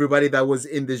 Exactly. So everybody that was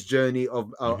in this journey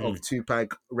of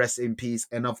Tupac, rest in peace.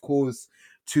 And of course,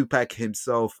 Tupac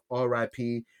himself,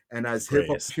 R.I.P. And as hip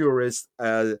hop purists,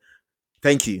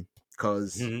 thank you.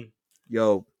 Because,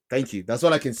 yo, thank you. That's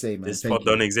all I can say, man. This pod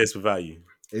don't exist without you.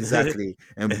 Exactly.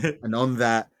 And on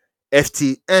that,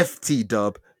 FT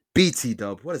dub, BT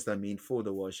dub. What does that mean? For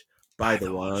the wash, by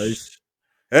the wash.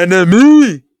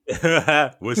 Enemy.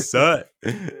 What's up?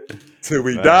 Till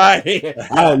we die.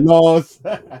 Outlaws.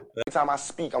 Every time I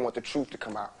speak, I want the truth to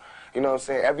come out. You know what I'm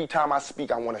saying? Every time I speak,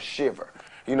 I want to shiver.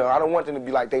 You know, I don't want them to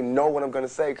be like, they know what I'm going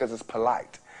to say because it's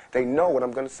polite. They know what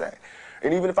I'm going to say.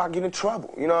 And even if I get in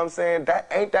trouble, you know what I'm saying?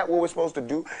 Ain't that what we're supposed to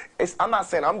do? I'm not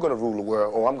saying I'm going to rule the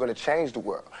world or I'm going to change the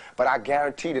world, but I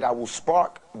guarantee that I will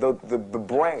spark the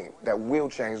brain that will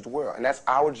change the world. And that's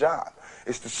our job,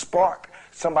 is to spark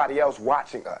somebody else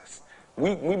watching us.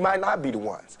 We might not be the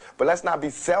ones, but let's not be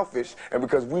selfish, and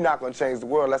because we're not going to change the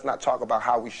world, let's not talk about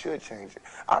how we should change it.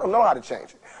 I don't know how to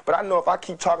change it, but I know if I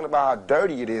keep talking about how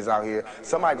dirty it is out here,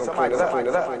 somebody going to clean it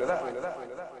up.